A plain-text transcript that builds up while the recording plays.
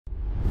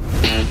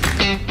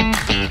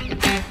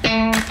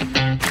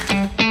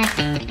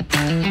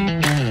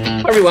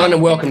Everyone,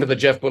 and welcome to the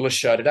Jeff Bullis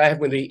Show. Today I have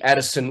with me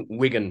Addison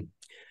Wiggin.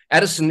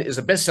 Addison is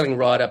a best-selling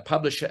writer,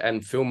 publisher,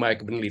 and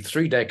filmmaker with nearly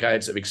 3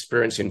 decades of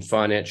experience in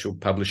financial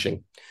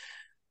publishing.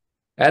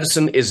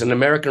 Addison is an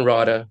American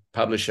writer,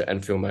 publisher,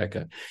 and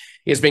filmmaker.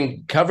 He has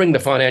been covering the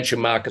financial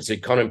markets,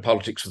 economy, and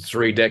politics for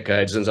 3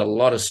 decades. There's a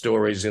lot of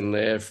stories in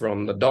there,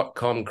 from the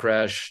dot-com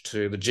crash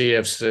to the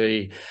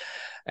GFC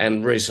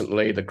and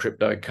recently the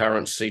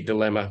cryptocurrency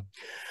dilemma.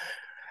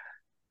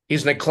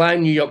 He's an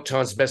acclaimed New York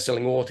Times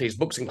bestselling author. His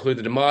books include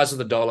The Demise of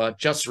the Dollar,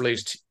 just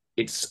released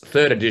its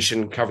 3rd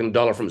edition, covering the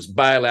dollar from its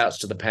bailouts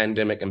to the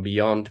pandemic and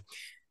beyond.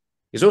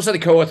 He's also the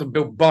co-author of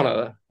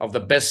𝓵𝓮𝓪𝓻𝓷 of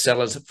the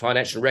bestsellers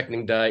Financial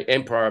Reckoning Day,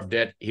 Empire of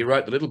Debt. He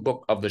wrote the little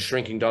book of the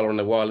Shrinking Dollar and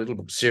the Why Little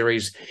Book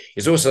series.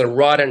 He's also the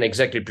writer and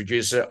executive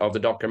producer of the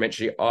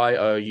documentary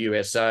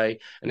I.O.U.S.A,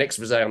 an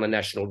exposé on the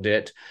national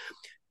debt,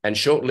 and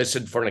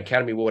shortlisted for an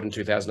Academy Award in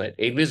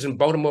 2008. He lives in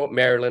Baltimore,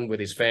 Maryland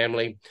with his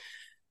family.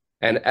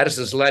 And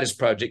Addison's latest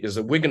project is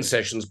the Wiggin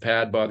Sessions,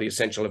 powered by the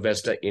Essential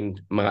Investor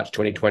in March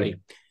 2020.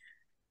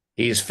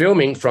 He is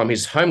filming from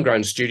his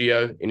homegrown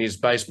studio in his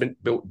basement,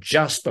 built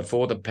just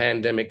before the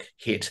pandemic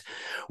hit.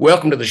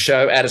 Welcome to the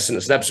show, Addison.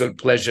 It's an absolute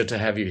pleasure to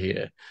have you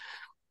here.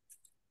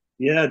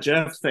 Yeah,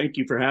 Jeff, thank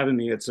you for having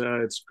me. It's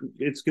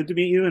good to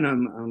meet you, and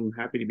I'm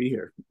happy to be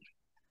here.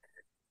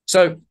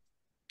 So,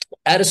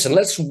 Addison,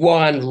 let's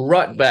wind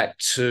right back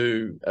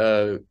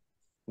to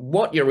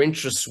what your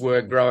interests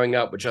were growing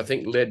up, which I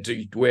think led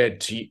to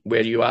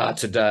where you are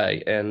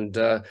today. And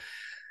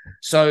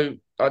so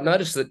I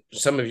noticed that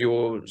some of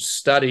your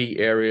study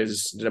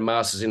areas, did a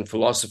master's in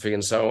philosophy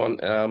and so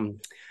on.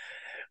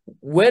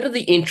 Where did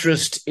the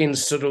interest in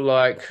sort of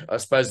like, I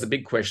suppose the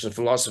big question of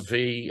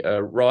philosophy,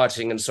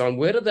 writing and so on,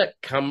 where did that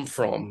come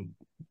from?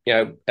 You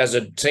know, as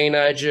a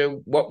teenager,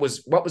 what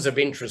was of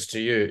interest to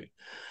you?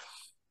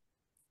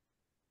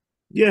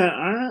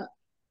 Yeah,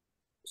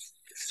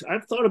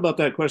 I've thought about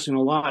that question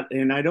a lot,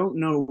 and I don't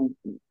know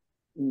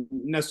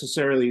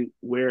necessarily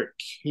where it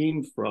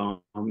came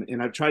from.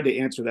 And I've tried to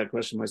answer that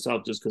question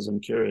myself just because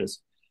I'm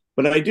curious.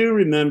 But I do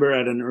remember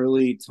at an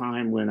early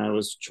time when I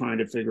was trying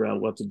to figure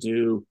out what to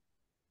do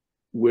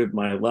with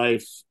my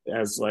life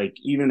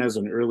even as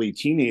an early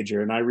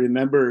teenager. And I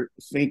remember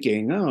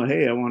thinking, oh,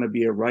 hey, I want to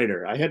be a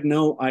writer. I had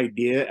no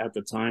idea at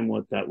the time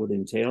what that would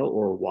entail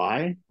or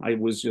why. I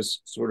was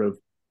just sort of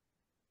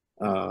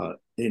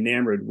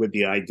enamored with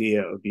the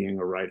idea of being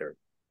a writer.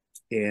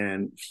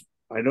 And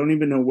I don't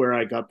even know where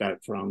I got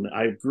that from.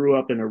 I grew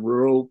up in a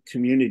rural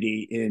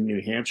community in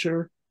New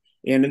Hampshire,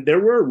 and there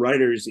were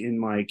writers in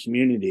my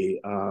community.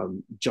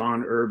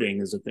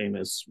 𝓬𝓫 is a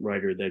famous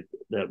writer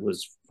that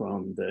was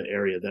from the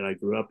area that I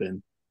grew up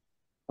in.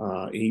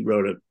 He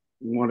wrote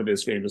one of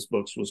his famous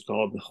books was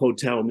called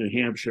Hotel New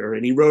Hampshire,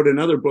 and he wrote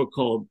another book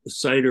called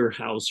Cider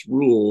House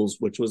Rules,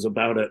 which was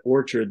about an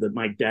orchard that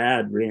my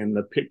dad ran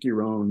the pick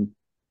your own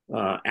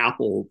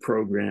apple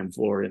program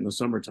for in the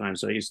summertime.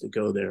 So I used to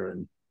go there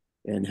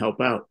and help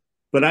out.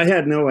 But I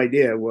had no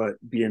idea what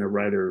being a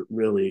writer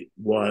really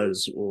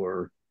was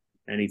or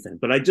anything.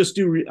 But I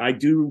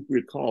do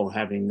recall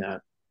having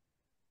that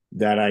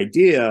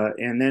idea.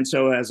 And then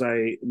so as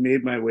I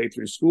made my way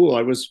through school,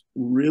 I was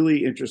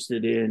really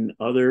interested in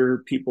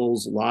other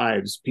people's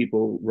lives,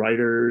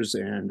 writers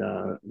and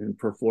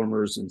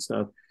performers and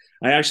stuff.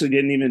 I actually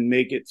didn't even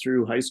make it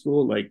through high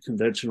school, like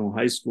conventional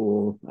high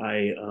school.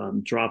 I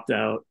dropped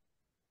out,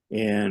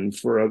 and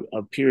for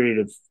a period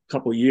of a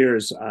couple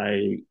years,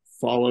 I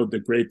followed the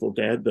Grateful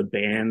Dead, the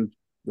band,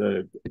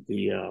 the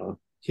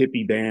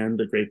hippie band,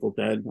 the Grateful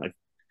Dead.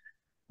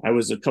 I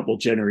was a couple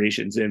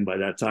generations in by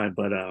that time,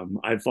 but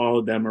I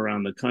followed them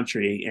around the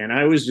country, and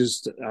I was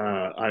just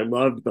I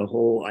loved the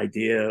whole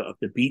idea of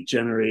the Beat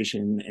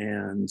Generation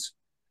and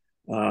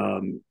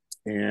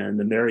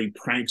the Merry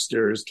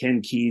Pranksters,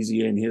 Ken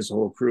Kesey and his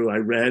whole crew. I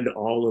read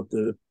all of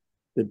the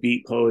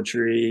beat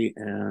poetry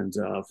and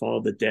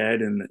followed the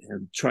Dead and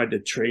tried to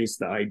trace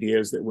the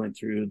ideas that went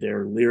through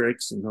their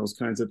lyrics and those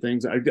kinds of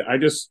things. I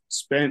just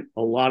spent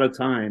a lot of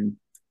time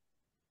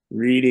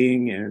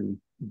reading and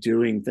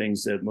doing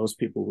things that most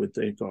people would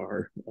think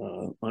are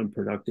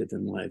unproductive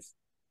in life.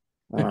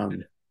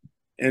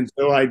 And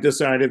so I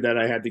decided that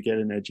I had to get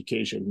an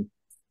education.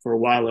 For a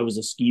while, I was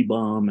a ski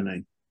bum,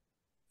 and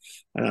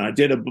I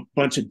did a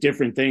bunch of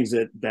different things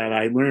that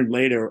I learned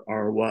later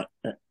are what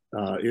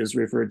is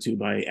referred to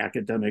by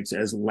academics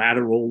as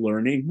lateral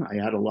learning. I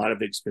had a lot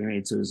of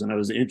experiences, and I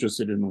was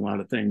interested in a lot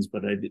of things,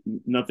 but I did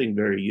nothing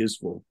very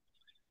useful.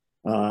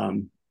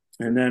 And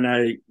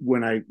then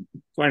when I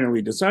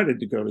finally decided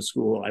to go to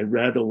school, I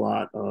read a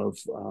lot of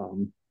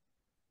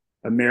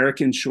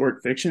American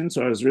short fiction.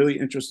 So I was really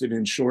interested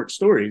in short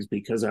stories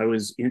because I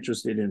was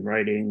interested in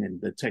writing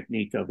and the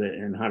technique of it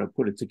and how to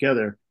put it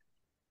together.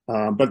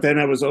 But then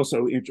I was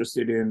also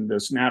interested in the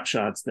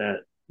snapshots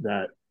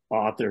that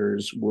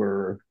authors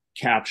were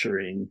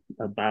capturing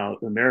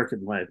about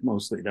American life.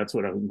 Mostly, that's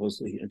what I was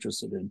mostly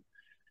interested in.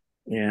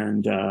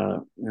 And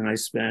I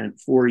spent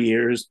 4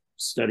 years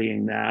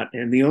studying that.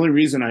 And the only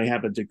reason I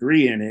have a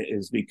degree in it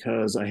is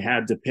because I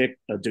had to pick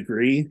a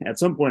degree. At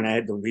some point, I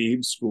had to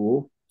leave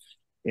school.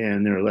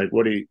 And they're like,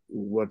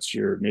 what's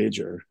your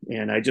major?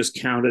 And I just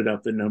counted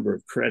up the number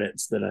of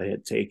credits that I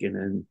had taken,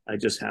 and I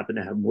just happened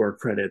to have more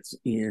credits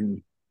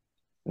in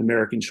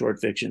American short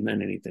fiction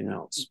than anything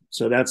else.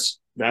 So that's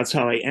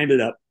how I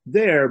ended up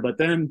there. But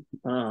then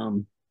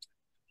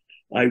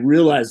I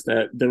realized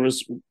that there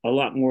was a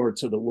lot more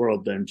to the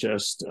world than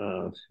just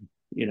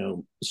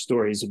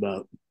stories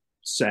about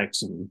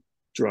sex and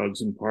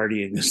drugs and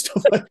partying and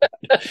stuff like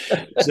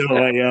that. So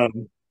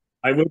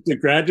I went to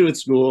graduate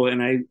school,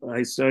 and I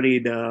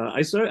studied.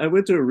 I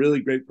went to a really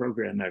great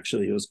program.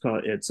 Actually,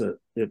 it's a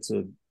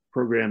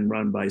program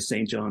run by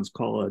St. John's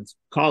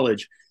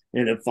College,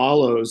 and it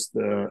follows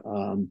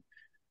the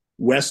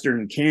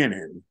Western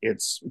canon.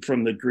 It's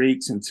from the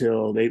Greeks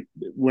until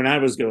when I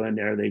was going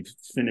there, they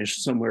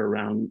finished somewhere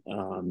around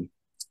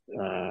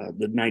the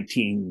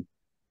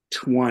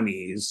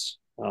 1920s,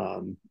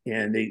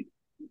 and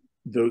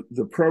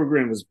the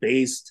program was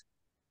based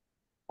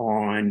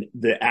on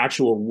the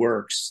actual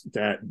works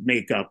that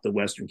make up the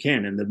Western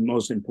canon, the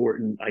most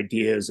important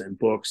ideas and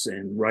books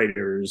and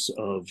writers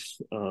of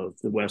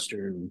the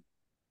Western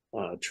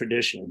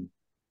tradition.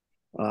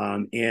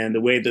 And the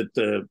way that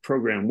the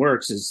program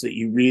works is that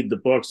you read the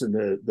books, and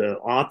the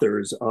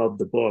authors of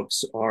the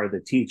books are the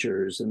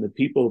teachers, and the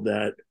people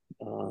that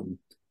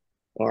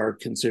are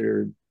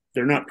considered,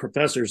 they're not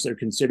professors, they're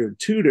considered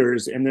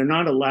tutors, and they're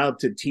not allowed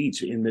to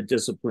teach in the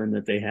discipline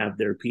that they have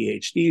their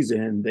PhDs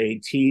in.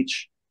 They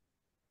teach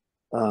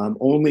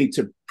only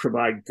to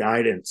provide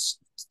guidance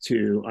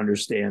to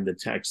understand the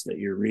text that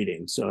you're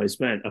reading. So I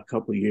spent a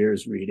couple of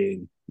years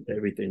reading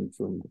everything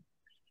from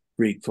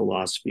Greek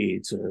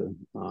philosophy to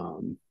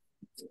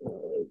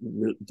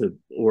the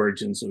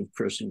origins of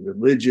Christian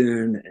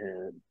religion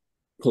and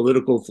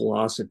political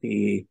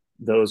philosophy,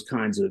 those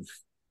kinds of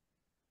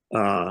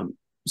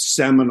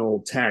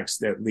seminal texts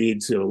that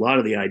lead to a lot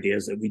of the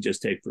ideas that we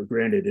just take for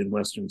granted in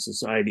Western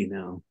society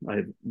now.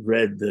 I've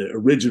read the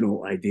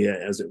original idea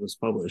as it was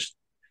published.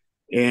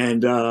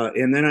 And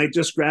then I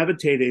just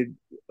gravitated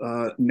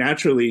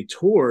naturally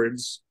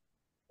towards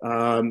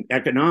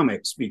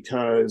economics,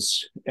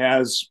 because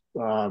as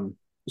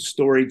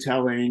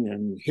storytelling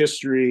and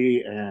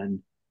history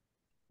and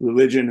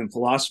religion and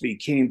philosophy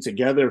came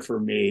together for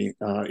me,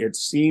 it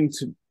seemed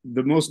to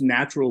the most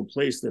natural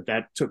place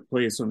that took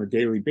place on a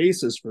daily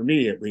basis, for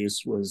me at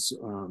least, was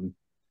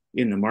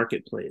in the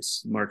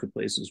marketplace.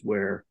 Marketplace is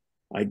where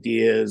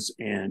ideas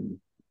and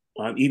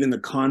even the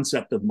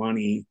concept of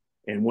money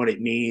and what it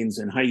means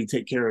and how you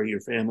take care of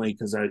your family,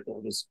 because I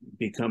was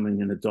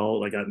becoming an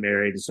adult. I got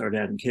married and started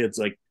having kids.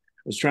 Like,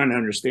 I was trying to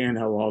understand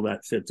how all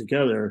that fit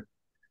together.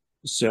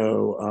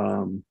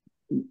 So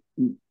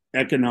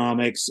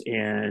economics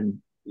and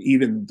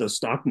even the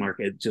stock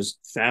market just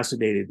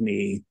fascinated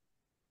me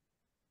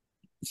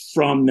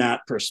from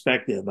that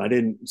perspective. I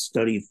didn't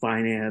study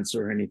finance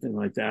or anything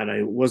like that.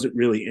 I wasn't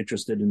really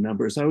interested in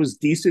numbers. I was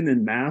decent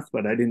in math,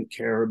 but I didn't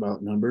care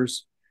about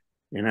numbers.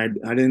 And I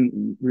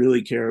didn't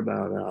really care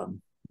about,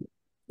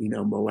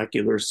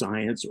 molecular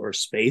science or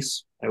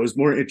space. I was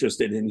more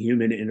interested in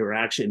human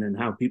interaction and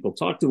how people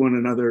talk to one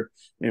another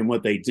and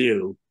what they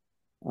do,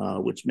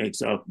 which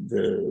makes up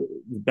the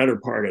better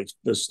part of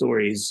the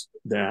stories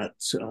that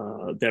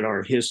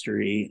our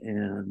history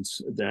and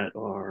that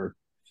our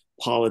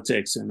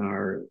politics and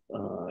our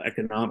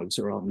economics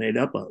are all made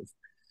up of.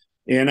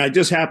 And I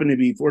just happened to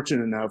be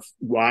fortunate enough,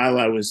 while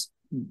I was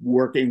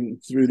working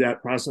through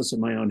that process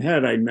in my own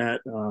head, I met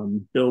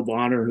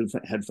𝓵𝓮𝓪𝓻𝓷, who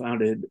had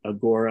founded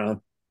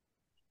𝓬𝓪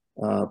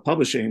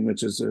Publishing,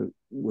 which was a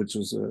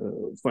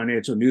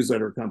financial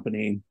newsletter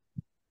company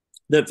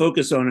that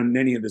focused on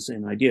many of the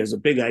same ideas, the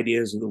big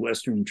ideas of the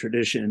Western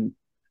tradition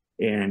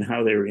and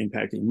how they were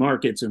impacting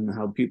markets and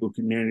how people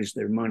could manage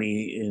their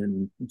money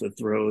in the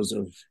throes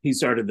of. He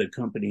started the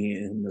company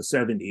in the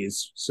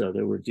 70s, so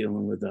they were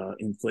dealing with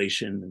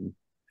inflation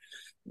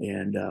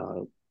and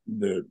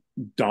the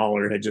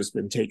dollar had just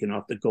been taken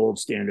off the gold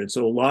standard.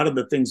 So a lot of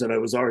the things that I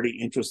was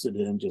already interested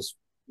in just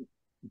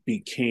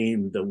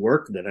became the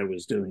work that I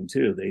was doing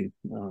too. They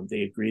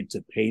agreed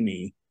to pay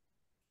me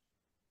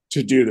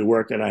to do the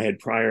work that I had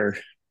prior.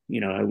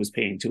 I was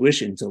paying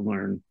tuition to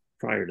learn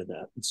prior to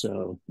that.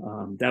 So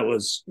that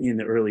was in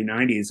the early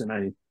 90s.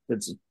 And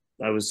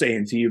I was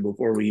saying to you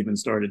before we even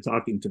started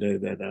talking today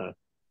that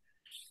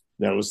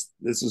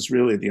this is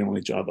really the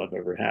only job I've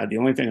ever had. The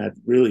only thing I've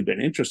really been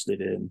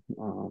interested in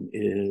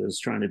is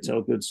trying to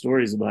tell good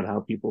stories about how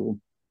people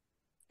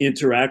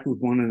interact with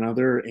one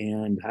another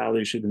and how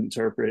they should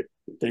interpret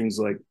things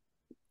like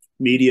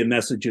media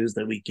messages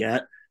that we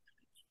get,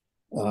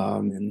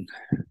 and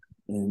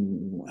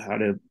how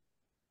to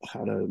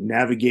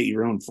navigate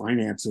your own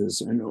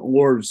finances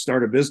or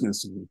start a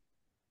business and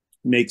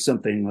make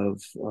something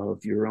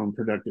of your own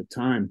productive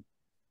time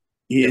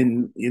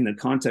in the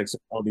context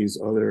of all these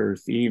other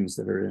themes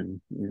that are in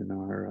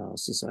our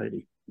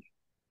society.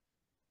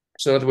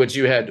 So in other words,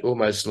 you had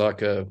almost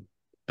like a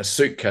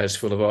suitcase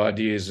full of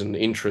ideas and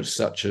interests,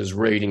 such as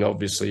reading.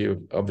 Obviously,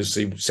 you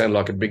sound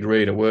like a big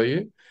reader, were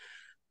you?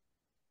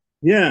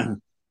 Yeah.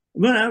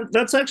 Well,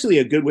 that's actually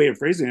a good way of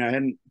phrasing it. I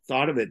hadn't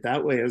thought of it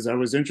that way, as I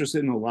was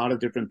interested in a lot of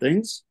different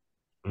things.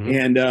 Mm-hmm.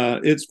 And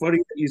it's funny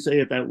that you say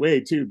it that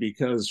way too,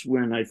 because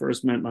when I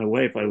first met my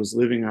wife, I was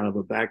living out of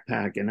a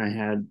backpack, and I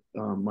had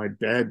my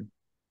bed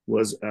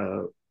was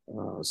a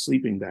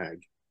sleeping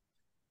bag,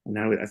 and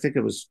I think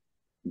it was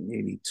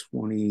maybe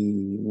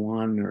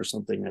 21 or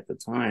something at the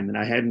time, and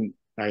I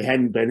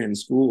hadn't been in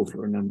school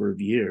for a number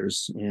of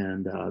years,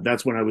 and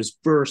that's when I was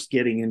first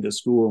getting into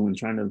school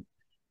and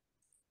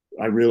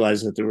I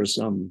realized that there was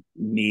some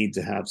need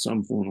to have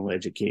some formal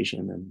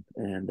education,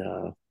 and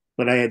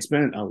but I had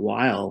spent a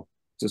while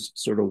just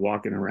sort of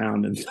walking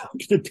around and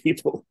talking to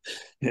people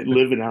and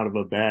living out of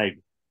a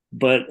bag.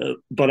 But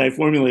I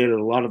formulated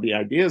a lot of the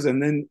ideas,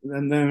 and then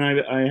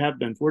I have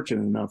been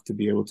fortunate enough to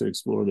be able to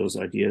explore those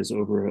ideas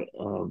over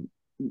a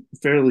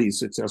fairly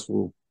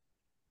successful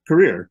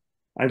career.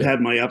 I've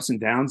had my ups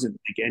and downs in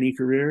like any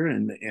career,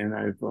 and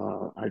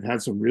I've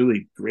had some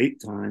really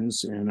great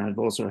times, and I've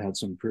also had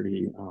some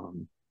pretty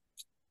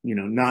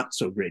not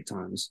so great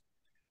times.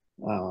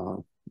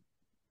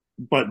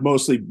 But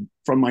mostly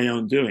from my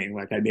own doing.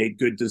 Like, I made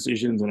good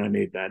decisions and I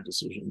made bad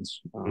decisions.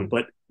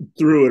 But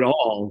through it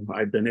all,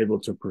 I've been able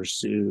to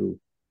pursue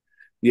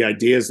the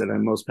ideas that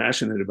I'm most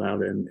passionate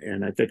about,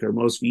 and I think are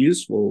most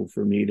useful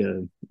for me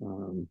to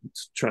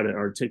try to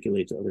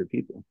articulate to other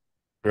people.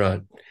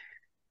 Right.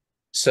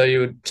 So you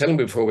were telling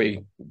me before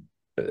we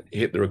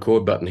hit the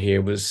record button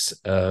here was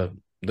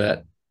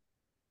that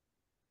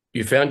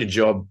you found your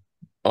job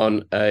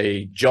on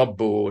a job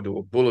board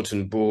or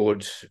bulletin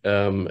board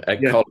at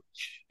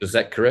college. Is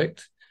that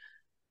correct?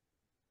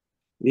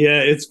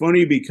 Yeah, it's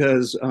funny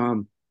because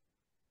I'm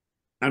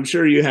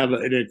sure you have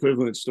an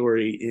equivalent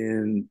story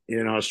in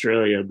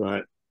Australia,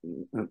 but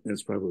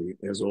it's probably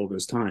as old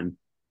as time.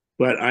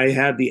 But I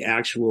had the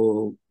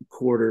actual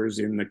quarters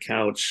in the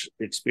couch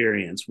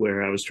experience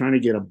where I was trying to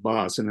get a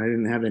bus, and I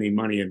didn't have any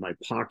money in my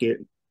pocket,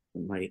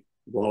 and my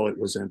wallet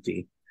was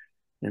empty,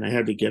 and I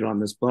had to get on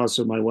this bus.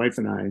 So my wife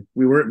and I,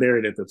 we weren't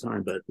married at the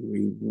time, but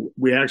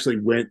we actually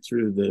went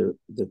through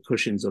the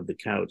cushions of the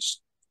couch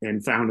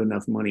and found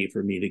enough money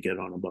for me to get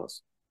on a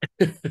bus.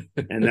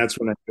 And that's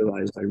when I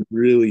realized I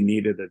really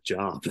needed a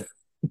job.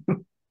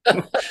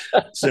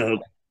 So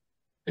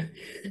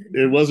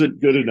it wasn't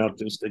good enough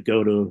just to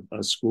go to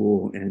a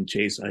school and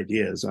chase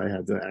ideas. I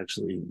had to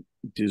actually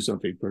do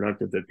something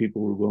productive that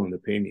people were willing to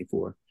pay me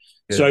for.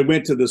 Yeah. So I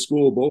went to the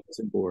school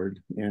bulletin board,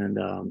 and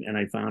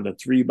I found a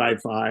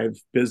 3x5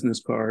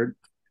 business card,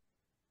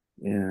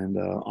 and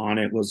on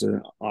it was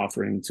an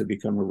offering to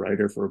become a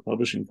writer for a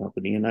publishing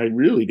company. And I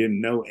really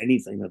didn't know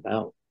anything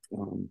about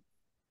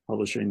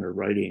publishing or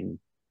writing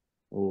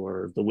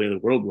or the way the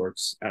world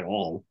works at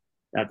all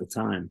at the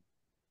time.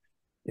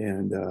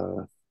 And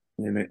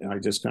I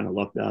just kind of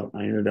lucked out.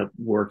 I ended up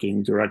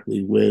working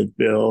directly with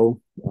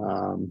Bill.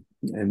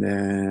 And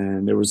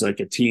then there was like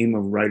a team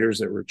of writers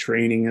that were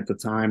training at the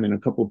time, and a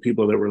couple of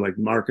people that were like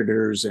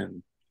marketers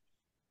and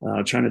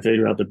trying to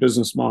figure out the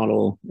business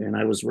model. And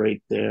I was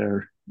right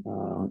there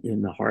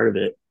in the heart of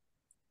it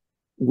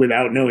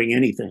without knowing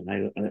anything.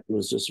 It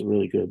was just a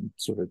really good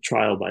sort of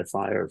trial by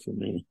fire for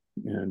me.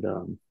 And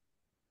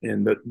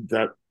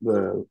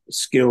the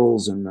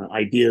skills and the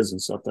ideas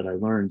and stuff that I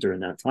learned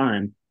during that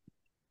time,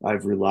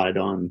 I've relied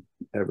on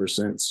ever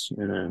since.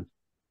 And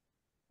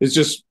it's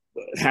just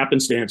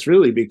happenstance,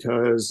 really,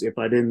 because if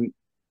I didn't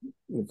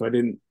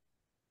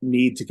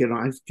need to get on,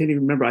 I can't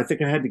even remember. I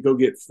think I had to go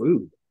get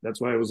food. That's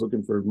why I was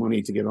looking for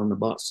money to get on the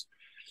bus.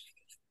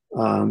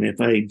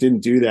 If I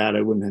didn't do that,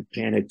 I wouldn't have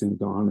panicked and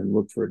gone and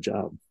looked for a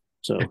job.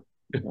 So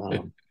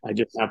I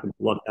just happened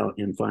to luck out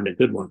and find a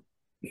good one.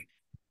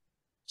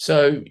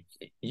 So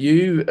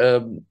you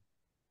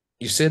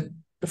said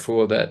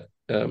before that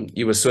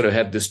you were sort of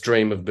had this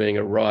dream of being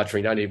a writer,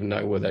 and you don't even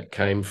know where that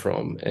came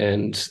from.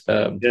 And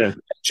the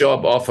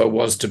job offer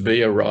was to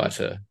be a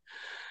writer.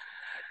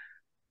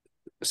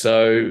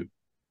 So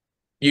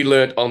you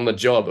learnt on the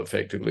job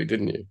effectively,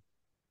 didn't you?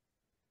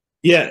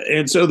 Yeah,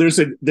 and so there's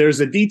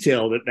a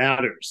detail that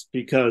matters,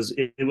 because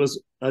it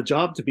was a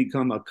job to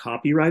become a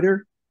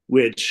copywriter,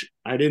 which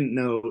I didn't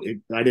know.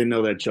 I didn't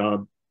know that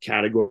job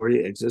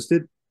category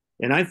existed.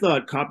 And I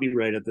thought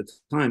copyright at the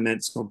time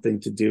meant something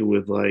to do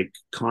with like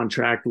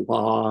contract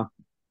law,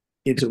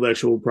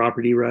 intellectual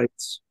property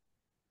rights,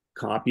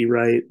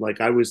 copyright. Like,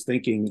 I was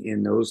thinking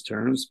in those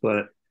terms,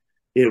 but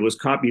it was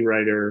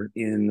copywriter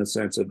in the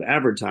sense of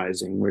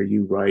advertising, where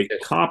you write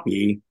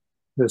copy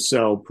to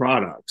sell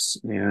products.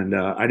 And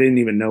I didn't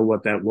even know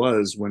what that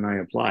was when I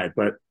applied,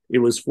 but it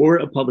was for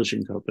a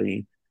publishing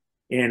company,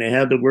 and it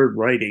had the word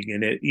writing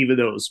in it, even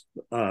though it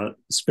was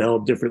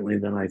spelled differently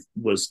than I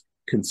was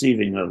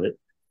conceiving of it.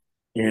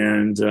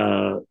 And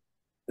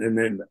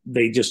then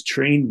they just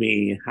trained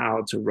me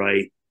how to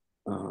write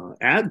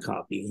ad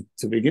copy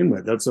to begin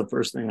with. That's the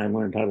first thing I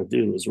learned how to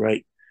do, was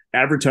write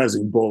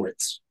advertising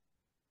bullets.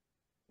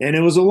 And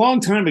it was a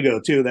long time ago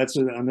too. That's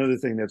another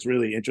thing that's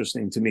really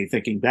interesting to me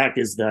thinking back,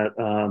 is that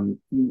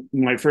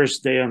my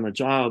first day on the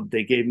job,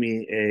 they gave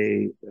me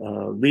a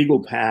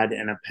legal pad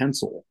and a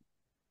pencil,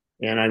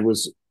 and I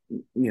was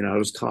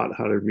taught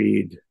how to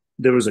read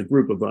there was a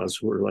group of us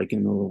who were like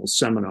in a little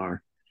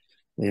seminar,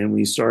 and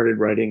we started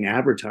writing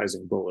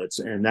advertising bullets.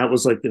 And that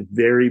was like the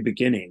very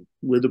beginning,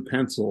 with a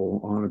pencil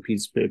on a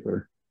piece of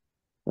paper.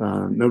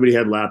 Nobody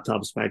had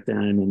laptops back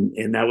then.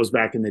 And that was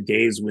back in the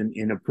days when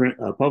in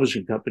a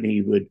publishing company,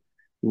 you would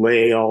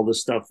lay all the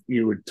stuff,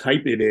 you would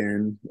type it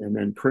in and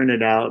then print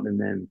it out and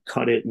then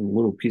cut it in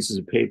little pieces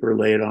of paper,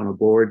 lay it on a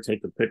board,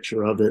 take a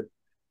picture of it.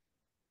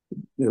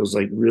 It was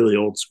like really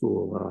old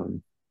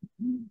school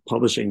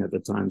publishing at the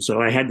time.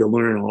 So I had to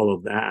learn all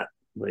of that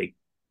like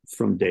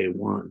from day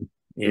one,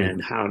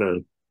 and how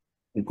to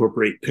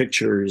incorporate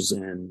pictures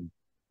and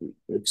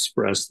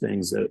express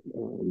things that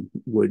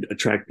would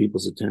attract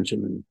people's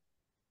attention. And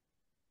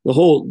the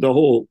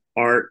whole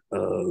art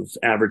of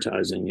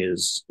advertising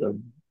is a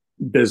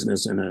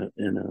business and a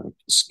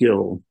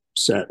skill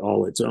set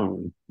all its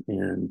own.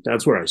 And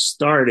that's where I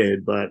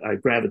started, but I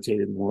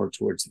gravitated more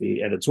towards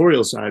the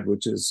editorial side,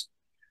 which is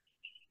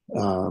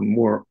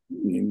more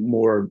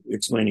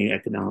explaining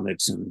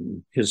economics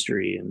and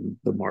history and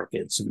the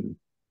markets and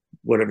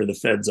whatever the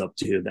Fed's up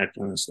to, that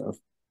kind of stuff.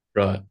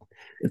 Right.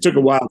 It took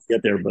a while to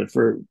get there, but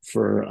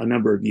for a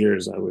number of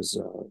years, I was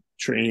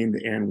trained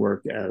and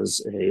worked as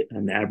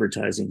an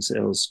advertising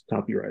sales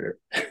copywriter,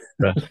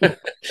 Right.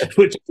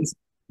 which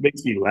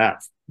makes me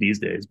laugh these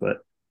days.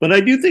 But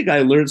I do think I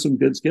learned some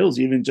good skills,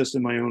 even just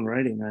in my own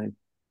writing.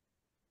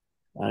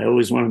 I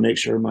always want to make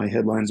sure my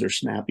headlines are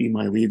snappy,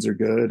 my leads are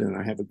good, and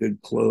I have a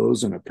good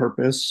close and a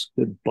purpose,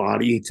 good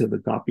body to the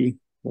copy.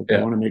 Like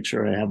I want to make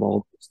sure I have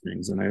all those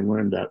things, and I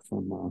learned that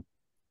from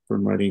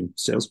writing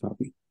sales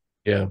copy.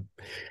 Yeah.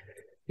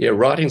 Yeah,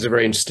 writing's a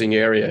very interesting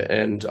area.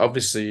 And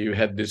obviously you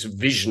had this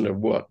vision of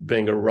what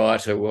being a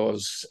writer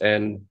was,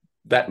 and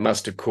that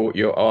must have caught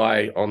your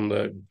eye on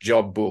the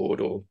job board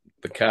or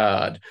the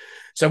card.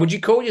 So would you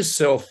call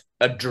yourself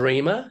a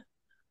dreamer?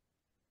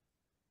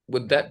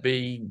 Would that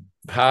be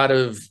part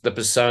of the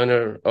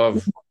persona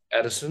of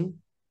Addison?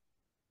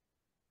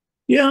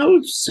 Yeah, I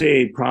would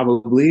say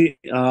probably.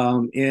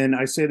 And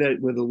I say that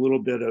with a little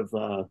bit of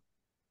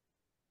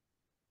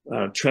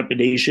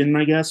trepidation,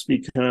 I guess,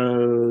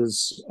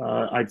 because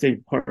I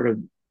think part of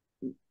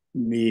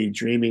me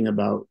dreaming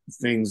about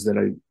things that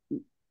I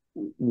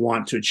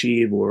want to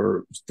achieve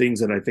or things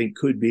that I think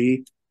could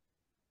be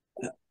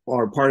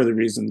are part of the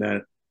reason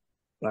that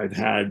I've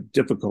had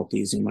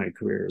difficulties in my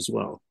career as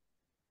well.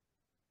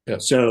 Yeah.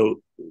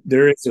 So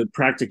there is a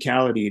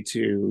practicality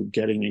to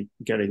getting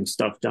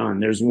stuff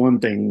done. There's one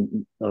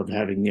thing of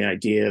having the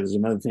idea. There's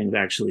another thing of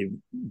actually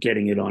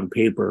getting it on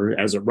paper.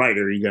 As a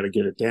writer, you got to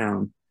get it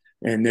down.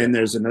 And then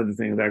there's another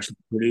thing of actually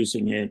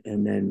producing it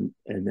and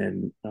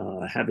then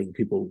having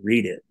people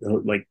read it.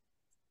 Like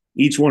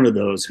each one of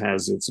those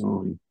has its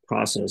own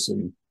process,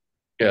 and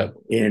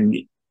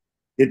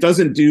it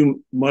doesn't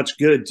do much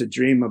good to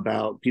dream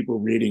about people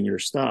reading your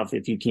stuff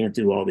if you can't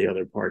do all the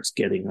other parts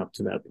getting up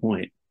to that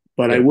point.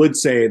 But I would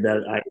say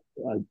that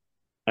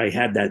I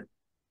had that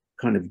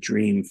kind of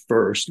dream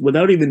first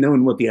without even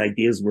knowing what the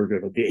ideas were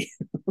going to be,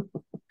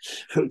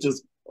 which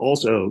is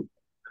also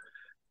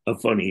a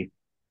funny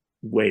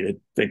way to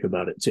think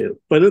about it too.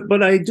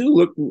 But I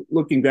do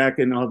looking back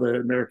in all the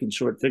American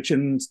short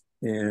fictions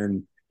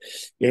and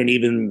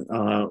even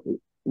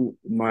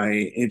my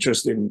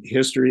interest in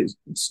history,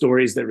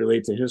 stories that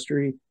relate to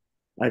history.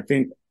 I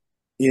think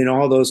in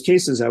all those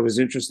cases, I was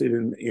interested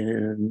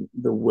in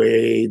the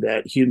way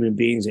that human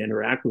beings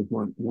interact with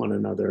one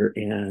another,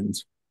 and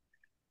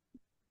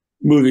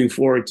moving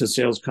forward to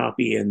sales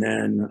copy, and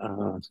then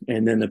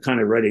the kind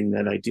of writing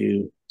that I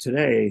do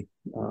today.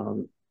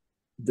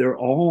 They're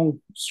all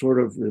sort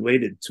of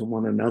related to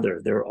one another.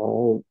 They're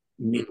all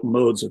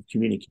modes of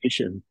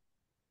communication,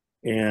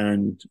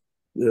 and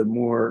the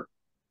more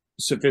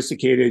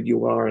sophisticated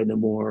you are, the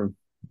more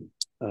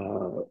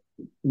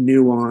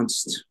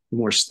nuanced,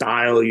 more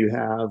style you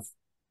have,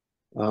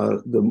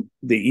 the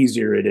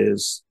easier it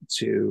is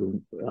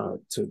to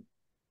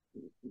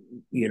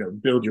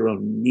build your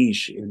own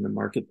niche in the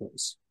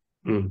marketplace.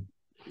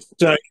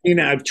 So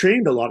I've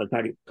trained a lot of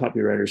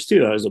copywriters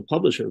too. I was a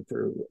publisher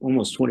for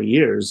almost 20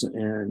 years,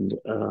 and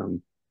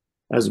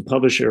as a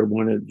publisher,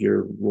 one of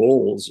your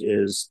roles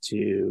is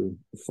to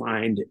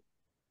find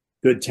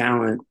good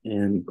talent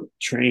and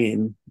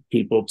train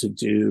people to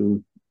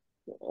do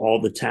all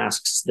the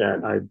tasks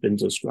that I've been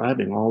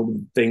describing, all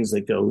the things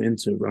that go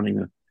into running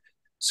a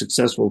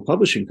successful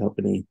publishing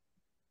company.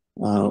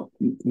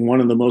 One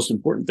of the most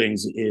important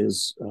things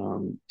is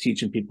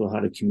teaching people how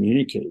to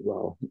communicate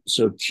well.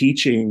 So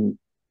teaching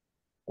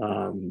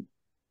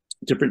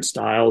different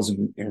styles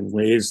and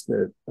ways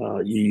that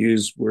you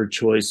use word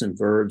choice and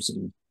verbs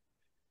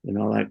and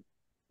all that.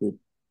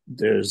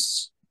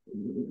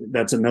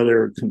 That's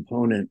another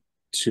component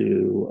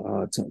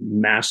to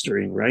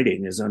mastering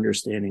writing, is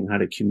understanding how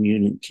to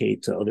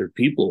communicate to other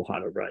people how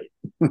to write.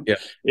 Yeah.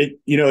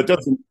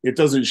 It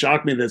doesn't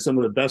shock me that some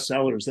of the best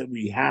sellers that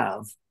we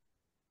have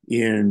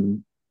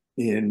in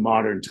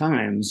modern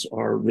times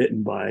are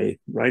written by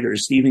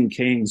writers. Stephen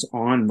King's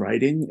On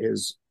Writing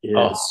is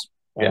a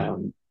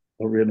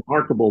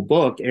remarkable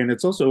book, and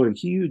it's also a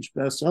huge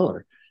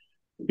bestseller.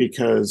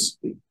 because,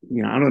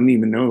 I don't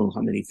even know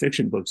how many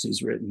fiction books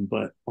he's written,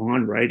 but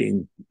on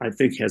writing, I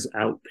think has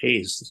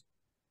outpaced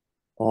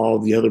all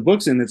the other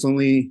books. And it's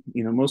only,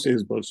 most of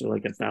his books are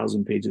like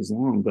 1,000 pages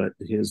long, but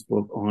his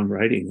book on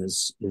writing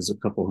is a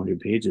couple hundred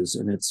pages,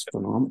 and it's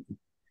phenomenal.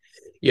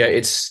 Yeah,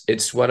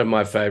 it's one of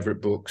my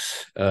favorite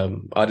books.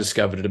 I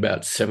discovered it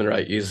about 7 or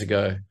 8 years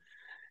ago.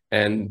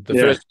 And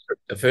the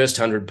first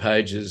 100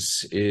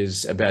 pages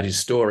is about his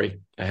story,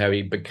 how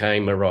he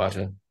became a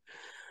writer.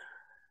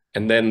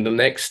 And then the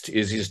next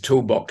is his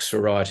toolbox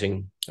for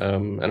writing.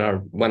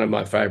 One of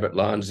my favorite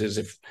lines is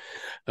if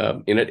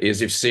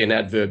you see an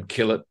adverb,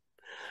 kill it.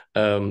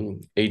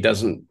 He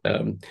doesn't.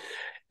 And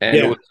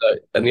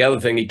the other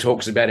thing he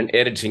talks about in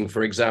editing,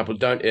 for example,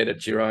 don't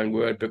edit your own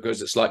word,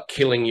 because it's like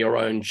killing your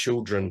own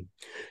children,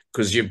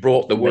 because you've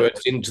brought the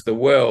words into the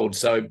world.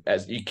 So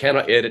as you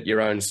cannot edit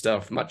your own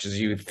stuff, much as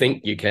you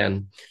think you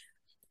can,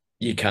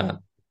 you can't.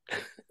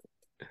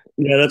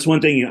 Yeah, that's one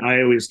thing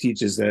I always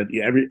teach, is that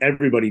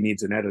everybody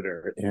needs an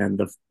editor,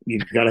 and you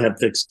got to have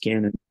thick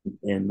skin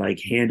and like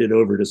hand it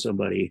over to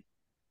somebody.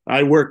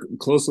 I work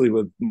closely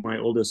with my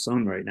oldest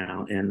son right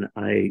now, and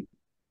I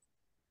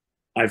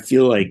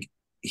feel like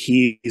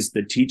he's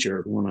the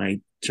teacher when I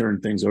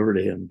turn things over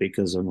to him,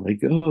 because I'm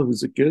like, oh,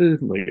 is it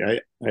good? Like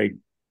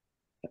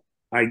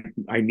I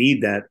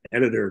need that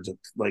editor to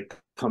like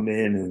come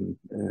in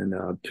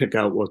and pick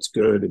out what's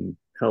good and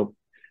help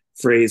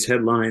phrase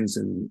headlines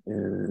and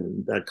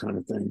that kind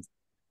of thing.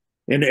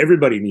 And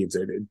everybody needs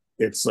it.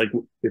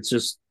 It's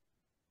just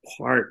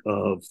part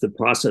of the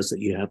process that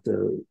you have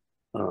to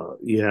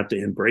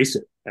embrace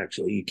it.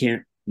 Actually,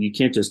 you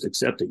can't just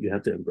accept it. You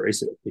have to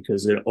embrace it,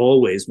 because it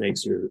always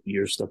makes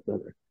your stuff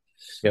better.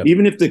 Yep.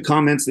 Even if the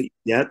comments that you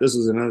get, this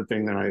is another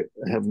thing that I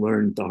have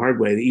learned the hard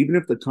way, even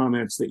if the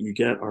comments that you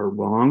get are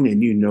wrong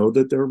and you know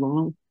that they're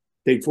wrong,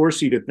 they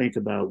force you to think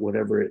about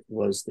whatever it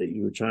was that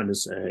you were trying to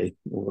say,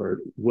 or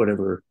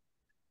whatever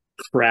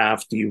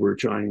craft you were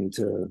trying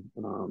to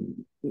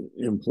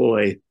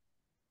employ.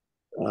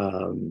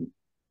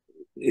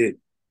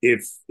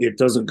 If it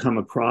doesn't come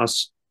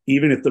across,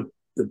 even if the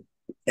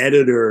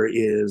editor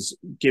is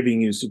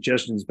giving you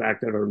suggestions back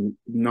that are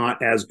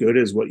not as good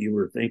as what you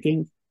were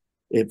thinking,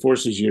 it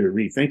forces you to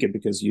rethink it,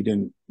 because you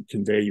didn't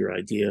convey your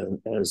idea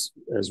as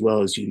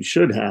well as you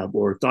should have,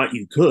 or thought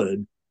you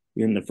could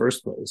in the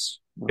first place.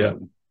 Yeah.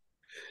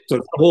 So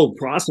the whole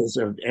process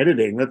of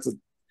editing,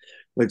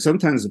 like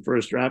sometimes the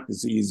first draft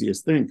is the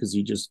easiest thing, because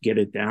you just get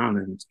it down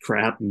and it's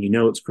crap, and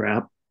it's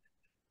crap.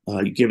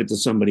 You give it to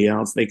somebody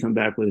else, they come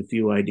back with a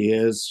few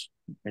ideas,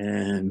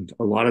 and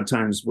a lot of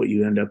times what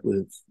you end up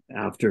with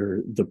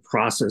after the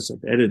process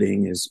of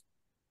editing is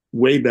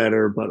way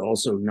better, but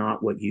also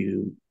not what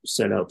you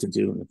set out to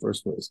do in the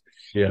first place.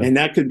 Yeah. And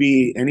that could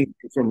be anything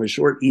from a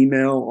short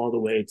email all the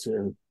way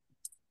to,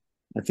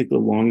 I think the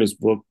longest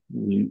book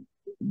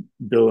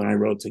Bill and I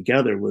wrote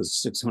together was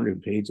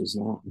 600 pages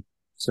long.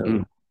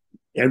 So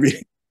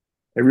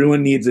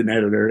everyone needs an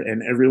editor,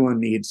 and everyone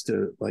needs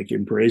to like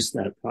embrace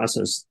that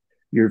process.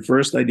 Your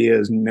first idea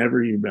is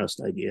never your best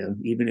idea,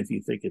 even if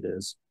you think it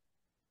is.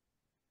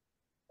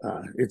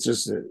 That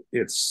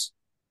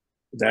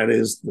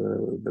is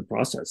the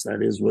process.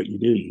 That is what you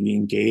do. You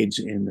engage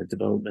in the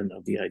development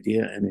of the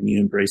idea, and then you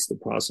embrace the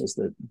process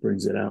that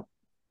brings it out.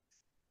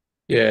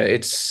 Yeah,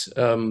 it's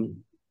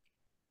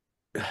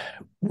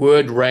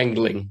word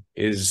wrangling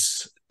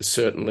is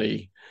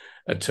certainly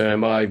a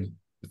term I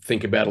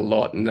think about a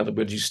lot. In other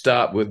words, you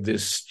start with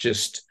this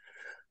just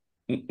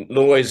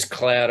noise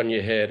cloud in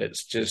your head.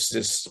 It's just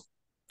this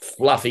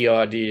fluffy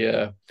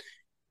idea.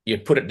 You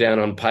put it down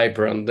on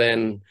paper, and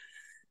then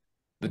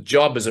the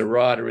job as a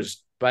writer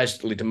is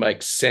basically to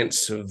make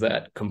sense of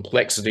that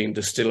complexity and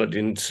distill it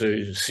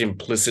into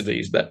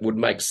simplicities that would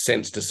make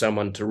sense to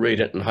someone to read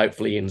it and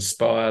hopefully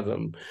inspire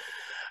them.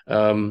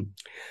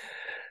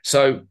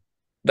 So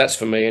that's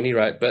for me, at any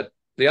rate. But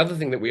the other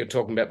thing that we were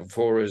talking about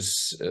before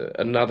is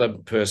another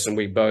person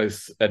we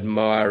both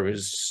admire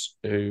is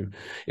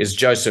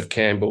Joseph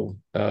Campbell,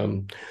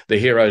 the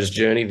hero's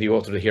journey, the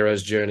author of the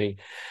hero's journey.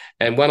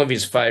 And one of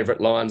his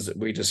favorite lines that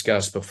we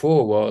discussed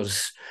before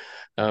was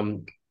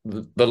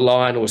the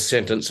line or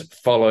sentence,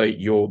 "Follow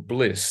your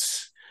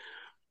bliss."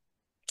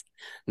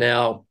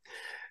 Now,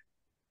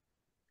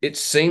 it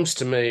seems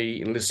to me,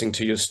 in listening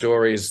to your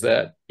stories,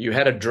 that you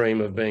had a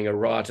dream of being a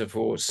writer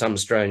for some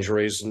strange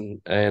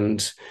reason,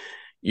 and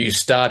you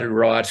started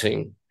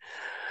writing.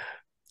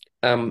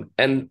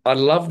 And I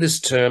love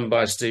this term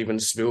by Steven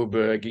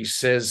Spielberg. He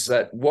says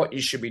that what you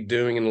should be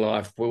doing in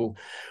life will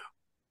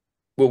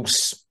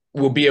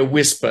be a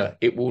whisper.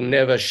 It will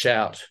never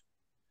shout.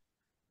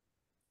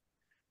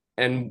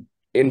 And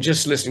in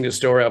just listening to the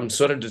story, I'm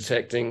sort of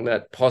detecting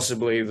that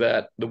possibly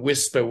that the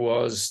whisper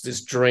was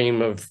this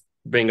dream of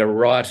being a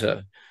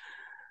writer,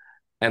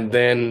 and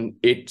then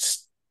it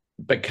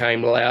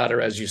became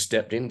louder as you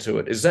stepped into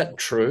it. Is that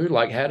true?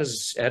 Like, how do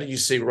you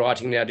see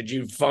writing now? Did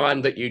you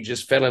find that you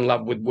just fell in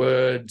love with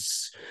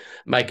words,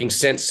 making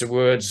sense of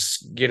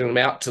words, getting them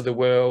out to the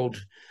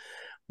world?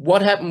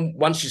 What happened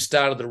once you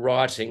started the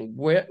writing?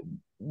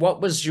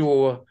 What was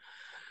your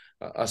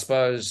I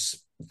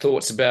suppose,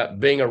 thoughts about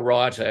being a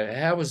writer.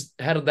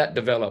 How did that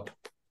develop?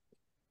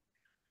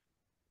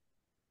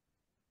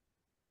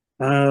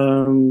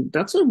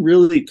 That's a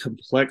really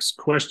complex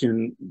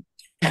question.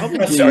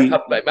 Sorry,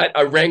 Probably mate.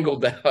 I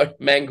wrangled that. I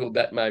mangled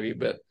that maybe,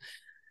 but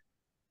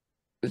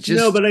it's no,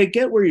 just but I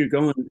get where you're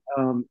going.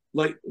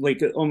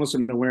 Like almost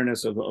an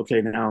awareness of,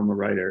 okay, now I'm a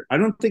writer. I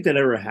don't think that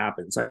ever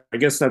happens. I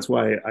guess that's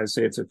why I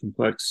say it's a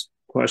complex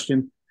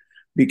question,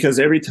 because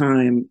every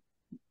time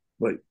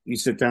like you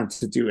sit down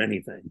to do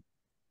anything,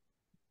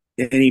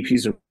 any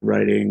piece of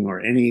writing or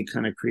any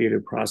kind of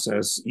creative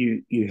process,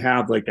 you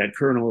have like that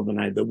kernel of an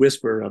idea, the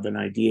whisper of an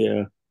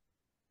idea,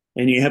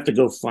 and you have to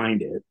go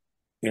find it.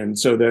 And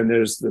so then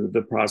there's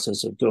the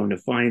process of going to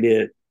find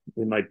it.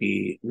 It might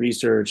be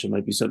research, it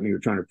might be something you're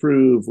trying to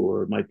prove,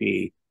 or it might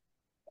be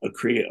a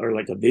create or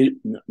like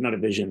not a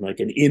vision, like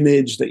an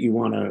image that you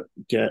want to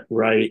get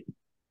right.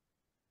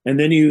 And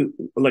then you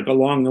like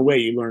along the way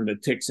you learn the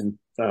tricks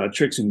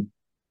and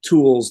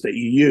tools that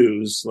you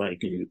use.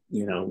 Like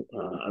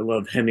I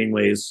love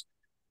Hemingway's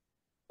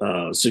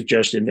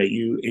suggestion that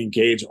you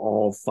engage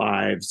all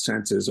five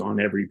senses on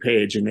every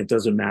page, and it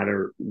doesn't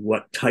matter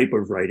what type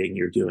of writing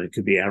you're doing. It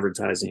could be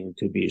advertising, it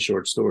could be a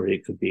short story,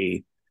 it could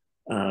be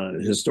a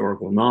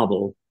historical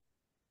novel,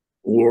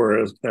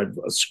 or a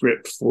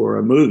script for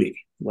a movie.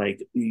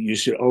 Like you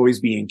should always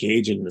be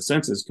engaging the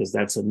senses, because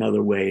that's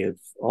another way of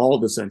all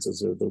the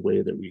senses are the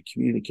way that we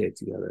communicate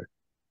together.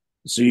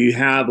 So you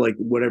have like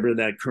whatever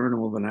that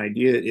kernel of an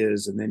idea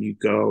is, and then you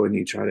go and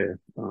you try to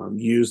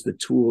use the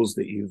tools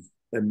that you've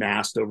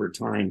amassed over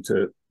time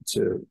to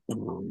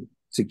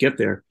get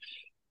there.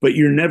 But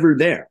you're never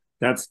there.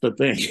 That's the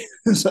thing.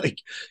 It's like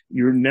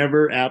you're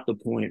never at the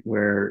point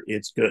where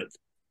it's good.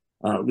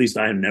 At least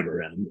I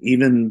never am.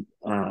 Even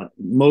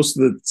most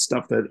of the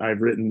stuff that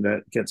I've written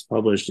that gets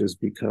published is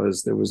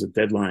because there was a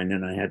deadline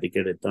and I had to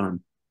get it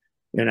done.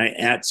 And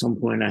at some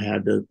point I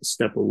had to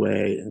step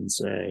away and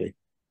say,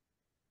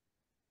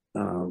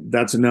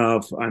 that's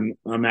enough.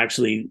 I'm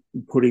actually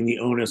putting the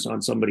onus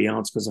on somebody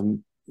else because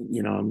I'm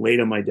late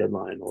on my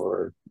deadline,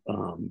 or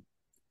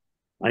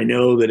I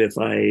know that if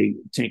I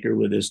tinker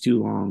with this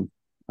too long,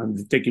 I'm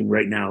thinking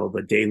right now of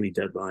a daily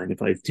deadline.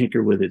 If I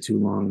tinker with it too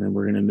long, then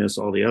we're going to miss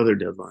all the other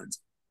deadlines.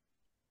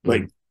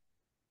 Like,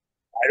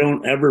 I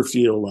don't ever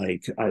feel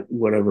like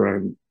whatever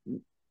I'm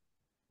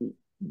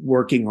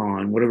working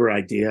on, whatever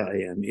idea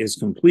I am, is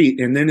complete.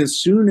 And then as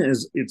soon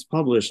as it's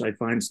published, I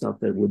find stuff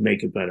that would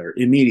make it better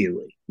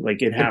immediately.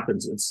 Like it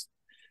happens.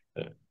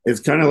 It's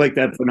kind of like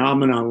that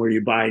phenomenon where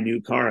you buy a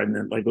new car and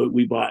then like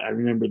we bought, I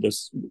remember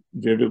this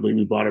vividly,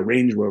 we bought a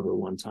Range Rover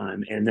one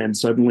time, and then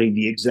suddenly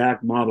the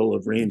exact model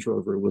of Range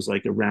Rover was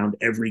like around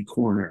every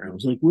corner. I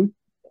was like, what?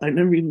 I've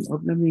never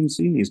even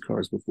seen these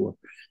cars before.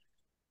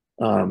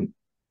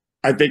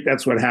 I think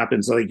that's what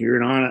happens. Like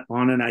you're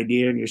on an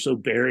idea and you're so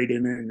buried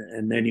in it,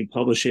 and then you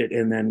publish it,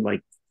 and then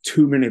like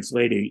 2 minutes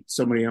later,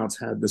 somebody else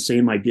had the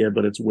same idea,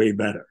 but it's way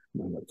better.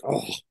 And I'm like,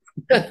 oh,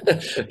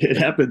 it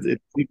happens.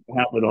 It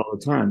happens all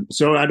the time.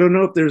 So I don't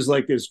know if there's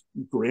like this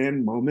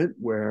grand moment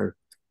where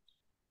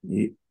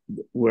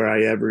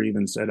I ever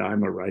even said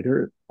I'm a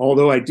writer.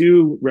 Although I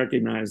do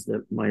recognize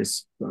that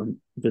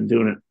I've been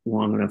doing it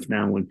long enough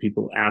now. When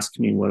people ask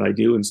me what I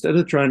do, instead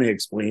of trying to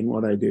explain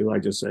what I do, I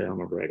just say I'm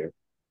a writer.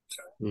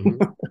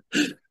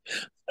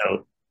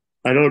 So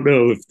I don't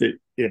know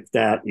if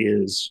that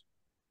is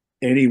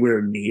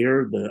anywhere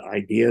near the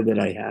idea that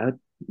I had,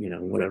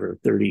 whatever,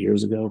 30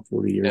 years ago,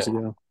 40 years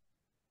ago.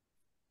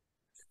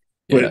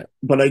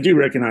 But I do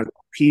recognize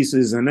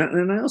pieces, and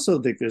I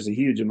also think there's a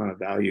huge amount of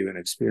value and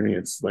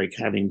experience, like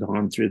having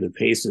gone through the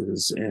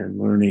paces and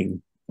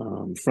learning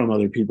from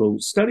other people.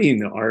 Studying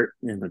the art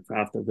and the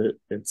craft of it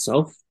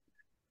itself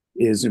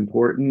is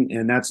important,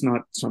 and that's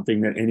not something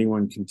that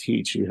anyone can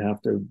teach. You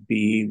have to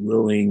be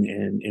willing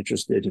and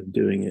interested in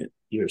doing it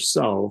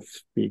yourself,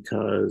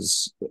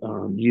 because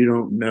you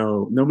don't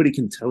know, nobody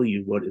can tell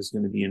you what is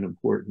going to be an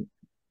important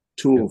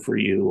tool for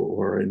you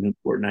or an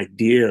important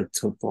idea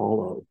to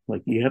follow.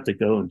 Like you have to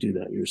go and do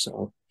that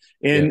yourself.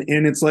 And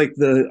it's like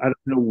I don't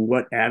know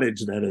what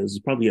adage that is.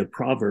 It's probably a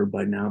proverb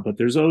by now, but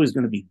there's always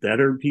going to be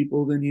better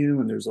people than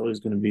you, and there's always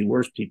going to be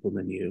worse people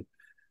than you.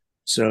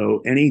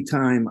 So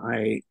anytime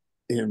I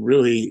am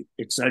really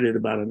excited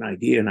about an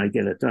idea and I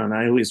get it done,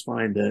 I always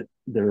find that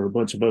there are a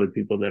bunch of other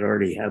people that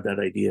already have that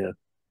idea,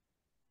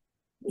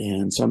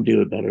 and some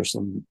do it better,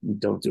 some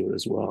don't do it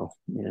as well.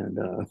 And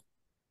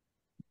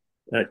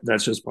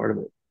that's just part of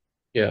it.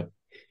 Yeah.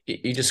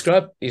 You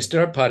describe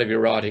part of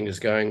your writing as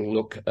going,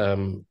 look,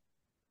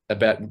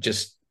 about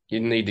just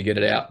you need to get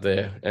it out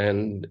there,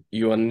 and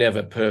you are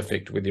never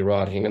perfect with your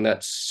writing. And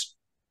that's,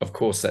 of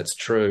course, that's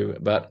true.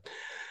 But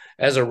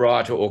as a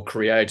writer or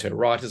creator,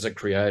 writers are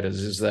creators,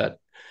 is that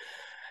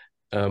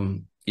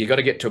you got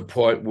to get to a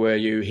point where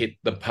you hit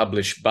the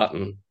publish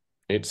button,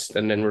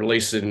 and then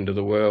release it into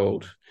the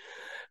world.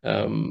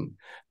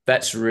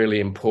 That's really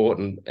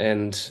important.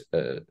 And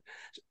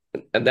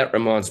that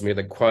reminds me of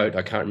the quote,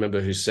 I can't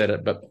remember who said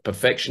it, but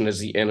perfection is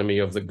the enemy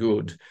of the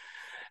good.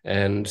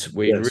 And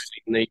we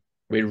really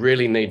We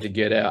really need to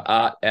get our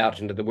art out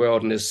into the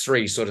world. And there's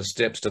three sort of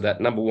steps to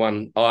that. Number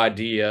one,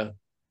 idea.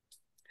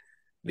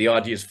 The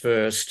idea's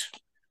first.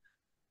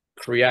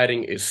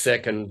 Creating is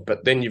second.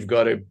 But then you've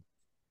got to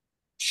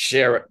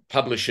share it,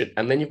 publish it,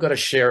 and then you've got to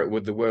share it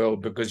with the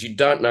world, because you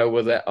don't know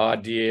whether that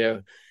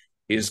idea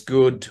is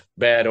good,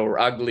 bad, or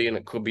ugly, and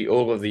it could be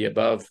all of the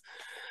above.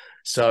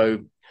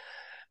 So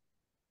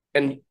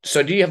do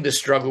you have this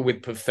struggle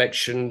with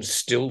perfection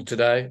still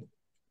today?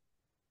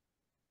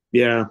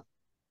 Yeah.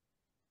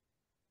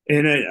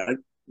 And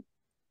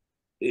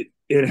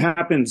it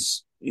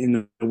happens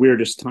in the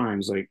weirdest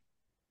times. Like,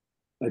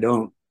 I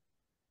don't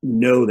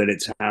know that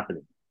it's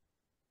happening,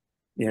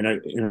 and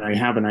I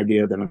have an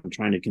idea that I'm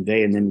trying to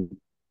convey, and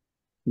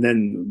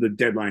then the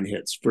deadline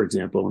hits, for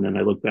example, and then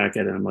I look back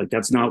at it and I'm like,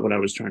 that's not what I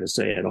was trying to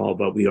say at all,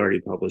 but we already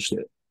published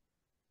it.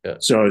 Yeah.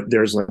 So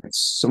there's like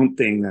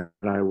something that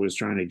I was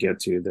trying to get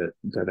to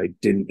that I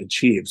didn't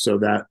achieve. So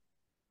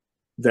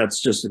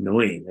that's just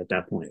annoying at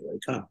that point.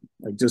 Like, oh,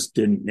 I just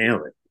didn't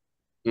nail it.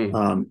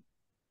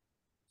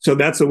 So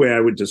that's the way I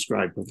would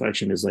describe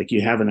perfection, is like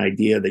you have an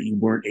idea that you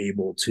weren't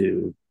able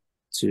to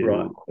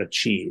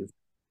achieve.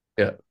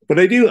 Yeah. But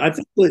I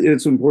think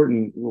it's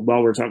important,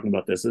 while we're talking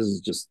about this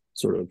is just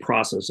sort of a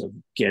process of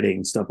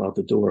getting stuff out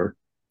the door.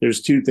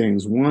 There's two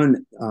things.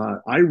 One,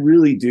 I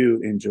really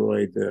do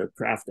enjoy the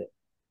crafting.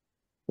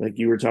 Like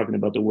you were talking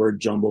about the word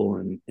jumble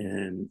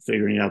and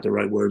figuring out the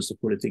right words to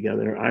put it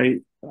together. I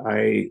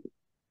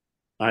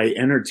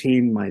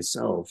entertain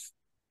myself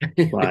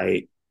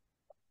by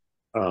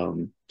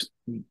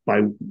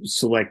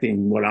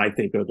selecting what I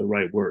think are the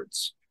right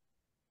words.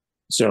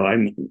 So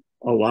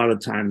a lot of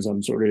times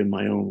I'm sort of in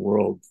my own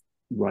world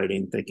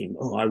writing, thinking,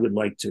 oh, I would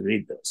like to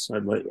read this.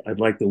 I'd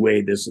like the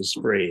way this is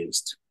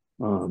phrased.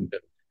 And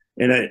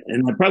I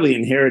probably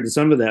inherited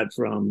some of that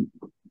from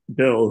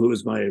Bill, who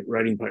was my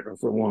writing partner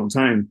for a long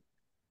time.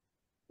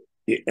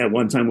 At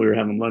one time we were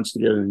having lunch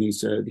together, and he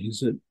said,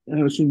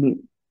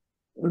 Addison,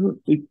 I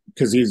don't think,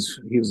 because he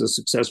was a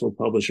successful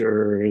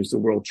publisher, he's a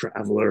world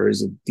traveler,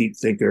 he's a deep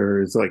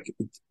thinker, it's like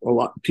a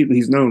lot of people,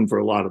 he's known for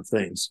a lot of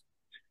things.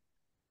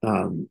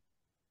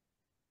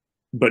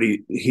 But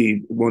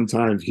he one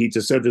time he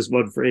just said this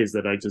one phrase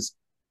that I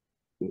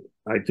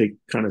think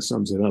kind of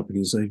sums it up. And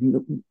he's like,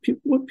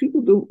 what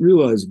people don't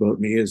realize about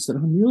me is that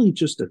I'm really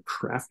just a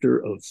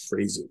crafter of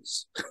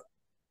phrases.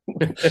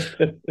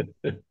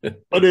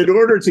 But in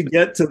order to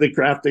get to the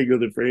crafting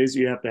of the phrase,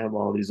 you have to have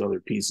all these other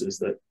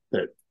pieces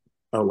that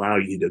allow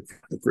you to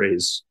the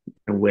phrase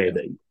in a way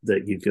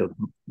that you feel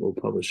comfortable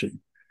publishing.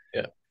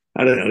 Yeah.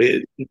 I don't know.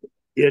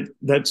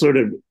 That sort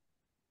of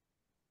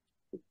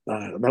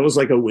that was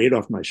like a weight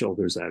off my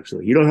shoulders,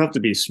 actually. You don't have to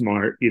be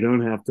smart. You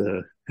don't have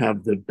to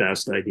have the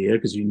best idea,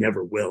 because you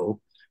never will.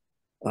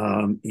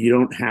 You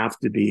don't have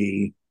to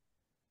be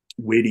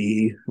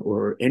witty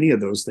or any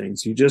of those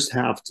things. You just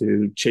have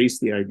to chase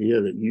the idea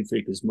that you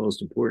think is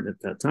most important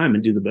at that time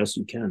and do the best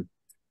you can.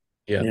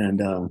 Yeah. And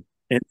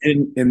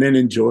then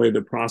enjoy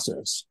the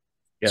process.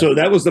 Yeah. So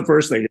that was the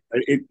first thing.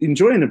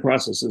 Enjoying the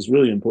process is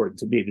really important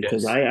to me,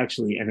 because yes, I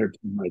actually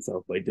entertain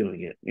myself by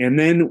doing it. And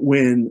then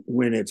when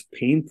it's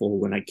painful,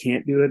 when I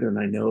can't do it and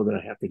I know that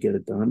I have to get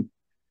it done,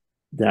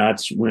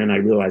 that's when I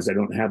realize I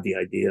don't have the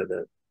idea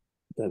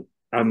that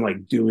I'm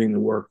like doing the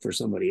work for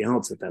somebody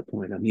else at that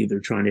point. I'm either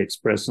trying to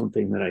express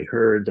something that I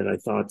heard that I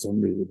thought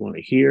somebody would want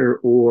to hear,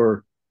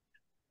 or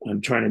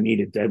I'm trying to meet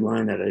a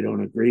deadline that I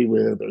don't agree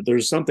with, or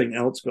there's something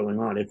else going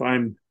on. If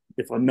I'm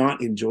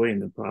not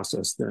enjoying the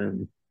process,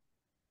 then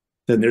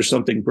there's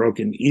something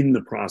broken in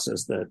the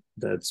process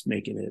that's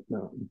making it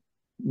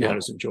not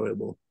as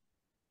enjoyable.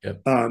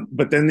 Yep.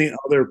 But then the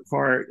other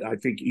part I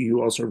think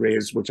you also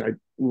raised,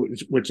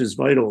 which is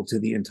vital to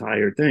the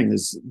entire thing,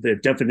 is the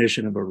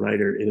definition of a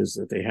writer is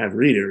that they have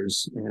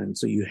readers. And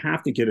so you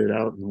have to get it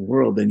out in the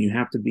world, and you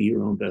have to be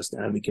your own best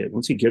advocate.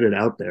 Once you get it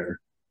out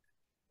there,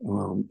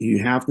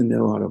 you have to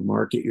know how to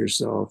market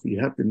yourself.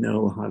 You have to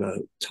know how to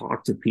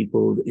talk to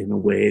people in a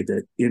way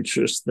that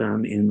interests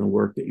them in the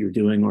work that you're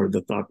doing or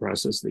the thought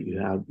process that you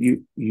have.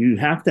 You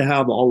have to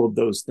have all of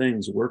those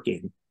things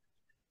working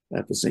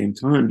at the same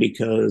time,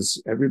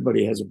 because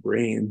everybody has a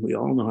brain. We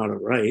all know how to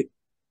write.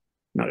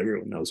 Not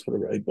everyone knows how to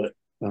write, but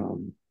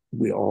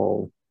we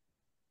all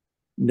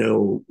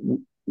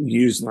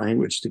use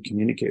language to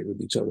communicate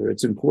with each other.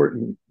 It's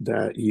important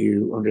that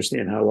you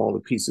understand how all the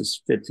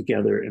pieces fit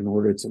together in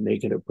order to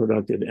make it a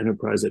productive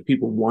enterprise that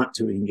people want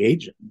to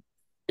engage in.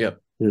 Yep.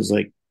 There's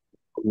like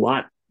a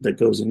lot that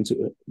goes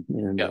into it.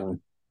 And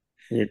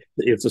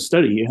it's a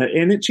study.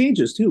 And it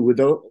changes too.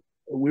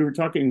 We were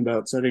talking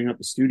about setting up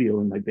a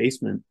studio in my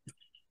basement.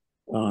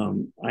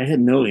 I had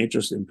no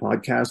interest in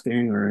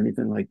podcasting or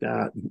anything like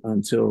that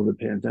until the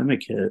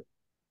pandemic hit.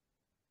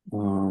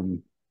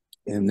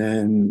 And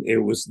then it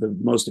was the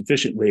most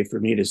efficient way for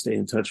me to stay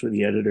in touch with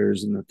the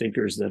editors and the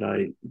thinkers that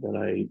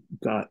I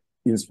got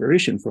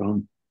inspiration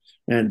from.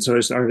 And so I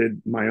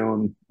started my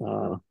own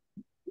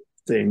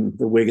thing,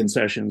 the Wiggin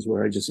Sessions,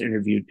 where I just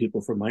interviewed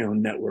people from my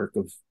own network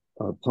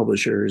of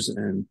publishers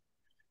and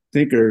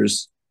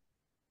thinkers.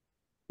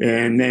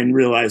 and then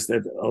realized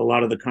that a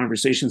lot of the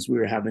conversations we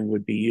were having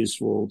would be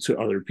useful to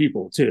other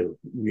people too,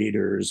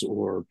 readers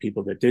or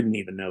people that didn't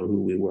even know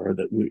who we were,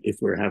 if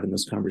we're having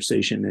this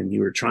conversation and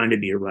you were trying to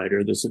be a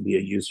writer, this would be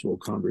a useful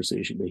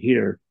conversation to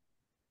hear.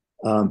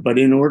 But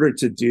in order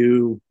to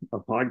do a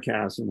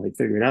podcast and like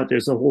figure it out,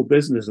 there's a whole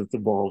business that's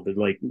involved in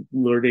like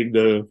learning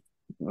the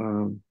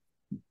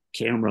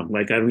camera.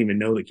 Like I don't even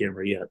know the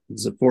camera yet.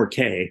 It's a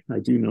 4K. I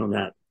do know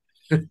that.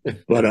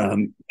 But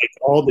like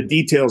all the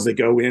details that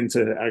go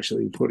into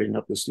actually putting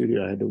up the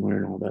studio, I had to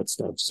learn all that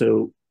stuff.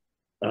 So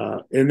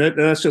and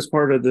that's just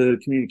part of the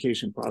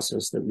communication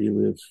process that we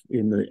live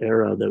in, the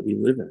era that we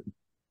live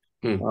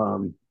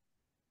in.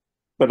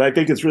 But I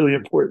think it's really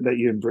important that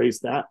you embrace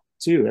that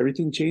too.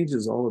 Everything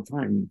changes all the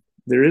time.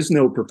 There is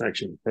no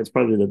perfection. That's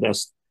probably the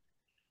best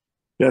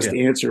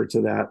answer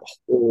to that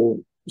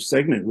whole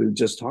segment we've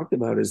just talked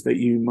about, is that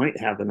you might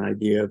have an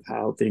idea of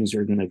how things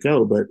are going to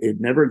go, but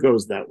it never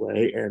goes that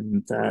way.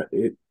 And that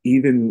it,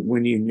 even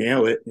when you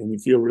nail it and you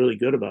feel really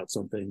good about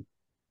something,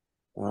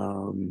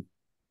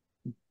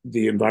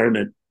 the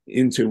environment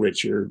into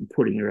which you're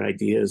putting your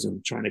ideas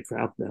and trying to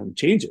craft them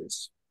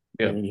changes.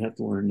 Yeah. And you have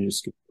to learn new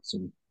skills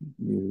and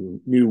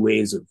new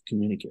ways of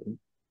communicating.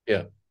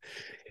 Yeah.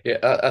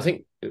 Yeah. I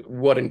think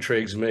what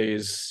intrigues me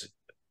is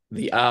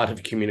the art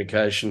of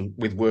communication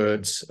with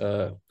words.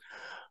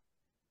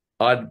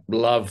 I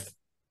love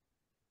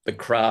the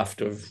craft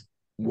of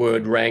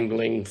word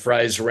wrangling,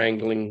 phrase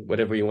wrangling,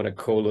 whatever you want to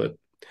call it.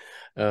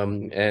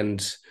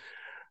 And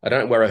I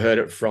don't know where I heard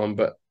it from,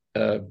 but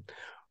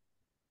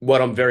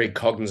what I'm very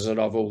cognizant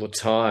of all the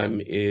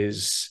time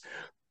is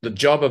the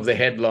job of the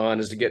headline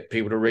is to get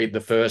people to read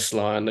the first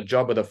line. The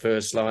job of the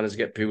first line is to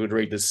get people to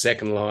read the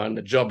second line.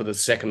 The job of the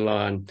second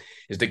line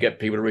is to get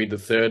people to read the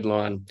third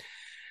line.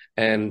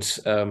 And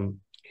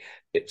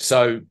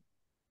so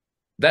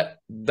that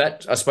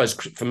I suppose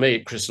for me,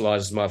 it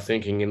crystallizes my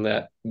thinking in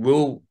that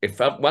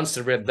once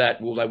they've read that,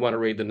 will they want to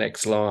read the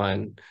next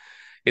line?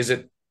 Is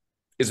it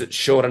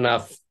short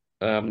enough?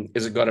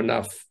 Is it got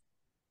enough?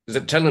 Is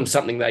it telling them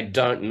something they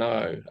don't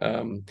know?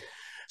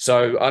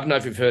 So I don't know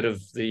if you've heard of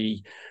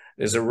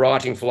there's a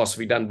writing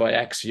philosophy done by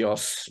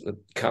Axios, the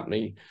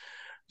company,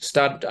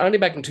 started only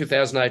back in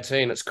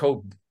 2018. It's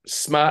called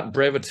smart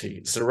brevity.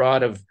 It's the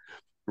art of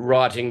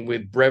writing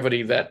with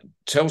brevity that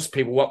tells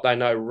people what they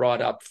know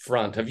right up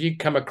front. Have you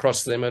come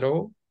across them at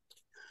all?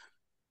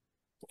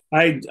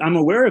 I'm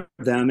aware of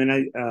them,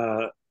 and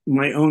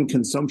my own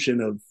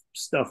consumption of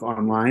stuff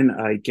online,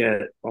 I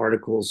get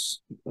articles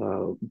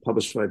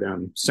published by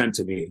them sent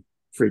to me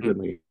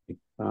frequently.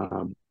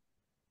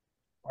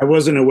 I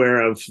wasn't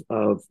aware of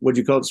what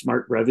you call it,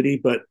 smart brevity,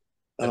 but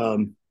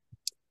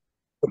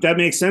that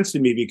makes sense to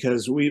me,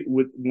 because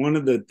one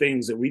of the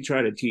things that we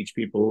try to teach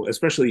people,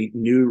 especially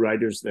new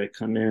writers that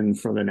come in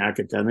from an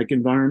academic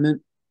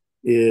environment,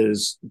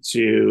 is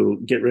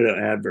to get rid of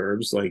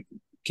adverbs like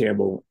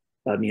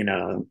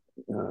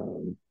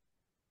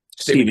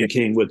Stephen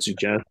King would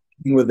suggest.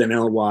 With an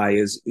ly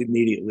is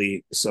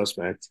immediately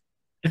suspect.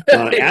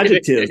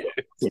 Adjectives.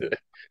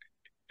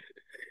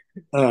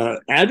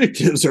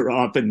 Adjectives are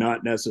often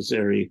not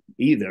necessary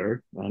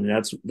either. I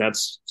mean,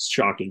 that's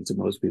shocking to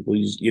most people.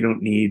 You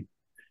don't need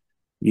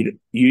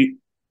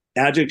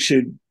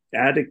adjectives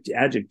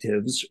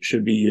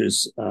should be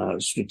used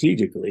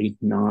strategically,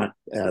 not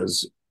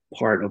as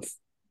part of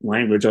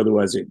language.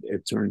 Otherwise,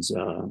 it turns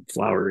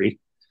flowery.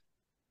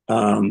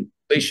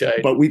 Cliche.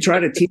 But we try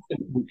to teach.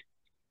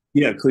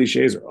 Yeah,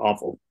 cliches are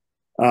awful.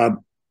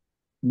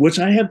 Which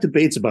I have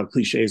debates about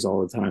cliches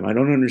all the time. I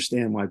don't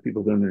understand why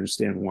people don't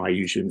understand why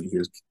you shouldn't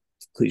use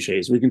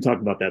cliches. We can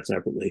talk about that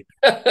separately.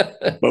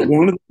 But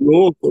one of the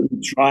rules that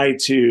we try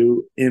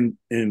to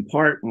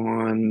impart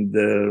on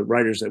the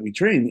writers that we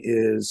train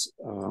is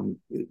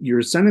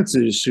your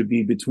sentences should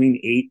be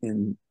between 8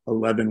 and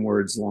 11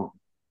 words long.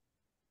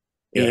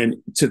 Yeah.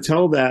 And to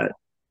tell that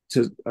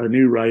to a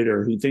new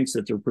writer who thinks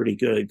that they're pretty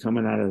good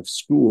coming out of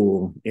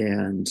school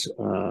and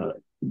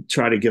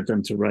try to get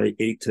them to write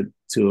 8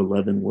 to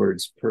 11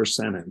 words per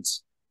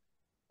sentence,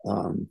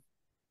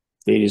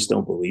 they just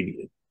don't believe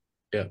you.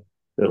 Yeah.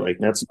 They're like,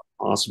 that's not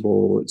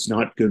possible. It's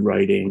not good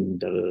writing.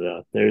 Da,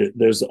 da, da.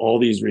 There's all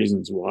these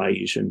reasons why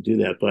you shouldn't do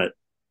that. But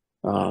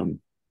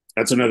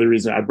that's another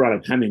reason I brought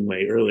up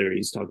Hemingway earlier.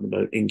 He's talking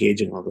about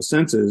engaging all the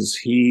senses.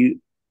 He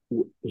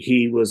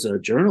was a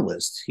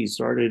journalist. He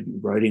started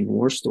writing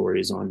war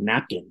stories on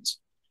napkins.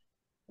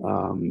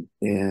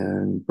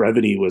 And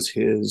brevity was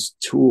his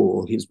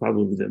tool. He's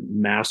probably the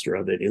master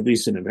of it, at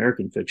least in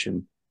American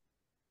fiction.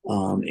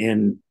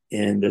 And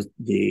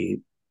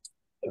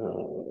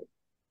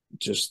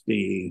just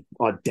the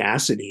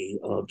audacity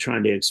of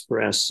trying to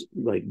express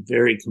like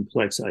very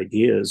complex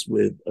ideas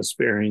with a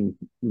sparing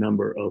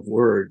number of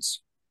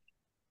words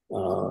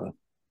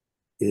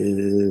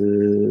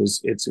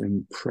it's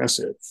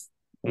impressive.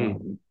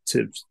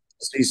 To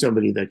see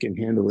somebody that can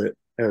handle it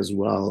as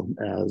well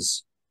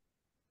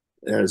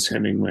as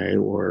Hemingway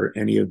or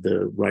any of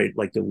the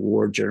like the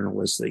war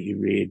journalists that you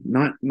read,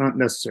 not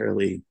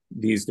necessarily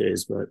these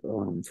days, but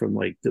from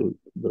like the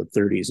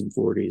 30s and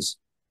 40s,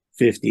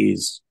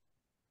 50s,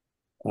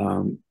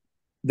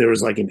 there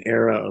was like an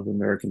era of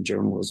American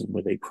journalism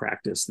where they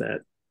practiced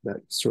that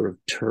sort of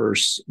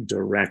terse,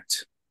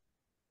 direct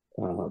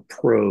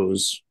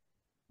prose.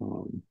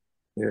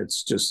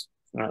 It's just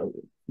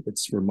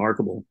it's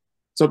remarkable.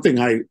 Something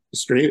I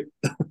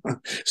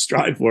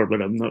strive for,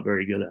 but I'm not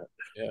very good at.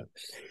 Yeah,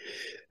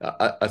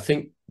 I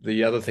think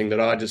the other thing that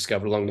I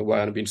discovered along the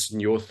way, and I'm interested in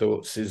your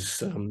thoughts,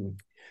 is, and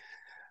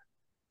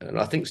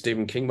I think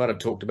Stephen King might have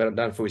talked about it, I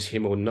don't know if it was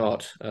him or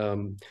not,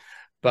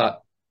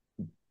 but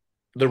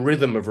the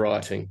rhythm of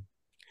writing.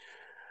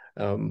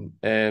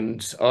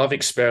 And I've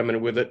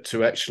experimented with it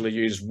to actually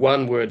use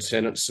 1-word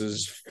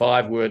sentences,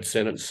 5-word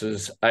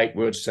sentences,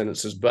 8-word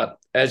sentences. But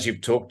as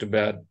you've talked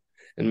about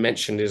and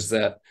mentioned, is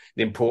that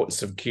the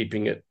importance of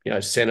keeping it,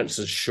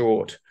 sentences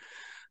short.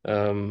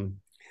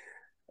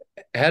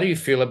 How do you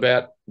feel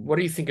about, what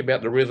do you think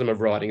about the rhythm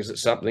of writing? Is it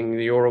something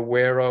you're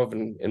aware of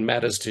and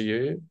matters to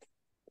you?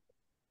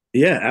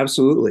 Yeah,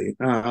 absolutely.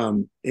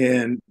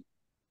 And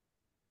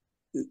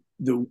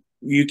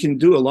you can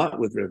do a lot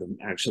with rhythm,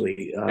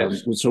 actually.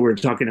 Yes. So we're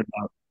talking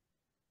about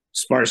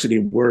sparsity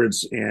of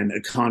words and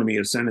economy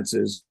of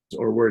sentences,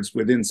 or words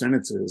within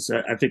sentences.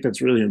 I think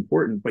that's really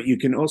important. But you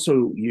can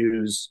also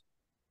use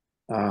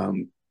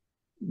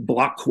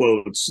block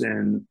quotes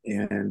and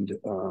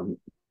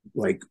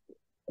like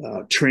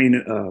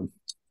train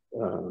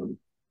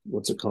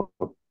what's it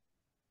called?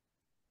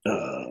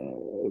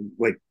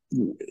 Like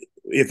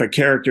if a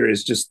character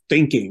is just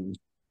thinking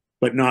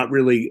but not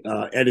really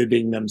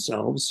editing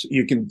themselves,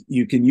 you can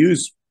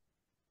use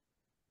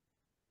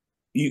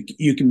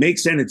you can make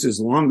sentences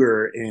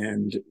longer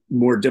and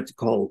more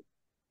difficult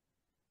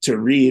to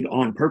read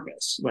on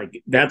purpose.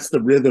 Like that's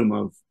the rhythm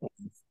of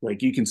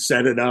like you can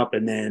set it up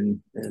and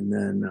then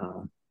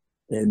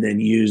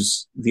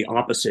use the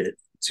opposite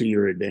to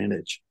your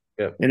advantage.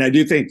 Yeah. And I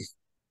do think,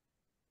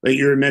 like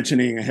you were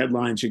mentioning, a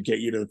headline should get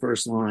you to the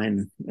first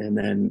line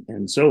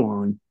and so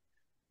on.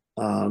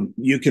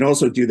 You can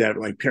also do that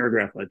like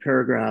paragraph by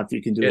paragraph.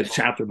 You can do it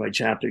chapter by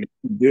chapter. You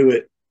can do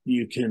it.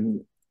 You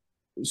can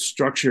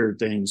structure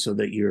things so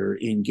that you're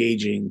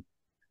engaging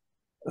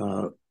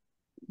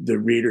the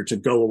reader to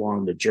go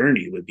along the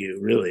journey with you,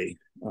 really.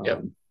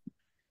 And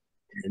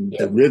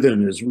the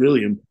rhythm is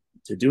really important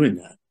to doing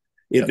that.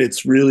 If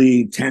it's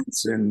really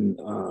tense and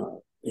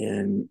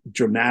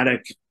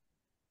dramatic,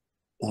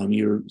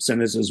 your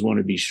sentences want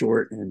to be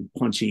short and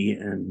punchy,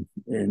 and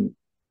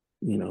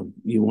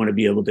you want to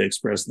be able to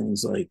express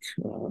things like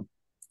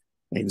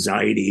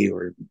anxiety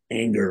or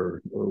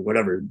anger or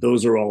whatever.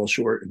 Those are all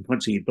short and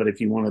punchy. But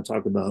if you want to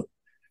talk about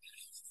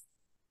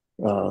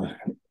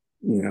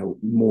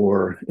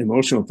more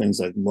emotional things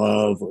like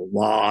love or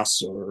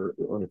loss or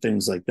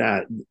things like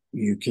that,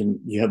 you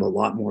have a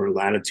lot more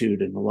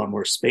latitude and a lot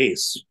more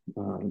space.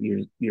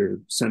 Your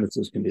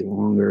sentences can be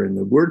longer, and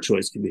the word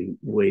choice can be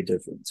way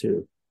different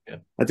too.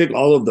 I think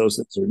all of those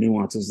things are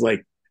nuances.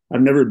 Like,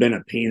 I've never been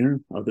a painter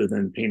other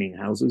than painting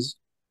houses,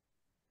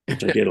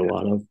 which I did a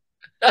lot of.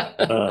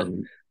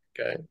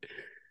 Okay.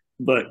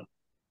 But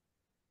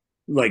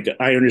like,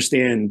 I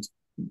understand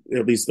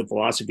at least the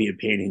philosophy of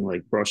painting,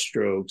 like brush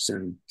strokes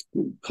and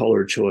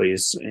color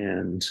choice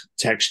and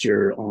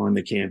texture on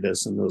the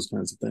canvas and those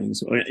kinds of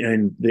things,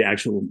 and the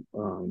actual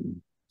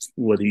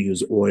whether you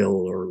use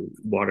oil or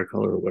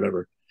watercolor or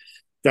whatever.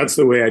 That's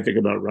the way I think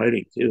about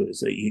writing too,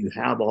 is that you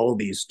have all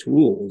these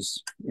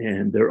tools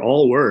and they're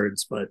all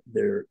words, but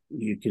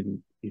you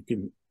can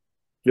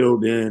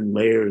build in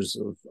layers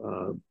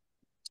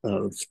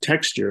of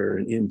texture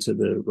into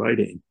the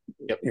writing.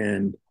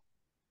 And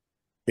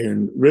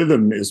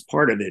rhythm is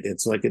part of it.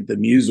 It's like the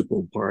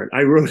musical part.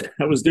 I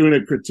was doing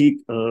a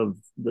critique of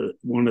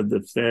one of the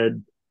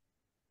Fed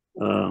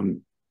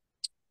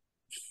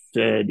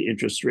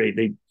interest rate.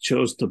 They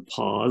chose to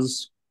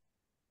pause.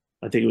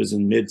 I think it was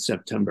in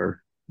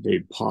mid-September. They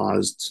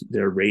paused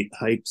their rate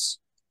hikes.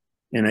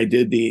 And I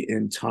did the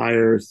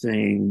entire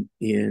thing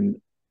in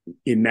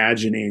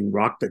imagining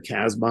Rock the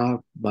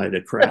Casbah by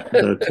the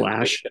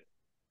Clash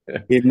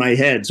in my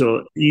head.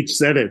 So each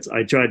sentence,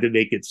 I tried to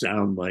make it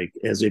sound like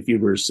as if you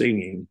were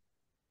singing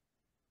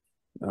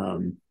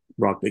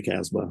Rock the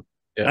Casbah.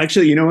 Yeah.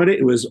 Actually, you know what?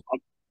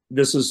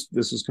 This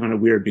is kind of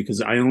weird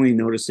because I only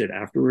noticed it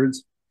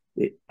afterwards.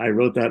 I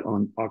wrote that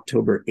on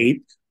October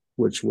 8th,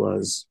 which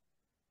was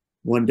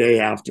one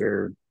day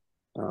after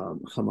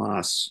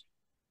Hamas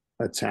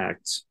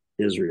attacked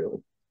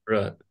Israel.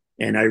 Right.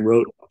 And I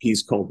wrote a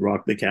piece called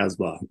Rock the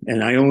Casbah.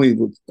 And I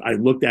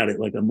looked at it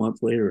like a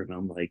month later and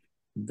I'm like,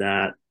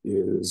 that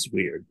is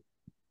weird.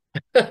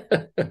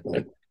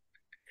 Like,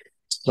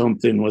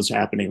 something was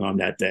happening on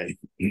that day.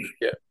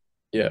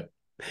 Yeah.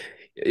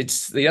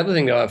 It's the other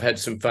thing that I've had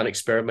some fun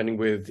experimenting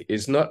with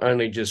is not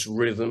only just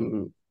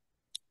rhythm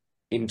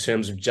in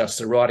terms of just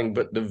the writing,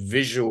 but the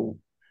visual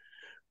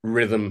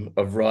rhythm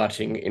of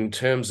writing in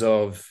terms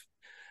of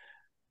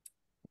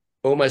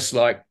almost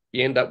like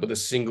you end up with a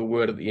single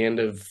word at the end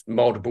of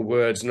multiple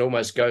words and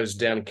almost goes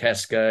down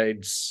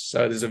cascades.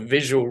 So there's a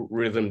visual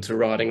rhythm to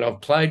writing. And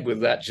I've played with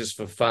that just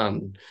for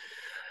fun,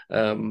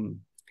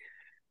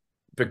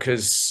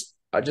 because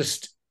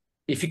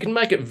if you can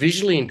make it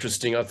visually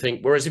interesting, I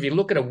think. Whereas if you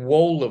look at a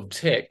wall of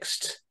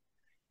text,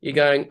 you're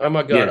going, oh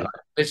my God,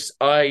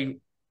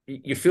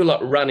 you feel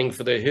like running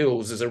for the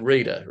hills as a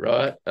reader,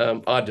 right?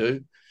 I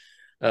do.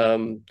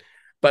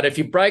 But if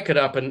you break it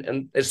up,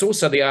 and it's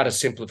also the art of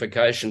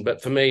simplification,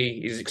 but for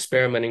me is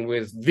experimenting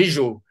with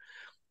visual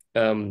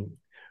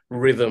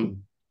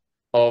rhythm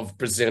of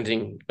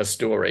presenting a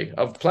story.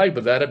 I've played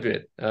with that a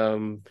bit.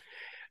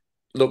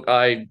 Look,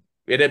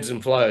 it ebbs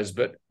and flows,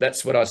 but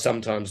that's what I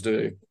sometimes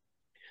do.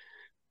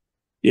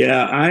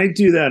 Yeah, I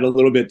do that a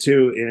little bit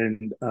too,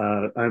 and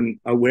I'm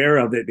aware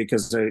of it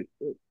because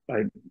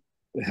I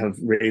have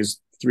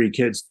raised 3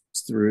 kids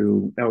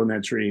through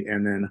elementary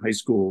and then high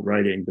school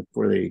writing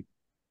before they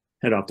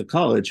head off to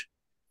college,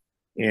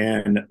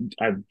 and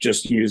I've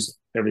just used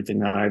everything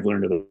that I've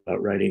learned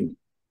about writing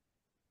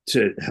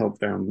to help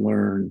them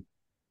learn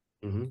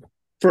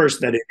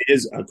first that it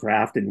is a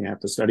craft and you have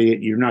to study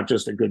it. You're not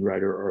just a good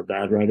writer or a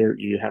bad writer.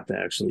 You have to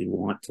actually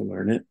want to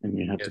learn it, and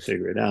you have to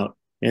figure it out.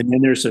 And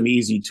then there's some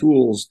easy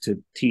tools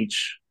to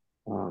teach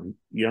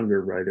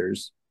younger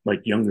writers,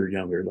 like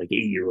younger, like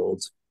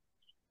 8-year-olds.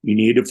 You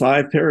need a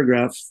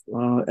 5-paragraph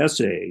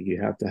essay.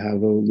 You have to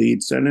have a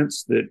lead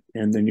sentence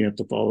and then you have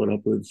to follow it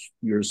up with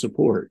your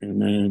support.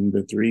 And then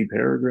the 3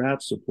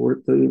 paragraphs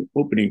support the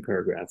opening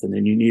paragraph. And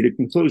then you need a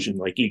conclusion.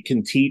 Like, you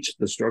can teach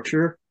the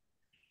structure,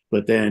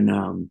 but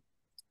then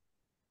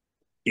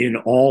in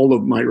all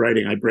of my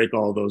writing, I break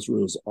all those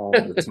rules all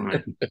the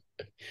time.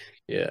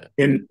 Yeah.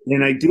 And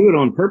I do it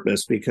on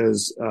purpose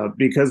because of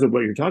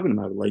what you're talking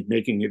about, like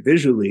making it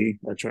visually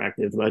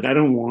attractive. Like, I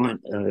don't want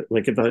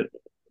like,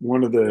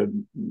 one of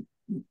the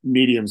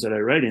mediums that I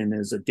write in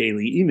is a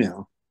daily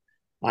email.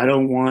 I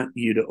don't want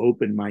you to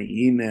open my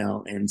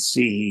email and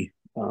see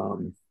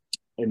an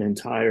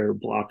entire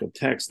block of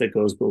text that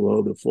goes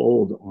below the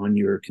fold on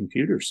your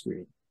computer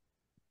screen,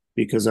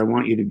 because I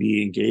want you to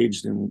be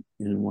engaged in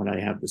what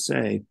I have to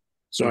say.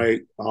 So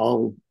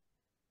I'll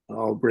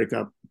break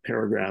up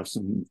paragraphs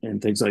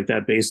and things like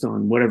that based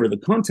on whatever the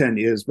content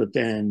is, but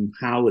then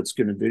how it's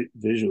going to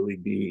visually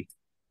be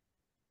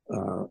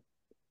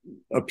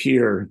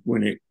appear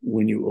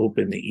when you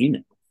open the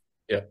email.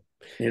 Yeah.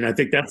 And I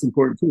think that's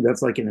important too.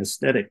 That's like an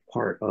aesthetic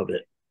part of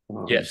it.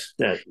 Yes.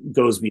 That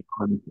goes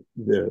beyond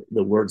the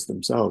words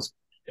themselves.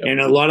 Yep. And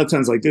a lot of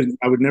times, like this,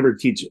 I would never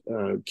teach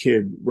a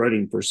kid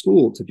writing for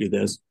school to do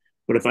this.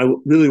 But if I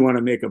really want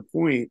to make a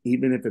point,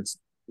 even if it's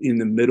in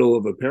the middle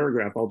of a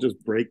paragraph, I'll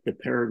just break the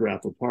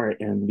paragraph apart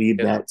and leave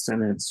that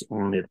sentence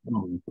on its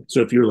own.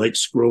 So if you're like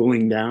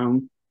scrolling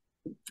down,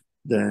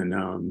 then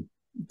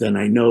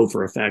I know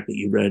for a fact that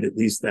you read at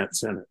least that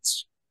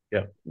sentence.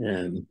 Yeah.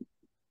 And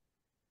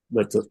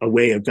that's a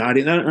way of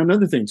guiding.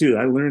 Another thing too,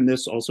 I learned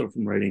this also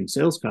from writing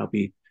sales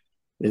copy,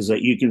 is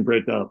that you can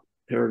break up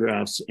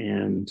paragraphs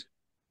and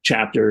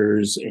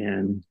chapters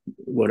and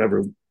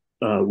whatever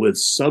with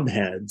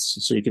subheads.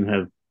 So you can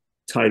have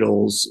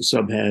titles,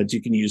 subheads.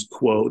 You can use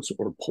quotes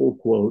or pull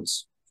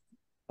quotes,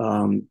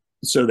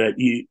 so that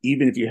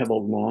even if you have a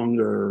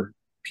longer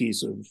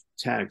piece of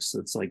text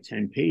that's like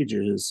 10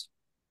 pages,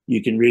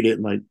 you can read it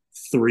in like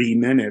 3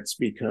 minutes,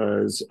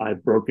 because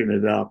I've broken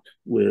it up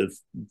with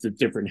the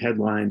different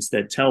headlines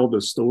that tell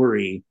the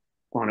story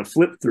on a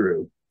flip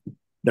through.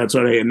 That's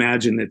what I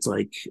imagine it's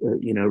like,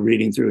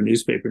 reading through a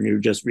newspaper and you're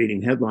just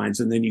reading headlines,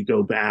 and then you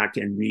go back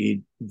and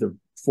read the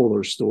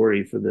fuller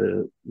story for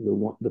the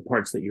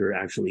parts that you're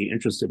actually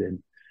interested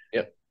in.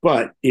 Yep.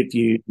 But if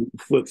you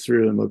flip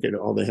through and look at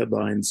all the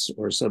headlines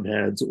or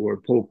subheads or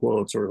pull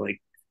quotes or like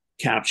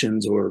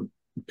captions or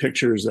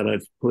pictures that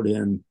I've put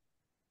in,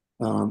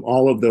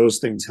 all of those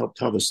things help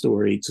tell the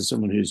story to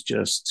someone who's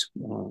just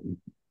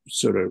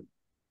sort of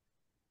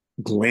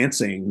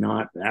glancing,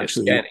 not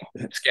actually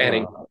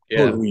scanning.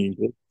 Totally.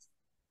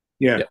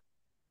 Yeah.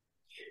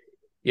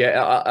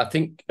 I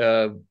think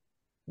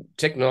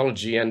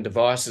technology and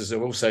devices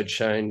have also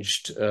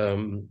changed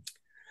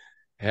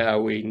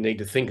how we need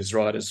to think as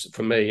writers,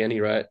 for me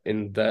anyway,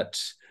 in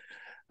that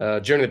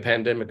during the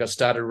pandemic, I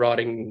started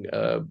writing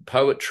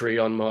poetry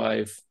on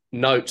my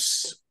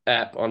notes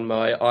app on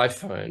my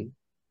iPhone.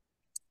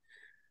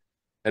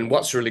 And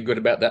what's really good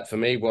about that for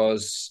me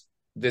was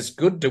there's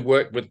good to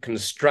work with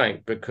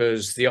constraint,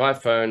 because the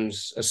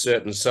iPhone's a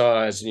certain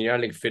size and you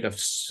only fit a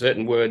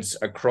certain words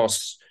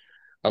across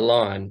a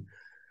line.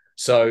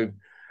 So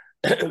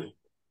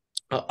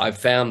I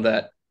found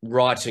that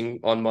writing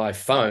on my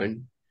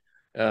phone,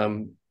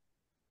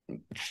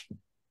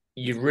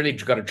 you've really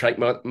got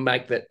to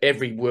make that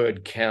every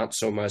word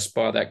counts almost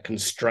by that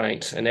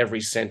constraint, and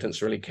every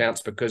sentence really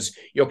counts, because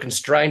you're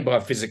constrained by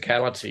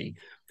physicality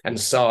and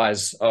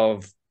size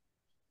of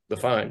the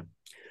phone.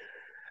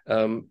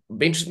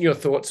 Be interested in your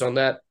thoughts on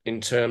that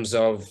in terms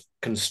of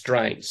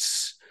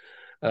constraints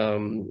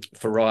for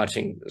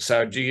writing.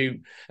 So and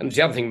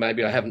the other thing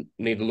maybe I haven't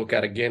need to look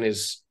at again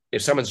is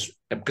if someone's,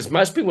 because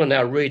most people are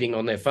now reading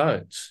on their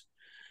phones.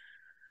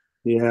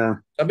 Yeah.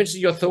 I'm interested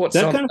in your thoughts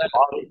on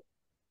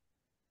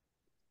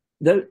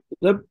that.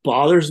 That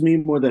bothers me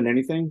more than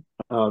anything,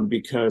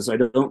 because I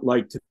don't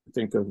like to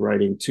think of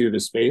writing to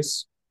the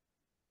space.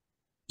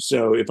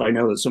 So if I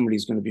know that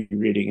somebody's going to be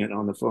reading it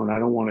on the phone, I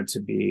don't want it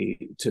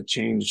to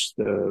change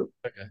the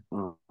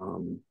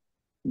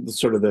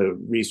sort of the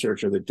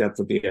research or the depth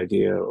of the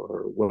idea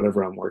or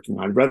whatever I'm working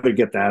on. I'd rather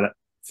get that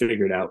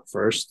figured out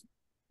first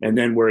and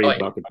then worry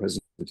about the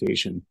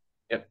presentation.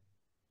 Yep.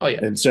 Oh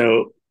yeah. And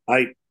so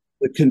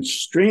the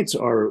constraints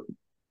are,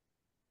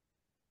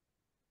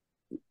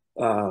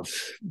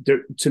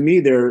 to me,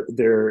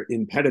 they're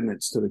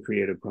impediments to the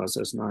creative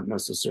process, not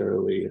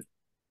necessarily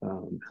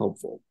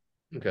helpful.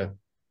 Okay.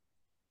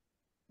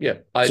 Yeah.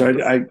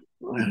 I'm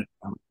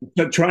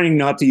trying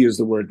not to use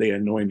the word "they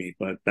annoy me,"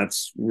 but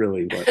that's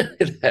really what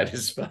that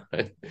is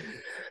fine.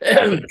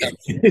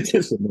 it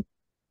is.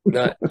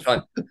 No, it's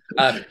fine.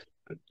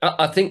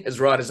 I think as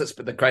writers, that's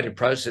the creative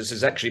process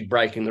is actually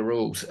breaking the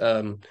rules,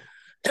 and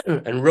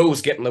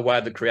rules get in the way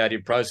of the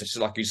creative process.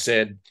 Like you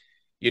said,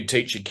 you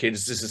teach your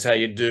kids this is how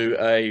you do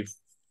a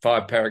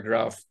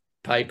 5-paragraph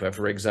paper,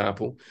 for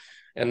example,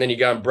 and then you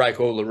go and break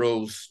all the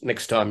rules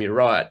next time you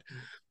write.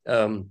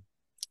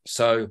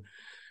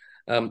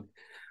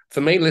 For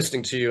me,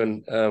 listening to you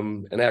and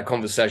our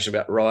conversation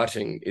about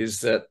writing is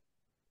that,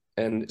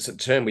 and it's a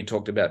term we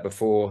talked about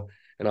before,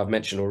 and I've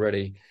mentioned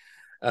already,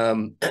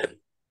 how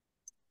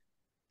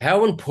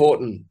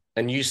important,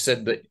 and you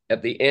said that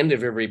at the end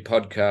of every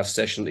podcast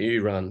session that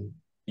you run,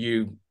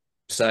 you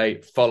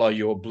say, follow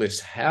your bliss.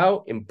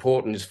 How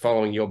important is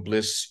following your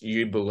bliss,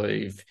 you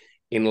believe,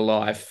 in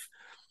life?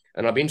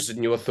 And I'd be interested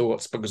in your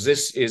thoughts, because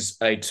this is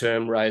a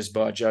term raised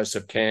by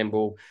Joseph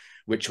Campbell,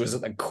 which was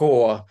at the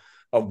core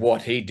of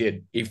what he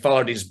did. He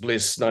followed his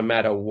bliss no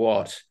matter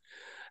what.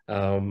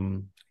 Tell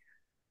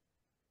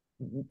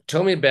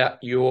me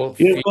about your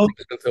feelings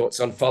and thoughts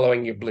on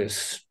following your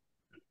bliss.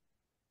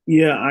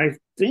 Yeah, I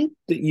think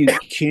that you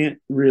can't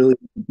really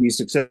be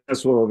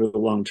successful over the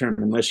long term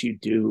unless you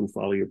do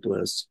follow your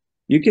bliss.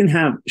 You can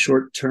have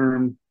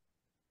short-term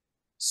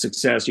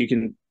success. You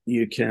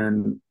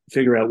can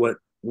figure out what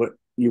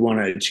you want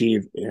to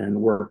achieve and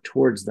work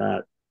towards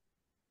that.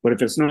 But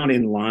if it's not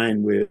in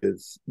line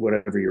with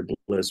whatever your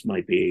bliss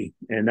might be,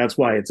 and that's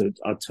why it's a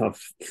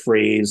tough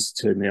phrase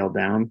to nail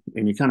down,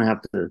 and you kind of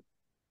have to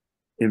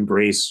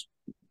embrace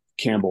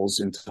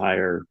Campbell's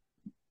entire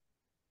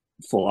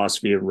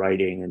philosophy of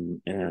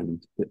writing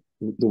and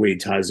the way he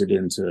ties it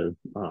into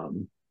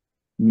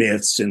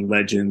myths and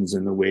legends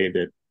and the way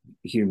that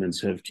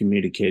humans have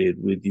communicated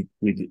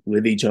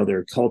with each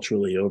other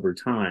culturally over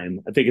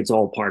time. I think it's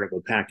all part of a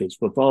package.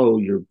 But follow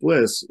your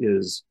bliss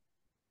is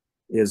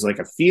like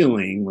a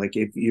feeling, like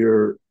if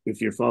you're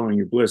following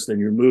your bliss, then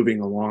you're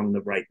moving along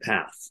the right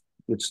path,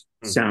 which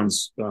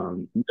sounds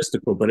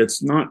mystical, but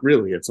it's not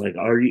really. It's like,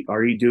 are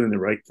you doing the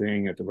right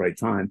thing at the right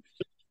time?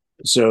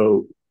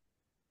 So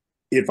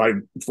if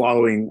I'm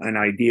following an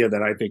idea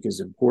that I think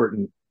is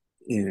important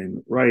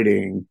in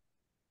writing,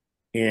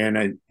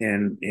 and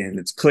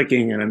it's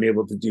clicking, and I'm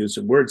able to do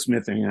some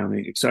wordsmithing, I'm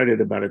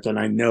excited about it, then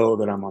I know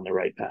that I'm on the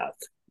right path.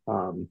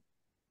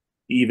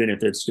 Even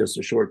if it's just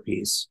a short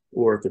piece,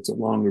 or if it's a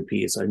longer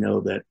piece, I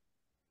know that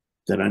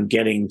I'm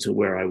getting to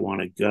where I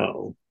want to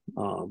go.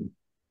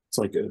 It's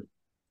like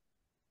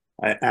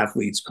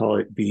athletes call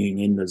it being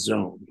in the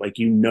zone. Like,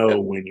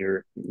 when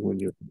you're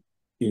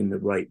in the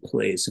right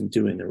place and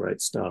doing the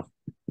right stuff.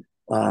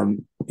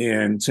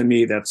 And to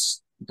me,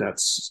 that's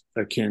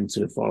akin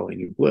to following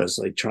your bliss.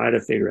 Like, try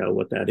to figure out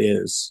what that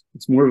is.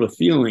 It's more of a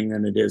feeling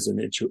than it is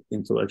an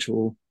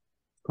intellectual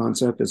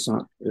concept. It's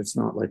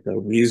not like a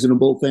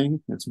reasonable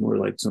thing. It's more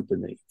like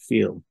something that you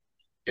feel.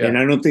 Yeah. And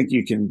I don't think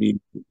you can be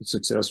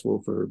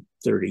successful for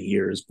 30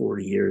 years,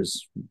 40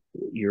 years,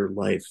 your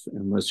life,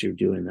 unless you're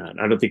doing that.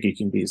 I don't think you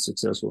can be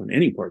successful in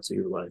any parts of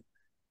your life.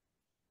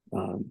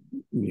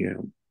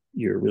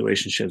 Your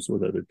relationships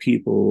with other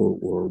people,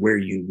 or where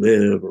you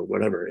live, or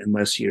whatever,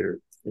 unless you're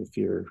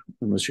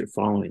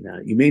following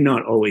that. You may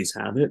not always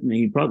have it, and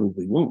you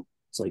probably won't.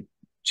 It's like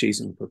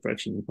chasing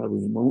perfection. You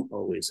probably won't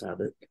always have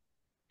it.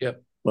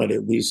 Yep. But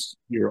at least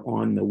you're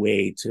on the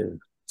way to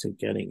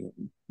getting it.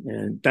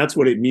 And that's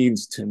what it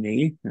means to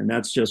me. And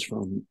that's just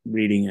from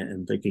reading it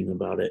and thinking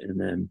about it. And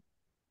then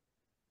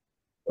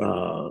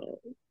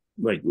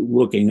like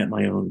looking at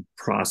my own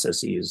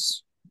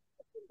processes,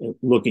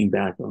 looking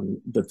back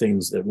on the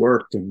things that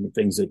worked and the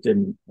things that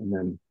didn't,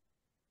 and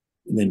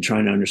then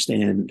trying to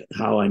understand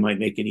how I might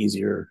make it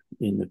easier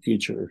in the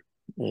future.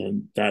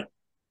 And that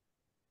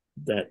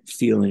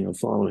feeling of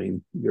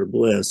following your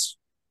bliss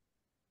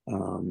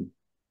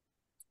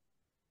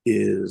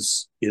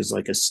is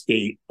like a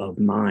state of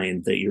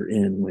mind that you're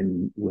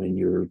in when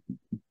you're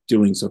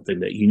doing something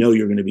that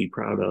you're going to be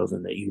proud of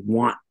and that you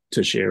want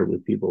to share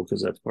with people,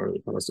 because that's part of the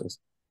process.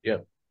 Yeah.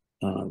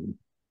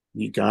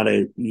 You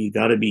gotta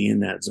be in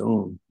that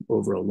zone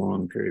over a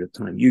long period of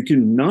time. You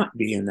can not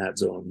be in that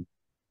zone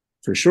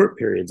for short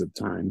periods of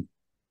time.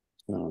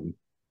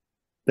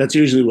 That's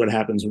usually what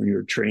happens when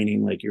you're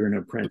training, like you're an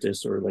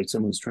apprentice, or like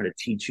someone's trying to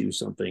teach you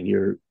something.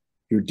 You're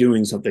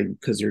doing something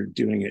because you're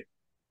doing it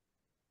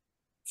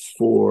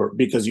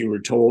because you were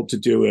told to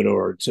do it,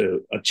 or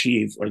to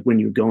achieve. Like when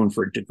you're going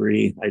for a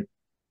degree,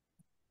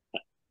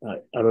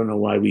 I don't know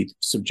why we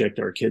subject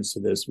our kids to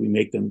this. We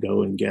make them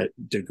go and get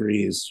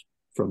degrees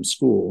from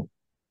school,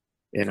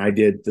 and I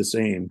did the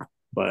same.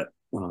 But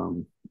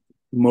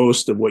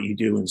most of what you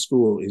do in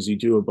school is you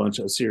do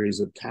a series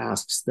of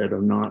tasks that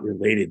are not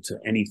related to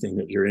anything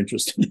that you're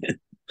interested in.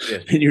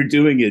 Yes. And you're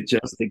doing it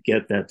just to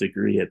get that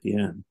degree at the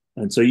end.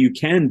 And so you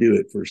can do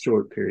it for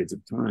short periods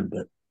of time,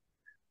 but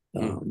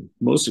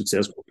most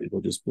successful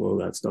people just blow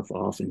that stuff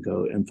off and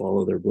go and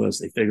follow their bliss.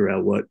 They figure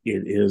out what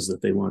it is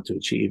that they want to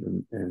achieve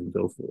and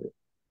go for it.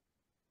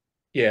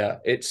 Yeah,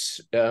 it's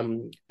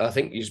I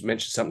think you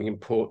mentioned something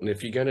important.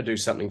 If you're going to do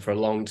something for a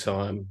long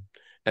time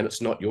and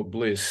it's not your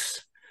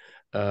bliss,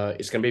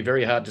 it's going to be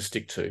very hard to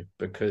stick to,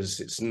 because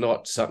it's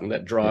not something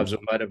that drives or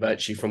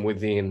motivates you from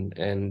within.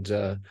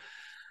 And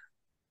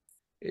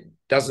it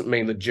doesn't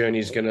mean the journey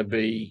is going to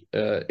be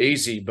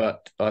easy,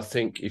 but I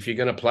think if you're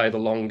going to play the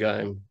long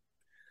game,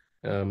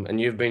 and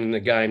you've been in the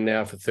game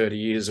now for 30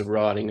 years of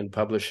writing and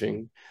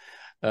publishing,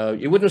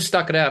 you wouldn't have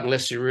stuck it out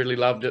unless you really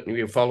loved it and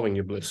you were following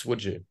your bliss,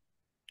 would you?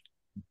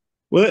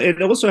 Well,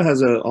 it also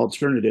has an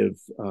alternative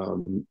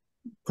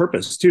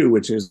purpose too,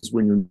 which is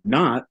when you're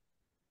not,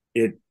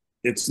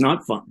 it's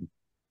not fun.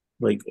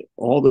 Like,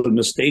 all the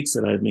mistakes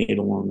that I've made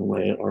along the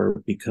way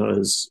are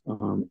because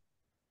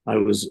I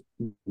was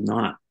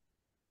not.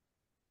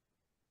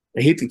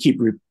 I hate to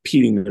keep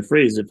repeating the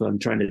phrase if I'm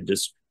trying to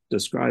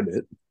describe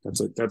it.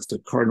 That's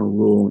the cardinal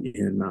rule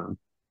in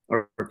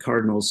our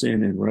cardinal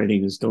sin in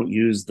writing, is don't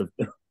use the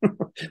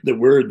the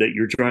word that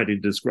you're trying to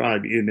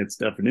describe in its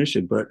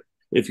definition. But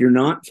if you're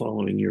not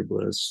following your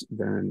bliss,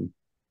 then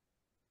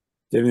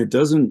it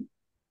doesn't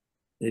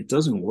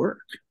work.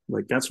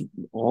 Like, that's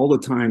all the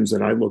times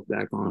that I look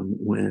back on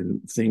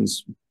when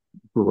things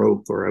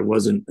broke, or I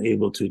wasn't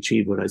able to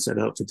achieve what I set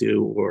out to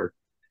do, or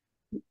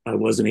I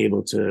wasn't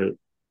able to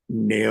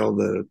nail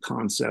the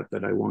concept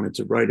that I wanted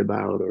to write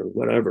about, or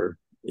whatever.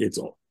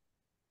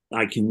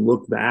 I can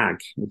look back.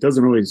 It's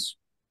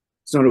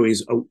not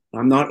always,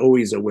 I'm not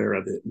always aware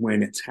of it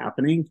when it's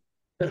happening,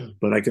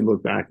 but I can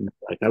look back and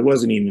like, I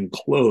wasn't even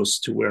close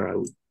to where I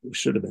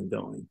should have been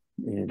going.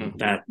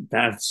 And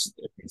that's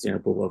an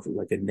example of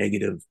like a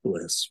negative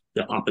bliss.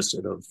 The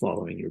opposite of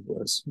following your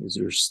bliss is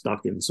you're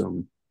stuck in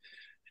some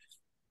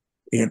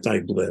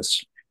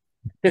anti-bliss.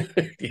 Yeah,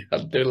 I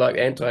do like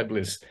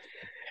anti-bliss.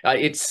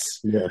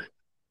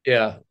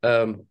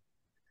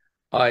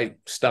 I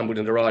stumbled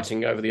into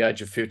writing over the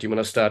age of 50 when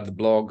I started the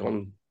blog,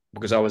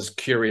 because I was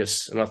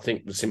curious, and I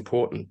think it's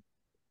important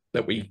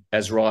that we,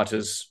 as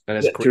writers and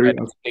as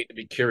creators, need to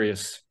be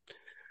curious.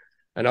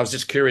 And I was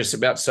just curious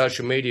about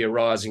social media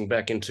rising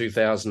back in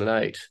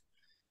 2008.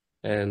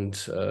 And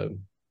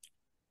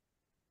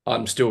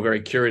I'm still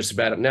very curious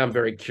about it. Now I'm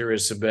very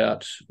curious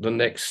about the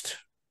next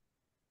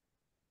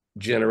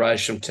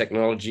generation of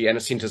technology and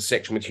its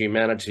intersection with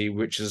humanity,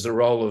 which is the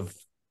role of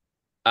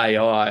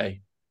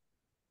AI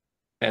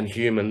and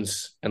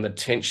humans and the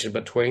tension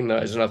between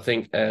those. And I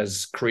think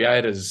as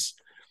creators,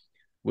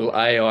 will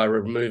AI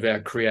remove our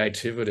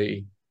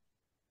creativity?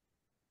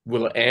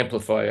 Will it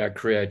amplify our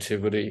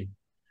creativity?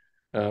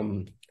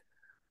 And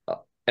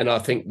I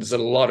think there's a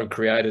lot of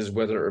creators,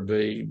 whether it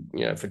be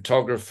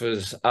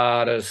photographers,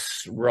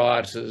 artists,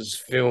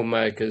 writers,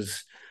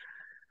 filmmakers.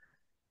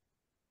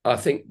 I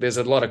think there's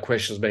a lot of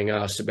questions being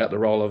asked about the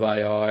role of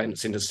AI and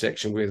its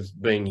intersection with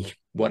being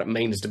what it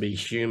means to be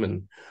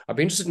human. I'd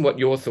be interested in what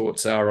your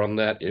thoughts are on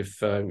that,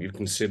 if you've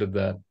considered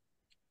that.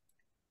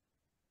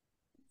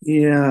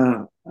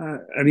 Yeah,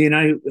 I mean,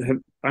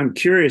 I'm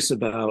curious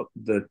about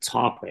the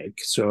topic,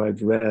 so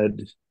I've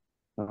read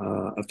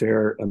a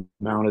fair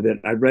amount of it.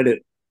 I read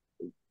it.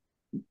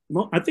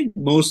 Well, I think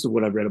most of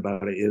what I've read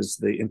about it is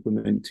the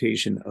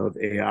implementation of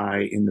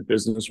AI in the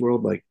business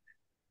world. Like,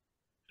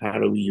 how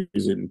do we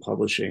use it in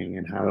publishing,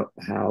 and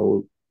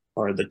how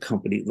are the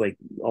company, like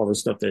all the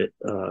stuff that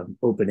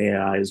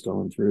OpenAI is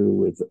going through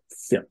with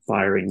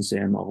firing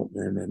Sam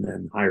Altman and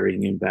then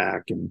hiring him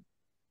back. And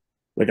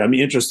like, I'm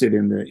interested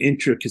in the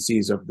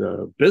intricacies of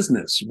the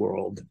business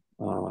world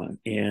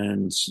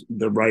and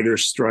the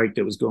writer's strike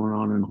that was going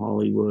on in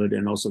Hollywood,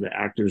 and also the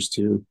actors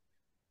too.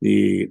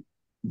 The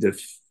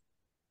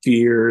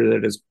fear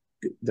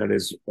that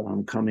is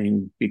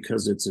coming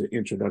because it's an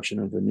introduction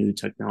of a new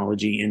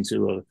technology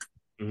into a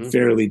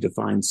fairly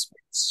defined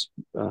space.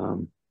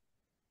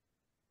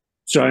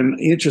 So I'm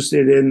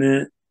interested in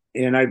it,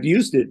 and I've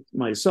used it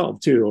myself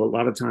too. A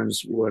lot of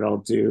times what I'll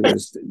do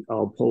is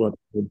I'll pull up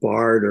the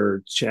Bard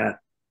or Chat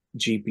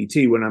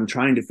GPT when I'm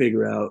trying to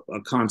figure out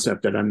a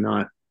concept that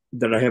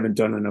I haven't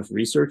done enough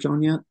research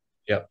on yet.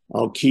 Yeah.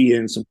 I'll key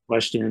in some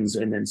questions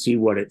and then see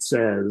what it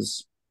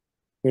says.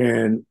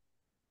 And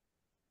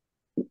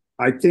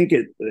I think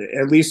at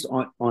least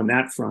on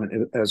that front,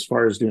 as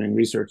far as doing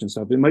research and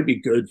stuff, it might be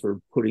good for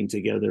putting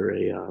together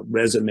a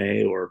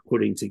resume, or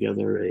putting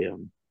together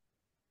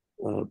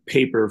a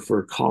paper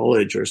for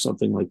college or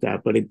something like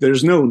that. But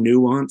there's no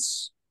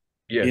nuance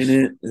in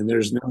it, and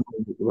there's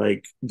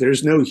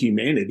no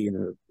humanity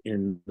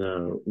in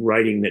the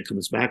writing that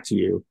comes back to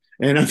you.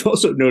 And I've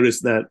also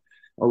noticed that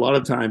a lot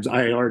of times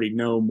I already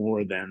know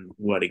more than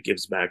what it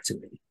gives back to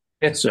me.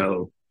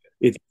 So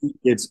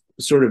it's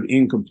sort of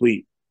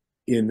incomplete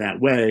in that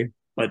way,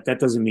 but that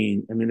doesn't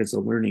mean, I mean, it's a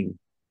learning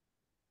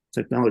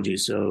technology,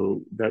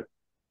 so that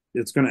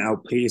it's going to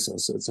outpace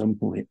us at some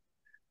point.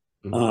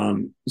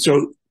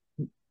 So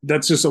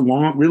that's just a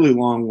really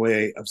long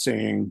way of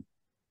saying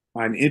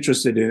I'm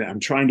interested in it. I'm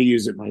trying to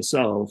use it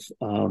myself,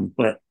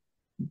 but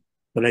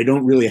I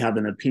don't really have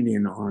an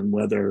opinion on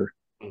whether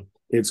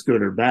it's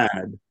good or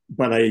bad.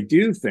 But I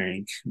do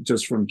think,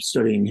 just from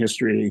studying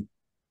history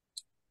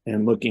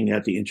and looking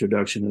at the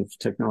introduction of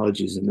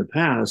technologies in the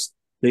past,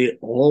 they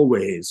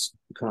always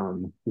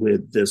come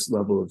with this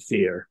level of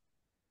fear.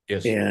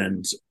 Yes.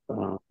 And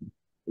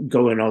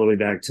going all the way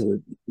back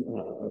to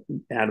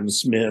Adam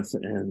Smith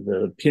and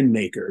the pin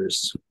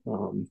makers,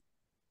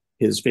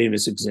 his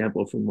famous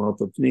example from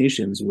Wealth of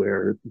Nations,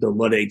 where the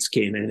Luddites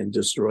came in and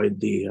destroyed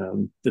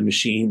the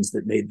machines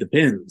that made the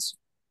pins.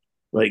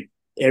 Like,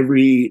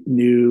 every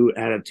new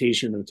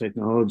adaptation of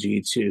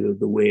technology to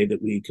the way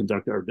that we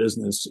conduct our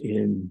business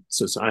in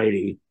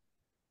society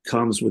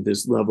comes with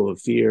this level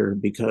of fear,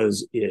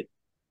 because it,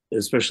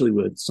 especially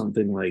with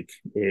something like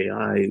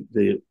AI,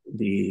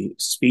 the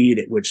speed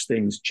at which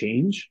things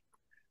change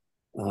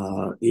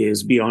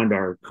is beyond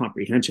our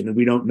comprehension, and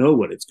we don't know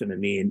what it's going to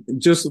mean.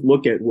 Just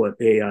look at what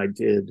AI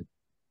did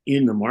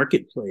in the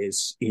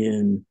marketplace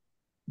in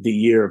the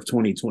year of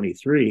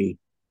 2023.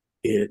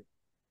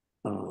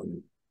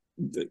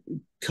 The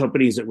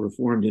companies that were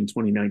formed in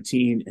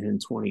 2019 and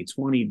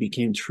 2020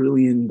 became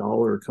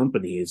trillion-dollar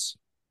companies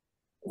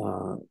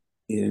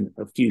in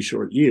a few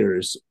short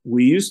years.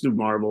 We used to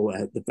marvel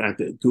at the fact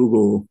that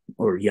Google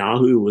or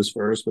Yahoo was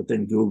first, but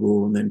then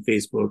Google and then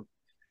Facebook,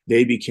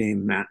 they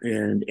became,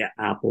 and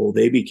Apple,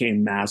 they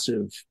became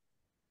massive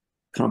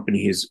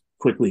companies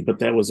quickly, but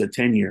that was a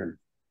 10-year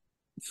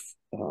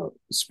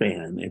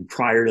span. And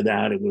prior to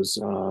that, it was,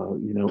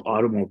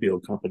 automobile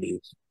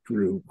companies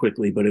grew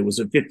quickly, but it was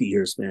a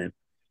 50-year span.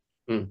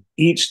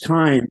 Each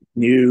time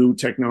new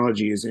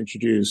technology is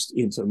introduced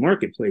into the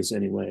marketplace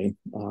anyway,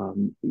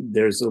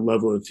 there's a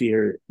level of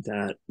fear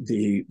that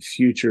the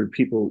future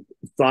people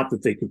thought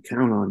that they could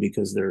count on,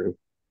 because their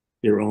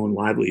own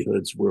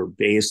livelihoods were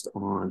based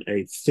on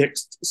a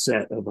fixed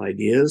set of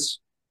ideas.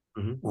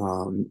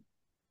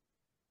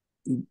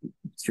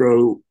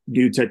 Throw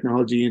new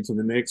technology into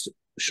the mix,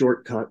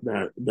 shortcut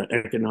the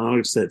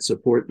economics that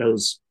support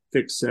those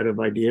fixed set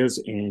of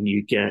ideas, and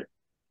you get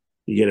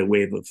a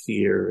wave of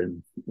fear.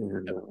 And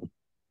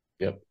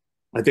Yep.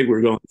 I think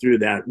we're going through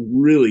that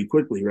really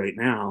quickly right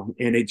now,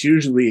 and it's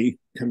usually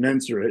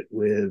commensurate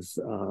with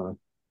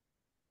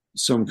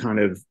some kind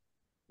of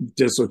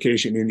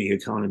dislocation in the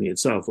economy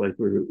itself. Like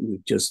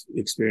we've just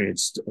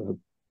experienced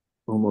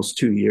almost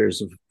 2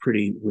 years of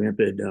pretty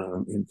rampant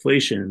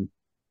inflation,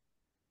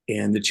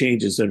 and the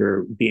changes that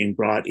are being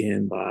brought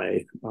in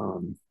by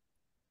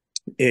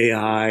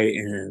AI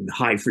and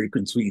high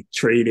frequency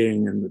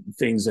trading and the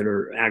things that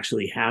are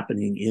actually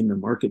happening in the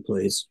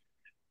marketplace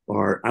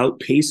are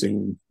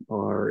outpacing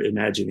our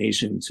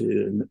imagination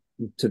to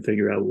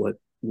figure out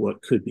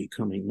what could be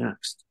coming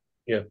next.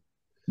 Yeah.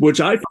 Which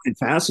I find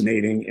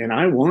fascinating, and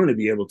I want to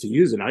be able to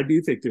use it. I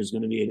do think there's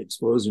going to be an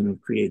explosion of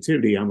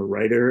creativity. I'm a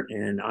writer,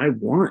 and I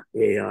want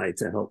AI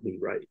to help me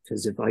write,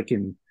 because if I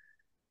can,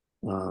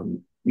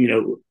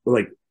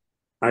 like,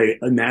 I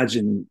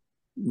imagine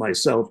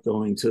myself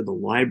going to the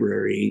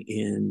library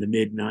in the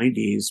mid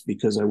 90s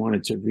because I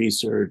wanted to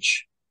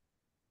research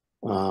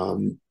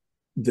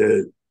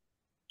the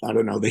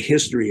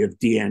history of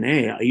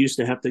DNA. I used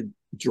to have to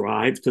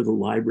drive to the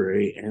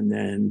library and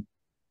then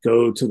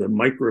go to the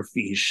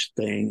microfiche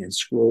thing and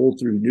scroll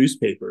through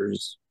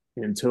newspapers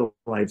until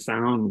I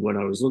found what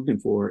I was looking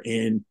for.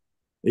 And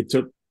it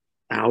took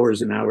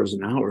hours and hours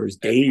and hours,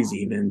 days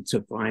even,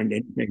 to find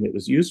anything that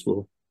was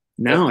useful.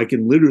 Now I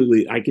can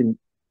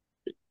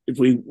if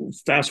we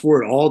fast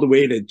forward all the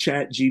way to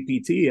Chat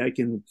GPT, I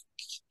can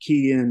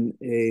key in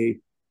a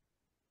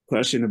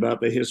question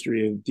about the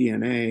history of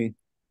DNA,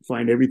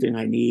 find everything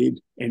I need,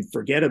 and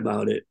forget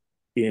about it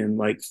in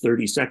like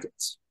 30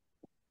 seconds.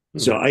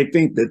 So I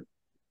think that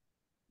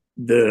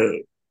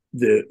the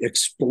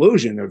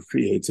explosion of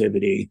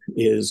creativity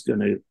is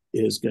gonna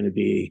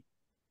be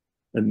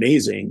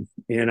amazing,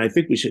 and I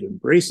think we should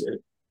embrace it.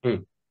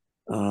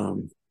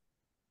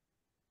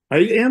 I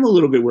am a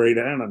little bit worried.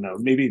 I don't know.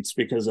 Maybe it's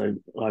because I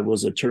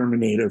was a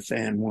Terminator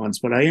fan once,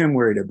 but I am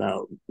worried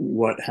about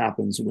what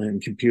happens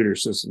when computer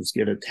systems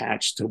get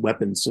attached to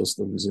weapon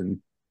systems,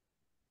 and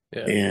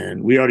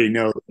we already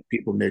know that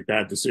people make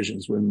bad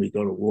decisions when we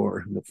go to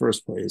war in the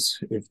first place.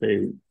 If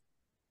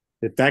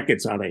that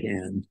gets out of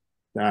hand,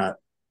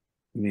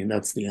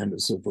 that's the end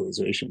of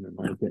civilization, in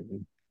my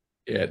opinion.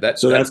 Yeah,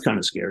 that's kind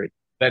of scary.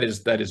 That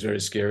is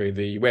very scary.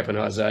 The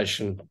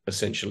weaponization,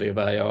 essentially, of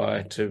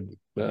AI to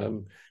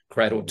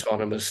create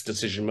autonomous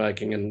decision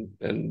making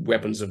and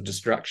weapons of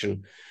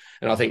destruction.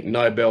 And I think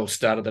Nobel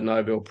started the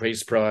Nobel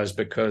Peace Prize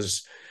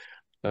because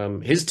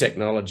his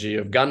technology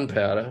of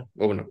gunpowder,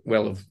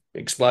 of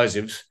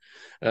explosives,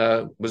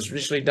 was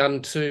originally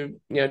done to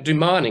do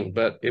mining,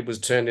 but it was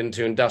turned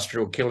into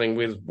industrial killing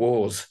with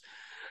wars.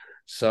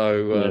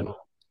 So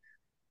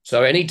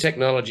So any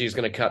technology is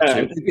going to cut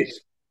I too. think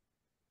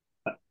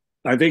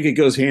I think it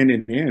goes hand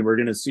in hand. We're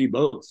going to see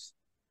both.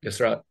 That's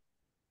right.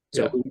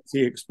 So Yeah. we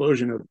see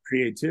explosion of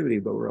creativity,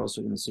 but we're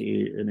also going to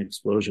see an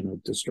explosion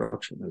of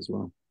destruction as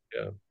well.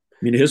 Yeah. I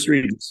mean,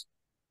 history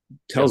Yeah.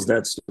 tells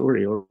that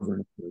story over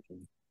and over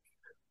again.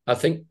 I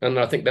think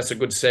that's a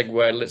good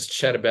segue. Let's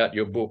chat about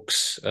your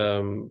books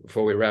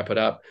before we wrap it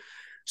up.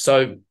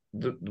 So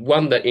the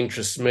one that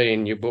interests me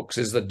in your books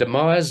is the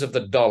demise of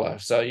the dollar.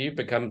 So you've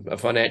become a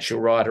financial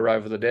writer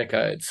over the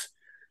decades.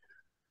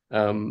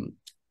 Um,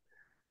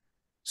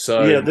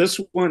 so Yeah, this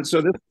one.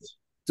 So this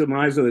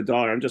demise of the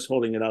dollar. I'm just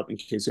holding it up in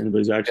case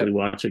anybody's actually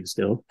watching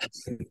still.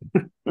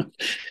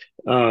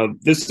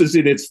 This is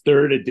in its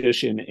third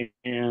edition,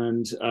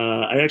 and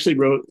I actually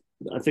wrote.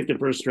 I think the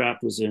first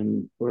draft was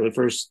in, or the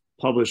first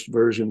published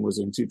version was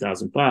in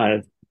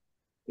 2005,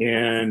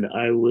 and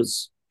I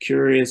was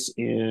curious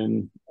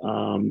in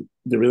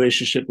the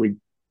relationship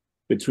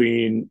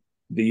between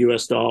the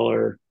U.S.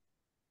 dollar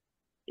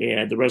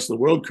and the rest of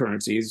the world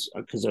currencies,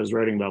 because I was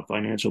writing about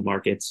financial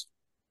markets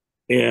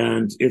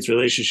and its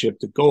relationship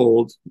to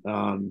gold.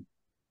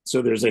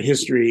 So there's a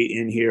history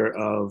in here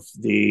of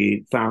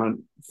the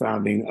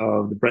founding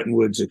of the Bretton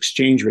Woods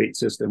exchange rate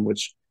system,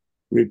 which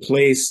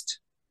replaced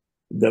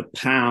the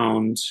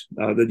pound.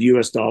 The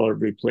U.S. dollar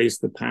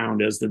replaced the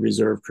pound as the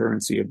reserve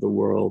currency of the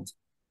world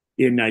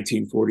in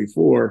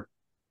 1944,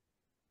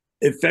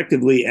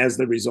 effectively as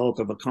the result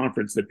of a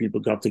conference that people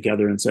got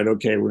together and said,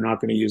 okay, we're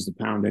not going to use the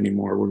pound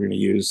anymore. We're going to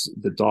use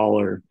the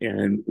dollar,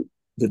 and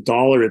the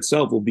dollar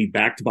itself will be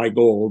backed by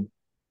gold.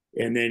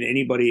 And then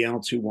anybody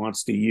else who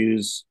wants to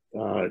use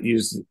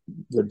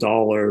the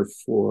dollar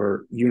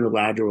for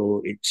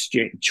unilateral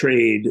exchange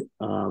trade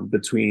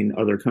between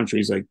other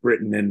countries like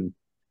Britain and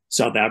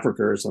South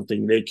Africa or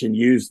something, they can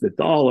use the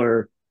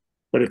dollar.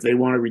 But if they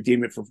want to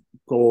redeem it for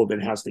gold,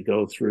 it has to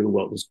go through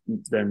what was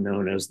then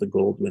known as the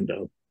gold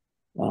window.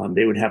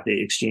 They would have to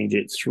exchange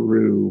it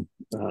through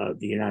the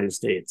United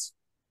States.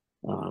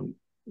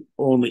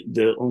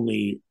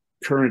 Only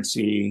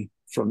currency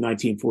from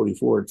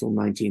 1944 till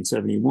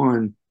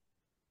 1971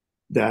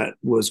 that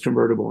was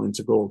convertible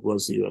into gold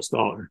was the U.S.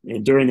 dollar.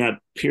 And during that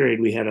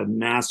period, we had a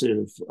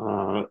massive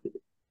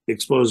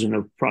explosion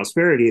of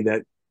prosperity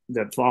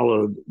that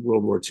followed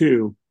World War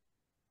II.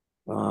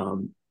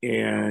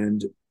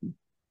 And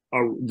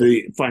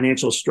the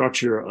financial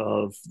structure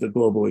of the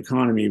global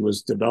economy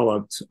was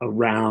developed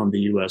around the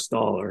U.S.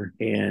 dollar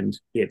and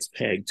it's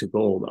pegged to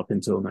gold up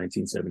until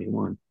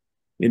 1971.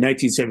 In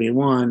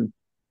 1971,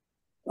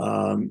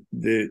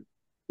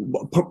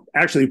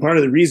 actually part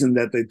of the reason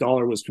that the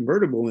dollar was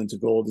convertible into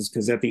gold is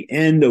because at the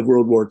end of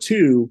World War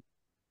II,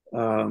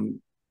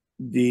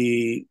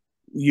 the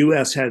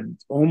U.S. had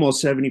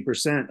almost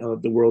 70%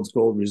 of the world's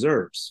gold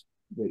reserves.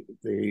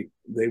 They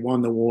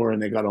won the war and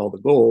they got all the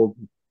gold.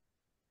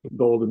 The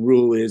golden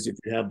rule is if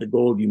you have the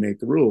gold, you make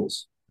the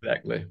rules.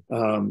 exactly.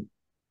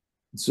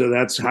 So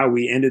that's how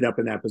we ended up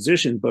in that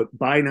position. But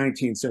by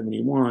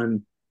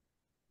 1971,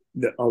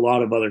 a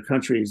lot of other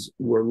countries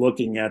were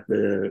looking at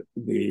the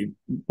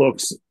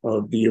books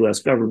of the U.S.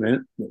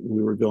 government.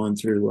 We were going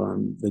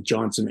through the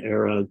Johnson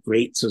era,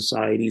 Great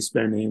Society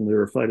spending. We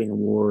were fighting a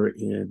war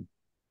in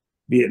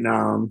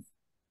Vietnam,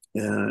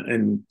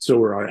 and so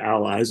were our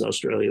allies.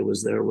 Australia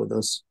was there with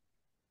us.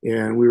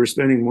 And we were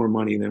spending more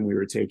money than we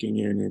were taking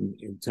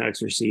in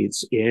tax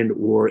receipts and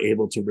were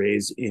able to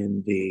raise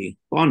in the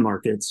bond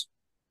markets.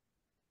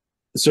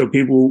 So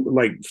people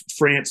like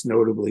France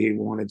notably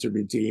wanted to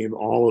redeem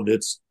all of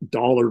its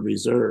dollar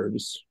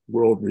reserves,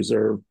 world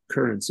reserve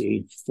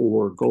currency,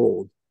 for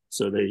gold.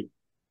 So they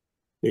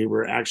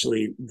were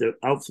actually, the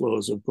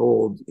outflows of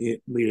gold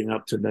leading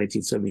up to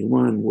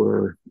 1971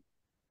 were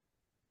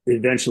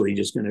eventually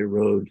just going to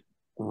erode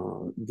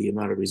the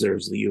amount of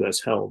reserves the U.S.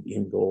 held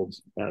in gold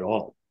at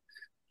all.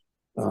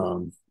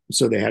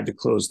 So they had to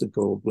close the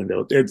gold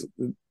window.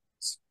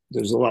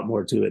 There's a lot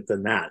more to it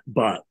than that,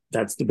 but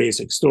that's the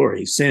basic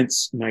story.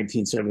 Since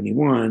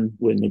 1971,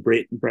 when the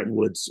Bretton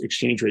Woods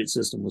exchange rate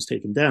system was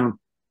taken down,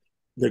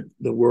 the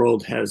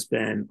world has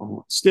been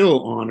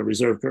still on a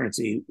reserve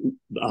currency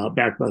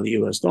backed by the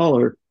U.S.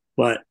 dollar,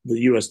 but the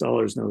U.S.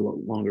 dollar is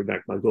no longer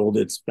backed by gold.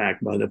 It's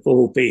backed by the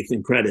full faith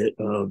and credit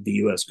of the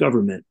U.S.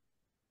 government,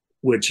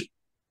 which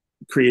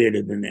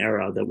created an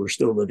era that we're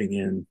still living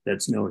in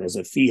that's known as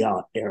a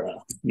fiat era,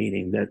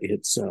 meaning that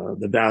it's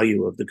the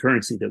value of the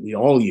currency that we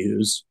all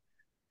use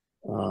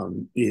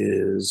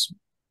is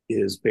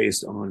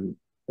based on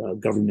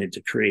government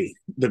decree,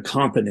 the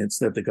confidence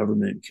that the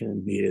government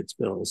can meet its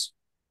bills.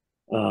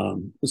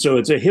 So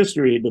it's a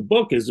history. The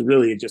book is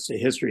really just a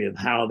history of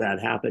how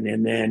that happened,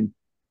 and then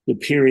the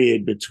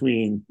period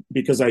between,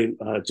 because I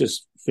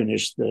just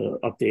finished the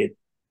update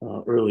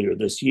earlier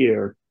this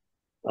year,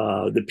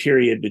 the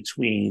period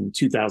between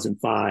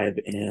 2005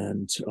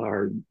 and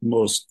our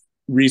most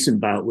recent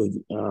bout with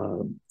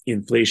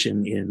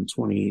inflation in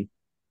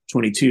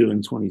 2022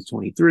 and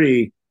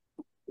 2023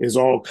 is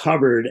all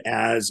covered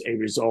as a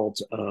result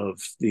of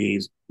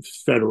the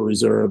Federal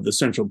Reserve, the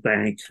central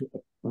bank,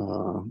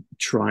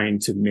 trying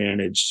to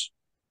manage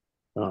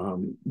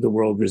the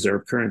world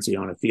reserve currency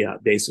on a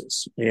fiat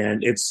basis.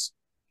 And it's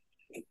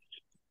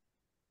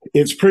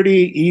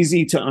pretty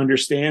easy to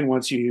understand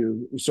once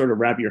you sort of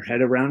wrap your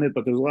head around it,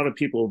 but there's a lot of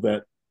people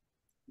that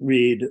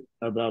read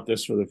about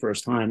this for the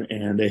first time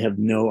and they have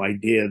no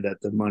idea that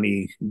the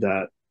money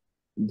that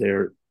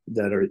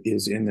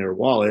is in their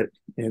wallet,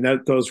 and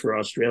that goes for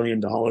Australian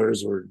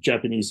dollars or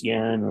Japanese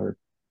yen or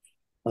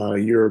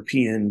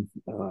European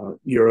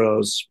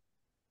euros.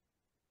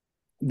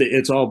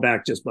 It's all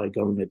backed just by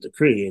government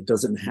decree. It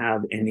doesn't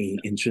have any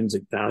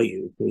intrinsic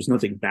value. There's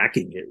nothing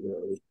backing it,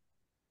 really.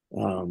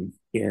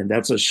 And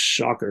that's a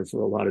shocker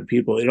for a lot of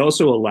people. It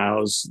also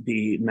allows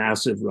the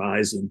massive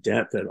rise in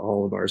debt that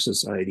all of our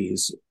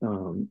societies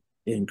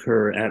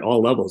incur at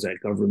all levels, at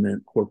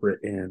government, corporate,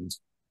 and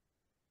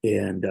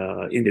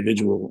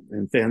individual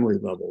and family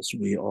levels.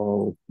 We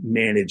all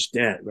manage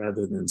debt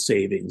rather than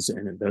savings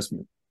and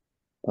investment.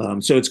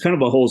 So it's kind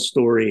of a whole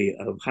story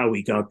of how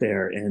we got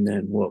there and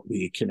then what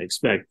we can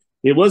expect.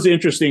 It was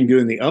interesting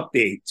doing the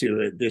update to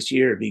it this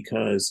year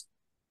because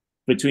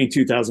between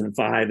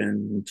 2005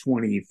 and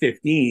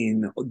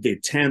 2015, the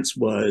tense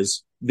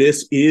was,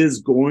 this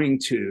is going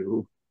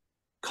to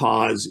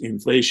cause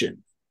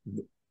inflation.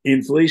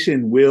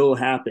 Inflation will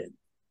happen.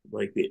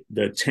 Like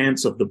the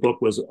tense of the book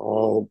was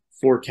all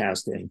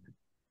forecasting.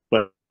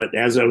 But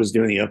as I was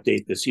doing the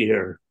update this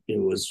year,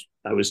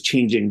 I was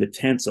changing the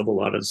tense of a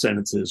lot of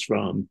sentences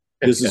from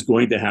this is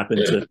going to happen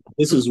to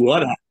this is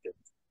what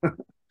happened.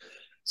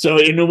 So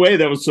in a way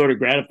that was sort of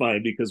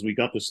gratifying because we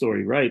got the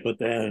story right. But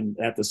then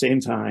at the same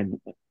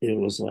time, it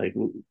was like,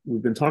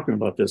 we've been talking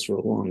about this for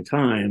a long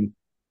time.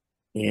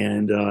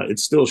 And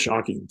it's still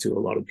shocking to a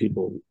lot of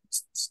people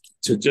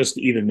to just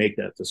even make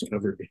that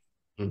discovery.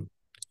 Mm.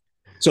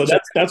 So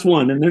that's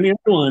one. And then the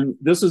other one,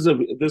 this is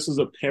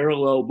a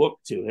parallel book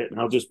to it, and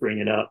I'll just bring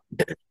it up,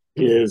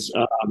 is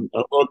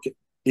a book.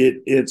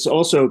 It's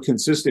also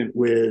consistent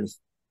with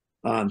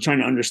trying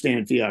to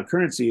understand fiat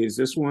currencies.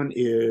 This one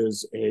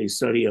is a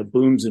study of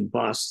booms and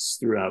busts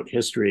throughout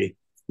history.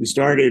 We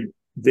started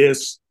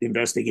this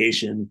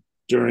investigation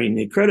during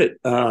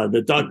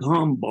the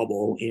dot-com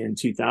bubble in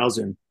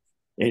 2000,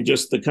 and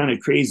just the kind of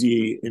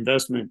crazy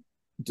investment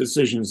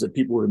decisions that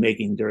people were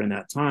making during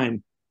that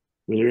time,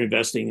 where they're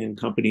investing in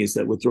companies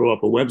that would throw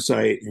up a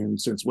website. And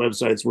since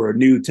websites were a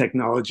new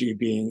technology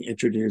being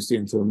introduced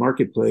into the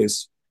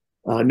marketplace,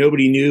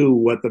 nobody knew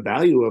what the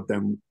value of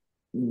them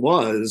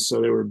was.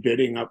 So they were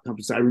bidding up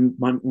companies.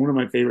 One of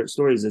my favorite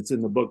stories that's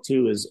in the book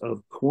too is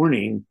of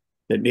Corning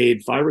that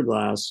made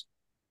fiberglass.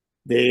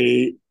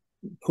 They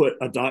put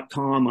a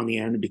 .com on the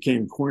end and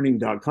became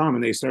Corning.com,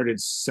 and they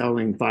started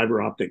selling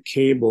fiber optic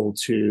cable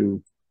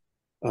to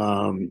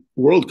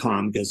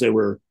WorldCom because they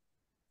were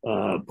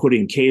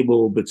putting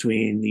cable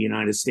between the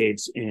United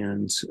States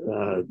and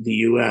the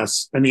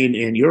U.S. and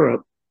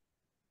Europe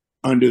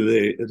under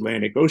the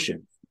Atlantic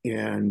Ocean.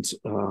 And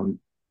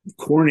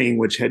Corning,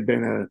 which had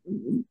been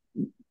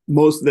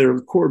most of their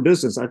core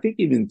business, I think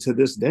even to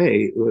this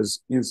day,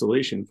 was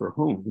insulation for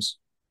homes,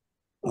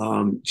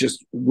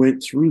 just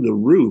went through the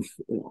roof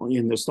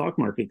in the stock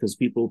market because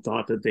people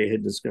thought that they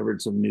had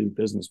discovered some new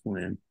business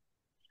plan.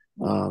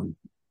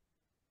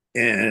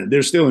 And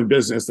they're still in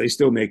business. They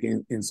still make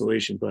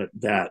insulation, but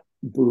that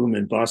boom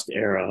and bust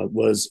era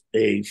was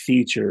a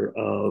feature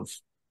of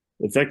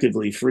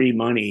effectively free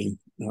money,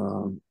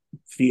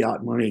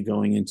 fiat money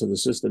going into the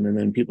system, and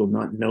then people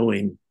not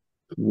knowing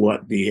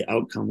what the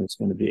outcome is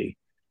going to be.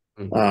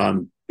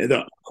 Mm-hmm.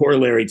 The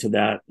corollary to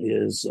that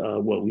is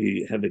what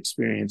we have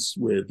experienced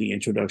with the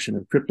introduction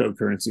of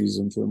cryptocurrencies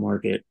into the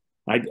market.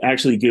 I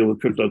actually deal with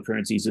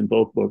cryptocurrencies in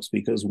both books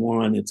because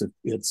one,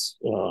 it's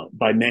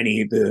by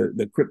many,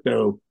 the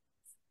crypto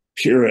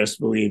purists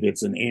believe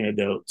it's an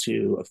antidote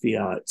to a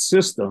fiat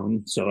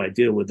system. So I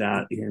deal with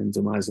that in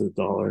Demise of the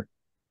Dollar.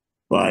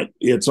 But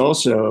it's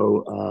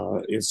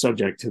also is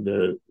subject to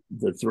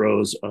the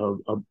throes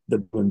of the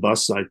boom and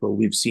bust cycle.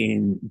 We've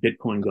seen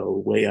Bitcoin go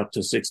way up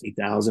to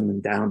 60,000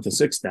 and down to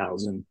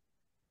 6,000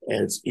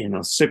 as in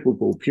a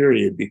cyclical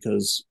period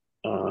because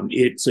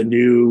it's a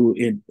new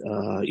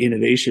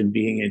innovation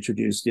being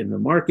introduced in the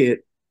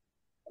market.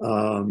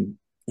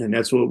 And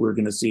that's what we're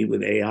going to see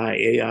with AI.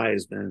 AI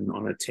has been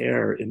on a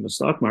tear in the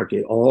stock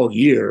market all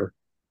year.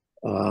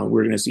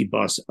 We're going to see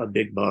a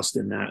big bust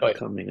in that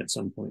coming at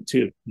some point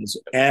too.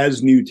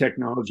 As new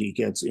technology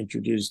gets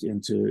introduced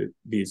into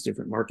these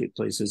different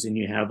marketplaces and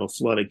you have a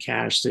flood of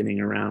cash sitting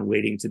around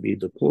waiting to be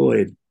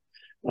deployed,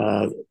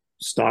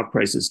 stock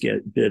prices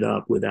get bid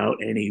up without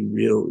any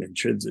real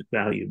intrinsic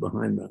value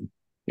behind them.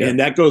 Yeah. And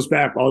that goes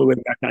back all the way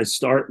back. I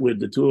start with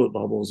the tulip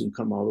bubbles and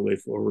come all the way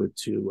forward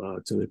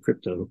to the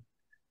crypto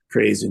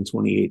craze in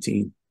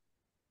 2018.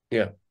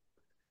 Yeah.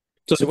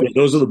 So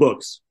those are the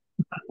books.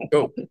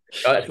 Cool.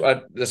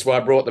 That's why I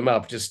brought them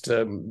up, just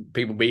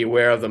people be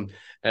aware of them.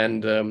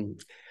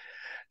 And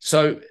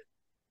so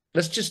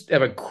let's just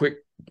have a quick,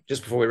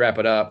 just before we wrap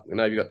it up, I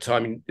know you've got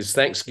time, it's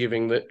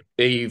Thanksgiving, that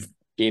Eve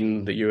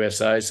in the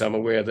USA, so I'm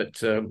aware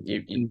that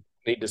you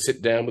need to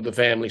sit down with the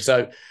family.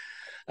 So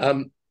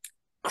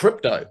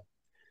crypto,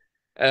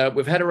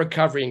 We've had a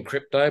recovery in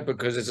crypto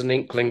because there's an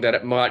inkling that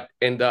it might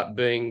end up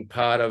being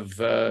part of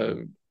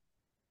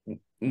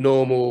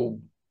normal,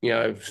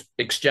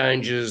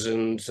 exchanges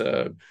and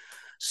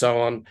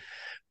so on.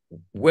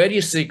 Where do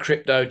you see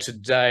crypto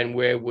today, and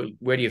where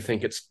do you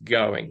think it's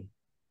going?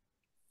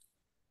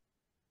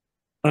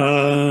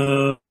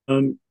 Where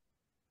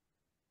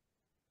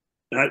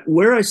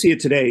I see it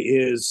today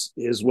is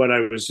what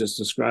I was just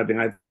describing.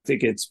 I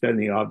think it's been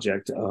the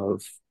object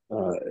of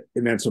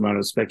immense amount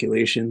of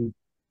speculation.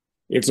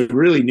 It's a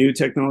really new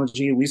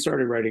technology. We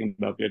started writing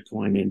about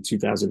Bitcoin in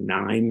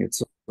 2009.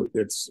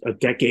 It's a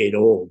decade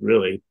old,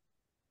 really,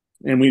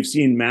 and we've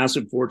seen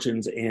massive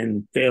fortunes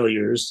and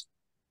failures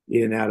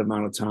in that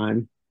amount of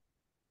time.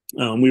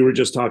 We were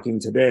just talking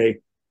today.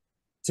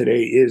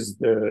 Today is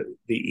the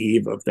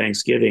eve of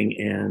Thanksgiving,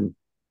 and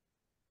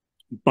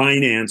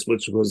Binance,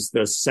 which was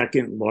the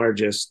second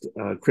largest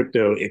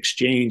crypto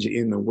exchange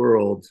in the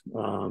world,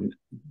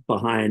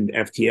 behind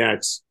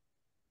FTX,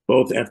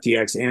 both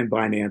FTX and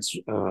Binance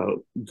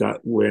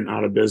went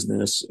out of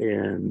business,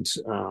 and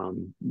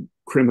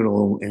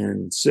criminal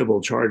and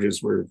civil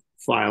charges were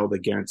filed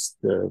against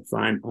the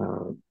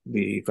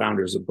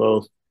founders of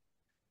both.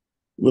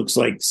 Looks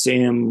like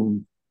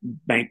Sam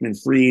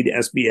Bankman-Fried,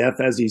 SBF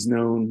as he's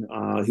known,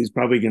 he's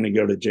probably going to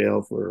go to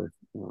jail for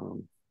I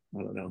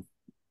don't know.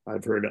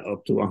 I've heard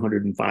up to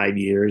 105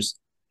 years.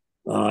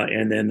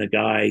 And then the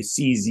guy,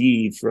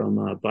 CZ from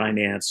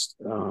Binance,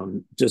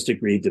 just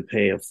agreed to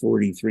pay a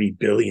 $43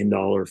 billion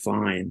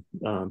fine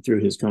through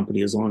his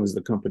company as long as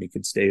the company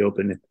could stay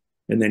open.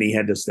 And then he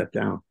had to step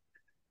down.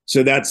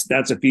 So that's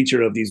a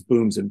feature of these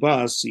booms and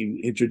busts. You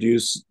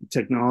introduce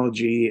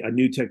technology, a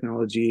new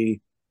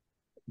technology,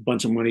 a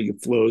bunch of money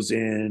flows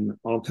in,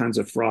 all kinds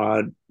of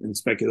fraud and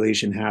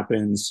speculation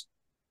happens.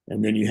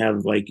 And then you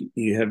have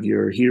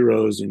your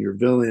heroes and your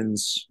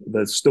villains.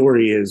 The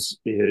story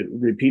it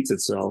repeats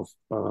itself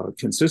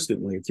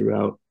consistently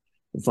throughout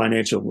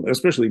financial,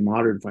 especially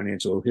modern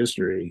financial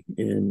history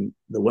in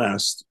the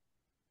West.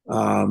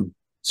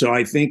 So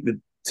I think that,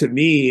 to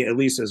me, at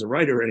least as a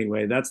writer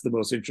anyway, that's the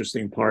most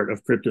interesting part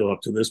of crypto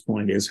up to this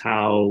point, is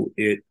how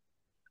it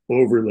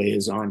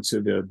overlays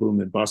onto the boom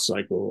and bust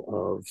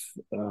cycle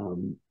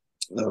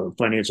of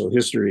financial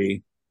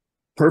history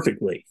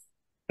perfectly.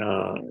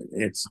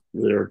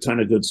 There are a ton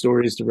of good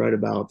stories to write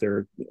about. There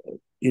are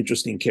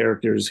interesting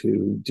characters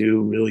who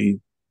do really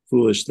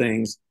foolish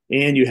things,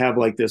 and you have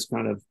like this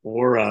kind of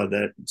aura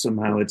that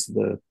somehow it's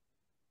the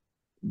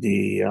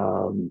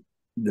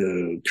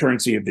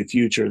currency of the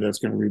future that's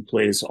going to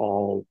replace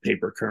all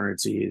paper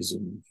currencies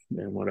and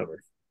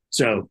whatever.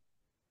 So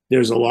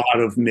there's a lot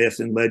of myth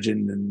and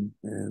legend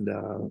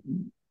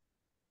and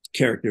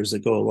characters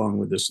that go along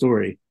with the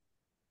story.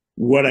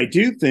 What I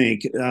do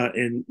think,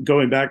 and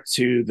going back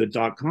to the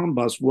 .com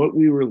bust, what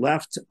we were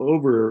left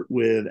over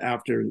with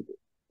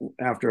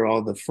after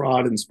all the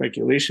fraud and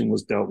speculation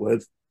was dealt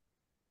with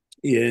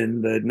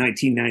in the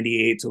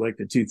 1998 to like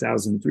the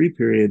 2003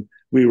 period,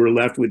 we were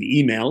left with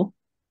email,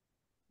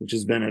 which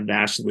has been a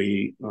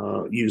vastly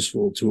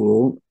useful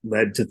tool,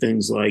 led to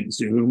things like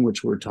Zoom,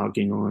 which we're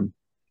talking on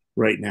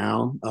right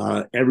now.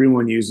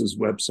 Everyone uses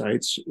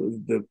websites.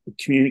 The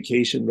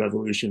communication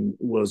revolution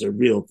was a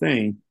real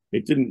thing.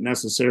 It didn't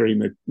necessarily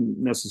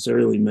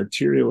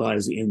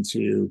materialize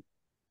into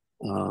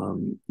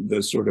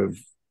the sort of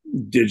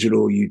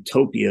digital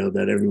utopia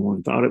that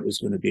everyone thought it was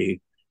going to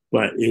be,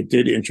 but it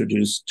did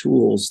introduce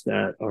tools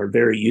that are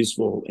very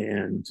useful,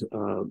 and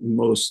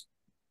most,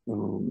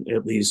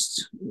 at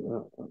least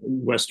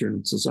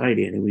Western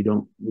society, and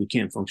we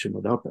can't function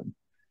without them.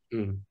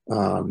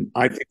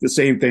 I think the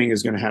same thing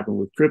is going to happen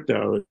with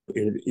crypto.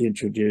 It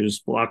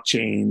introduced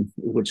blockchain,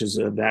 which is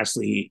a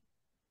vastly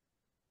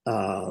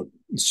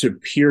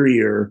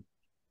superior,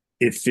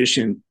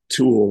 efficient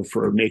tool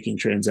for making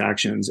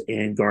transactions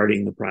and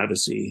guarding the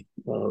privacy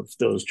of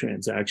those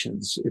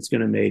transactions. It's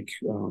going to make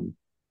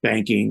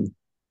banking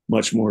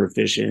much more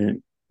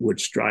efficient,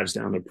 which drives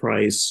down the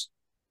price.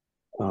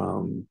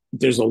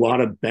 There's a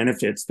lot of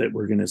benefits that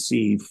we're going to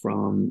see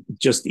from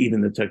just even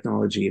the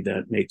technology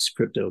that makes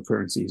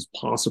cryptocurrencies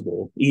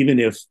possible, even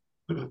if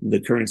the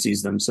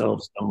currencies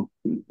themselves don't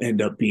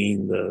end up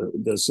being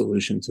the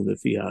solution to the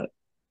fiat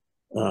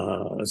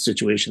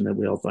situation that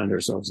we all find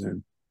ourselves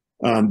in.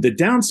 The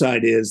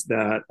downside is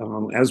that,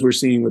 as we're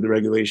seeing with the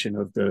regulation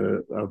of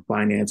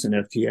Binance and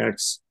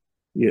FTX,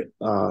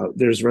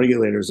 there's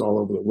regulators all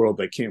over the world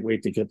that can't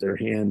wait to get their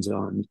hands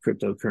on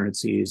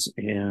cryptocurrencies,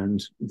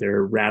 and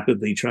they're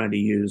rapidly trying to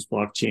use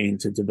blockchain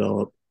to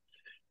develop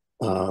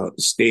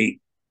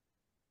state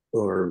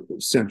or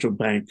central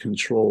bank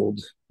controlled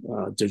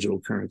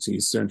digital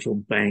currencies. Central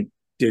bank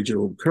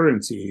digital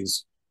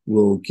currencies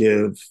will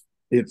give,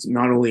 it's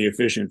not only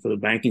efficient for the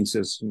banking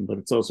system, but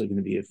it's also going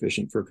to be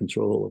efficient for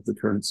control of the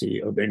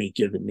currency of any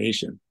given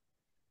nation.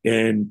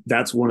 And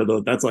that's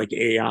that's like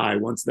AI.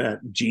 Once that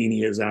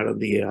genie is out of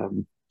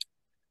the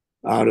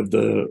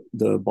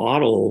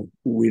bottle,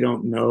 we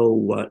don't know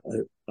what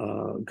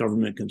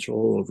government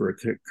control over a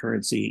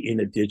currency in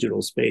a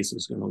digital space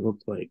is going to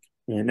look like.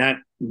 And that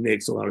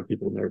makes a lot of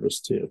people nervous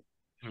too.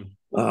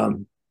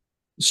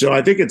 So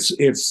I think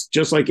it's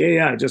just like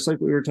AI, just like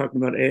we were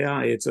talking about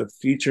AI. It's a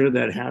feature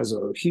that has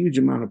a huge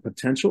amount of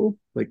potential,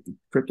 like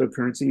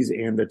cryptocurrencies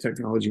and the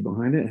technology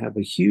behind it have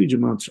a huge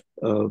amount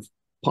of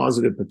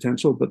positive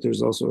potential, but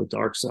there's also a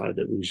dark side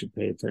that we should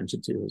pay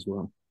attention to as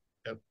well.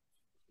 Yep.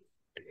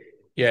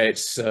 Yeah,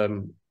 it's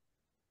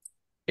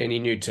any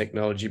new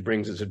technology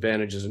brings its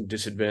advantages and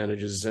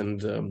disadvantages,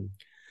 and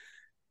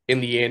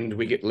in the end,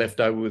 we get left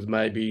over with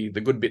maybe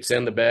the good bits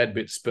and the bad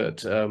bits.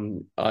 But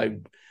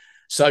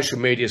social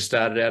media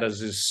started out as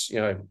this,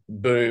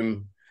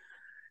 boom,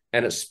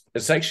 and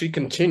it's actually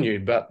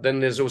continued. But then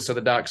there's also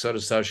the dark side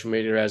of social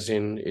media, as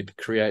in it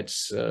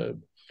creates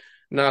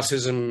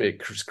narcissism,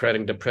 it's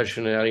creating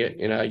depression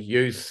in our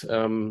youth,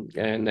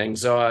 and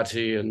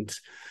anxiety, and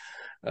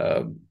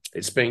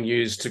it's being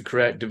used to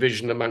create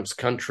division amongst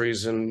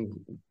countries and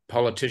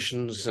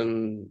politicians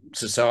and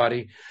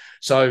society.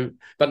 So,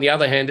 but on the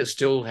other hand, it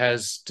still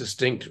has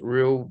distinct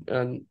real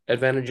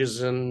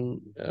advantages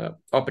and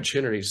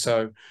opportunities.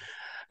 So,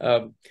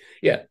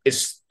 yeah,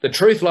 it's the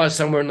truth lies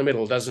somewhere in the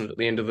middle, doesn't it? At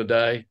the end of the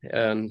day,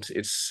 and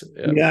it's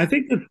yeah, I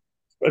think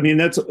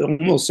that's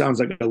almost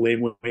sounds like a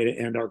lame way to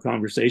end our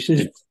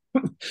conversation.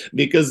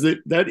 Because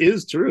that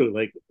is true.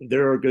 Like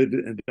there are good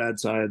and bad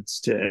sides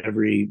to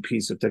every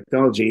piece of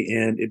technology,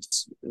 and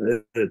it's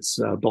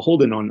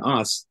beholden on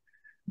us,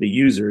 the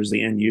users,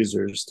 the end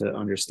users, to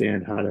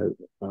understand how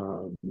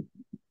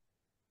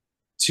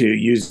to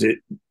use it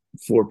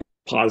for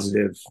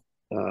positive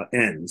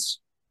ends.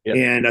 Yep.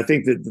 And I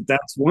think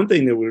that's one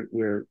thing that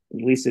we're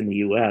at least in the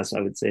U.S. I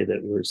would say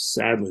that we're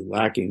sadly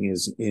lacking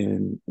is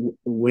in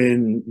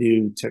when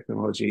new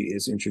technology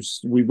is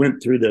introduced. We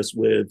went through this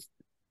with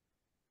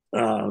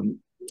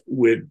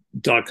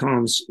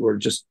 .coms, or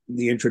just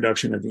the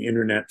introduction of the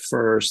internet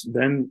first,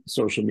 then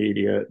social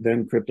media,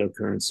 then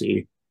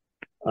cryptocurrency,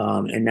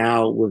 and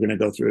now we're going to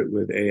go through it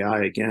with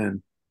AI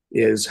again.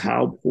 Is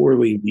how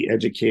poorly we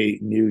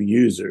educate new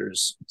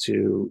users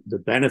to the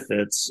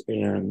benefits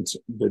and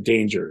the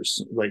dangers.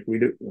 Like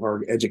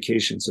our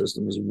education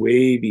system is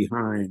way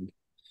behind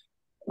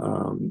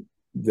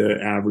the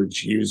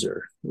average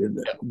user.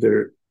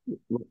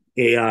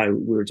 AI,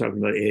 we were talking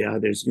about AI,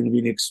 there's going to be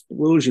an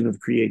explosion of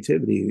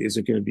creativity. Is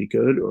it going to be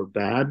good or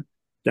bad?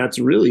 That's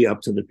really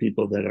up to the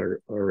people that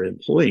are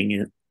employing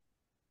it.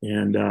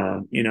 And,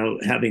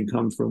 having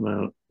come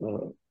from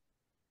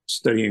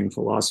studying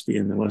philosophy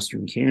in the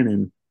Western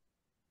canon,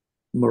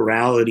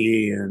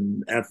 morality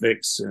and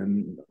ethics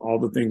and all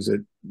the things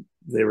that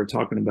they were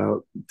talking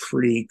about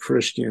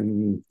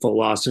pre-Christian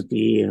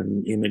philosophy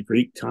and in the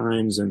Greek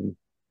times, and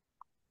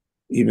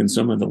even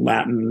some of the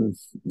Latin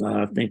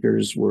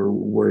thinkers were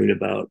worried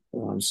about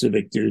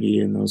civic duty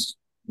and those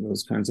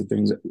kinds of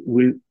things.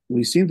 We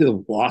seem to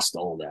have lost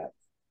all that.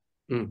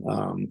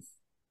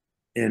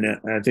 And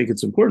I think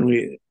it's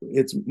important.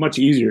 It's much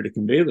easier to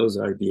convey those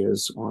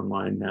ideas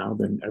online now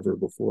than ever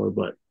before.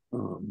 But I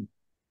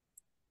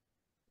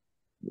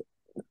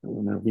don't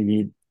know.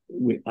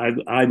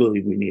 I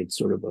believe we need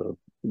sort of a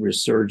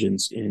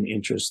resurgence in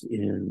interest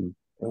in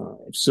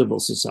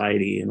civil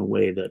society in a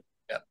way that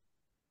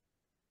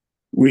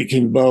we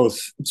can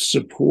both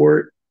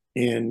support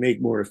and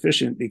make more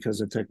efficient because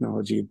of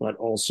technology, but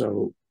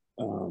also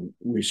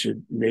we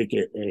should make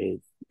it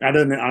I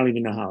don't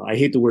even know how. I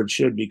hate the word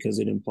should because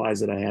it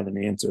implies that I have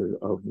an answer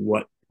of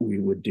what we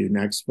would do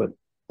next, but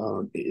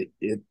it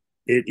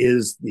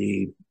is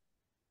the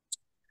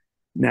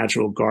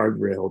natural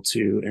guardrail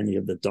to any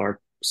of the dark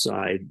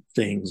side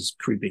things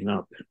creeping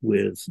up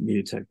with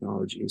new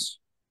technologies.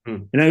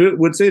 And I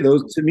would say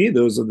those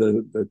are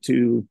the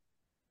two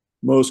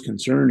most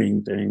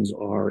concerning things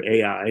are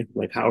AI,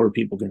 like how are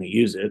people going to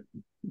use it?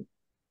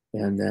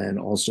 And then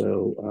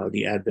also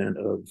the advent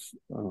of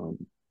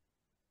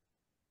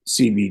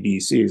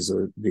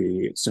CBDCs,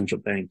 the central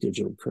bank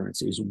digital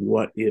currencies.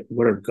 What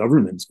are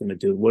governments going to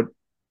do?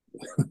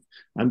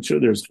 I'm sure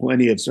there's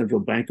plenty of central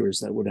bankers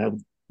that would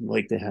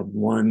like to have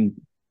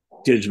one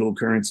digital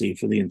currency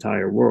for the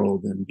entire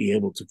world and be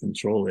able to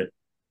control it.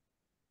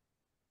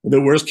 The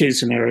worst case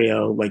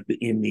scenario, like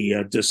in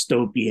the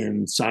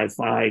dystopian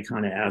sci-fi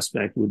kind of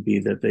aspect, would be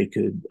that they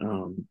could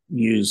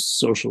use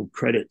social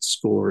credit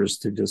scores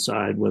to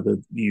decide whether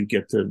you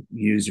get to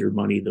use your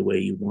money the way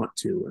you want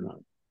to or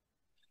not.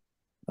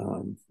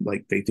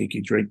 Like they think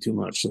you drink too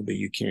much so that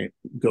you can't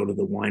go to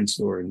the wine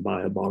store and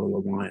buy a bottle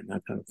of wine,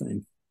 that kind of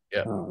thing.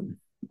 Yeah.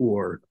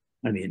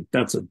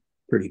 That's a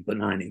pretty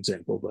benign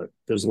example, but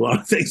there's a lot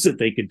of things that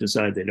they could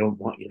decide they don't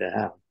want you to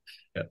have.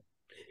 Yeah.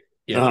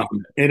 Yeah.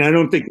 And I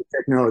don't think the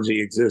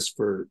technology exists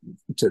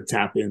to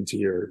tap into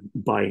your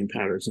buying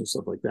patterns and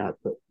stuff like that.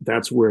 But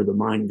that's where the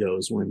mind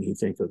goes when you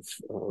think of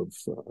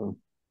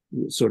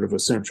sort of a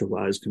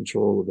centralized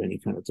control of any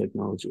kind of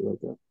technology like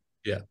that.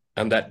 Yeah,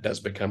 and that does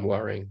become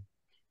worrying.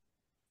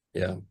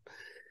 Yeah.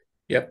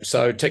 Yep.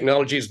 So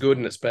technology is good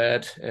and it's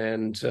bad,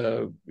 and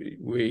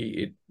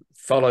it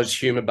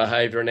follows human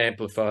behavior and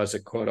amplifies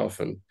it quite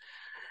often.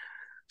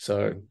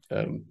 So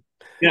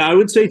Yeah, I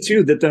would say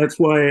too that that's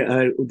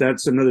why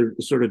that's another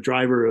sort of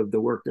driver of the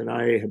work that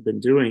I have been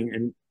doing,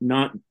 and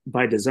not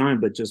by design,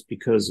 but just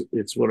because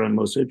it's what I'm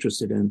most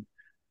interested in.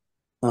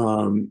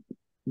 Um,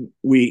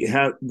 we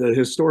have the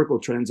historical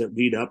trends that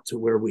lead up to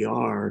where we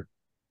are.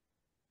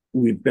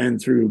 We've been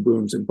through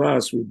booms and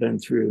busts. We've been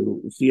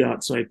through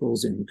fiat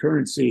cycles in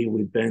currency.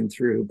 We've been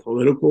through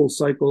political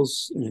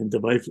cycles and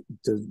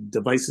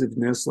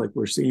divisiveness like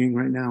we're seeing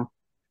right now.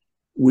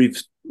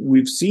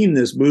 We've seen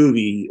this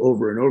movie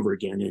over and over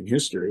again in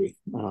history,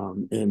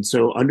 and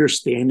so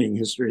understanding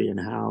history and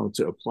how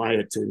to apply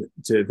it to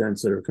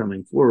events that are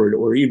coming forward,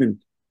 or even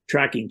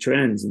tracking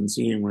trends and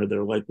seeing where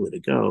they're likely to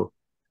go,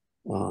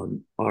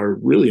 are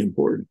really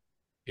important.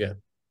 Yeah.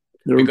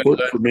 They're We've got to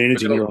important learn, for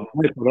managing your own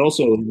life, but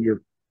also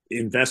your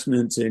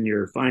investments and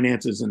your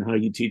finances and how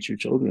you teach your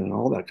children and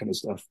all that kind of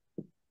stuff.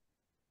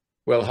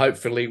 well,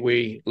 hopefully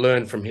we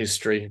learn from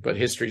history, but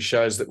history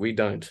shows that we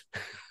don't.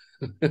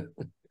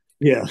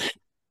 Yeah,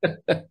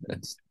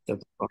 that's a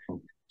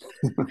problem.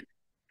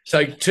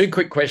 So 2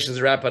 quick questions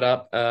to wrap it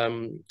up.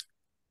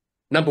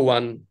 Number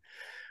one,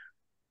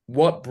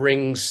 what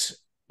brings,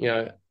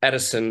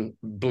 Addison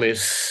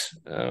bliss?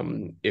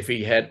 If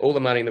he had all the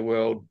money in the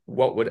world,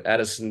 what would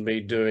Addison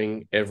be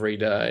doing every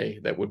day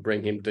that would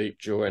bring him deep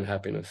joy and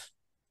happiness?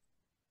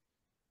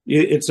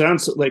 It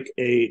sounds like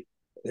a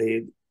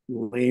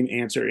lame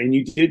answer, and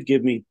you did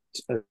give me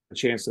a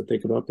chance to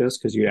think about this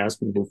because you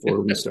asked me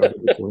before we started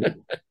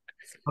recording.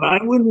 I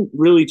wouldn't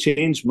really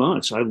change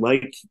much. I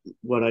like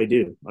what I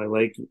do. I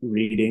like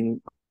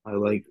reading. I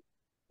like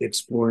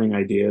exploring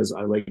ideas.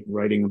 I like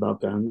writing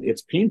about them.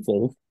 It's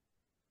painful,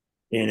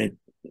 and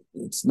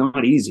it's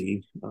not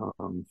easy.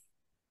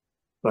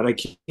 But I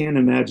can't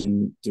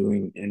imagine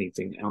doing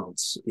anything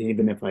else,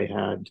 even if I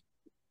had.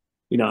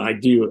 I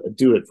do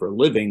it for a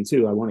living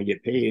too. I want to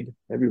get paid.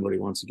 Everybody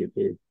wants to get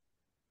paid,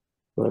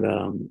 but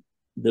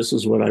this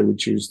is what I would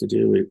choose to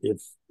do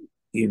if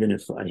even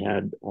if I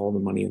had all the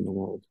money in the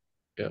world.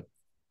 Yeah.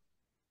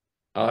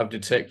 I've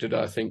detected,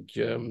 I think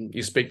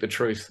you speak the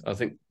truth. I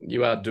think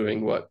you are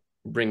doing what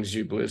brings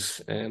you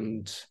bliss,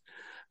 and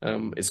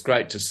it's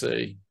great to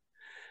see.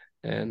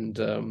 And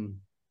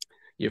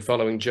you're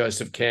following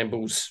Joseph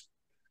Campbell's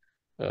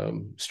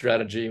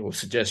strategy or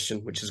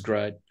suggestion, which is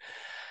great.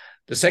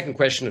 The second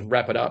question to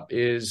wrap it up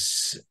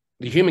is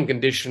the human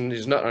condition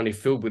is not only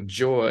filled with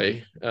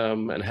joy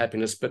and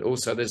happiness, but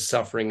also there's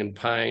suffering and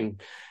pain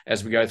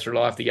as we go through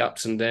life, the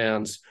ups and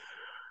downs.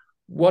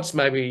 What's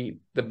maybe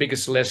the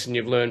biggest lesson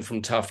you've learned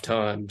from tough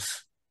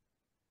times?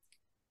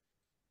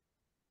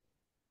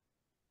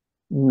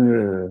 I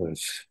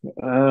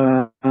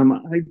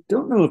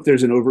don't know if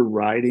there's an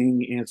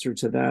overriding answer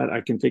to that.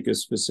 I can think of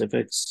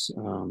specifics.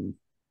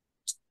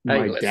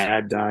 My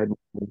dad died.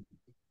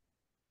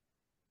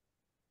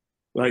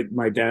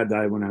 My dad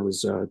died when I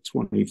was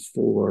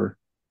 24.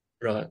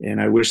 Right. And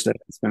I wish that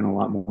I'd spent a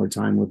lot more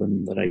time with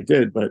him than I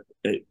did. But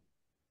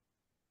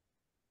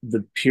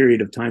the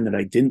period of time that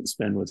I didn't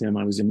spend with him,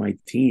 I was in my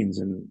teens,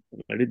 and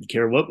I didn't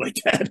care what my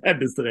dad had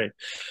to say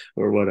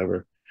or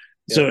whatever.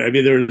 Yeah. So, I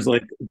mean, there's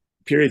like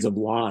periods of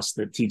loss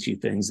that teach you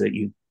things that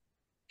you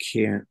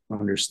can't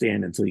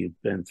understand until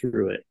you've been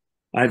through it.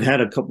 I've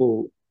had a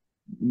couple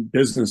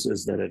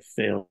businesses that have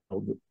failed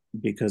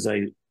because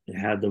I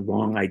had the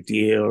wrong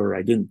idea, or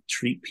I didn't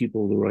treat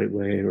people the right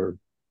way, or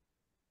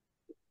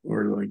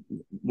like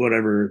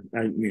whatever.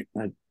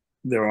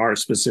 There are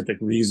specific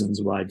reasons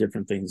why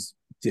different things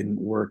didn't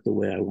work the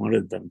way I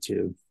wanted them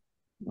to.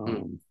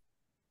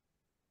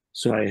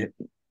 So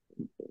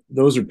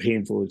those are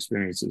painful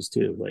experiences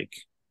too. Like,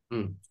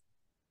 I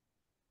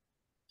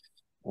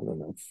don't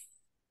know.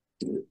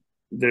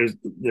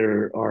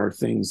 There are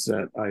things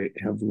that I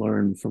have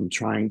learned from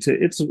trying to.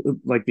 It's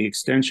like the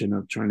extension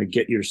of trying to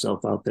get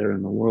yourself out there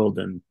in the world,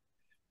 and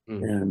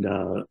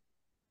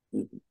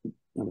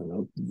I don't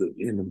know,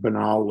 in a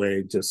banal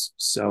way, just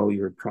sell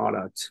your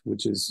product,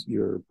 which is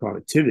your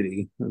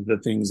productivity, the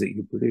things that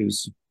you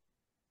produce.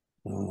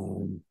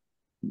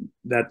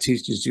 That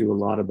teaches you a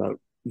lot about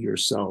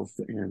yourself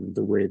and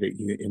the way that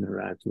you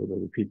interact with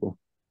other people.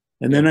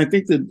 And then I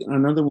think that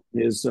another one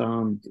is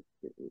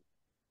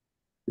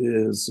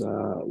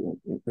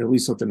at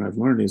least something I've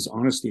learned is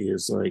honesty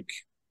is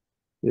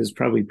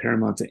probably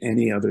paramount to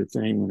any other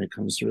thing when it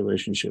comes to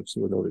relationships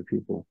with other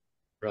people.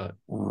 Right.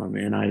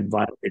 And I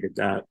violated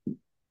that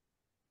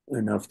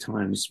enough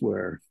times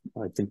where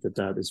I think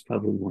that is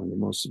probably one of the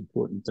most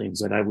important things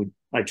that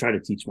I try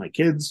to teach my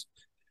kids,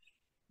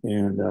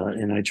 and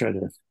I try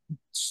to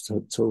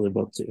live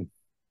up to.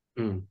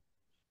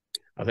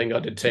 I think I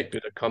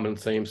detected a common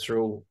theme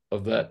through all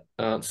of that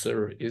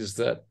answer is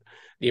that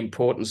the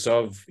importance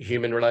of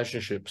human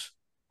relationships.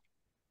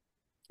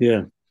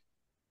 Yeah.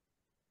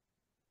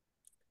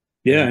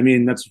 Yeah. I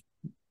mean,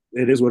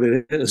 it is what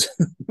it is.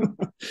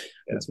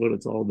 That's what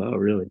it's all about,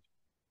 really.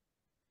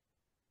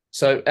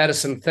 So,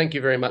 Addison, thank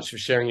you very much for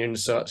sharing your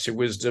insights, your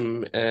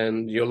wisdom,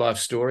 and your life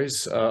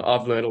stories.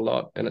 I've learned a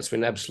lot, and it's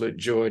been an absolute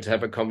joy to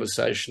have a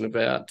conversation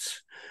about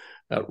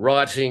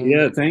writing.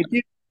 Yeah, thank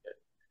you.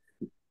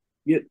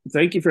 Yeah,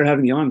 thank you for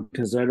having me on,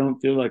 because I don't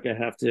feel like I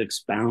have to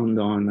expound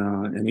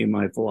on any of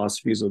my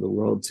philosophies of the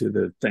world to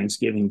the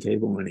Thanksgiving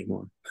table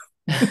anymore.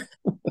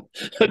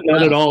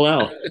 Let it all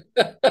out.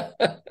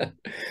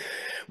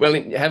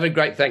 Well, have a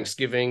great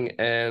Thanksgiving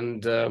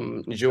and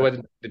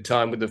enjoy the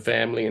time with the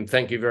family. And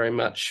thank you very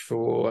much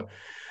for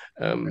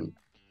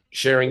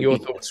sharing your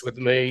thoughts with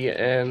me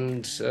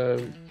and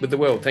with the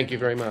world. Thank you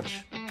very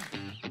much.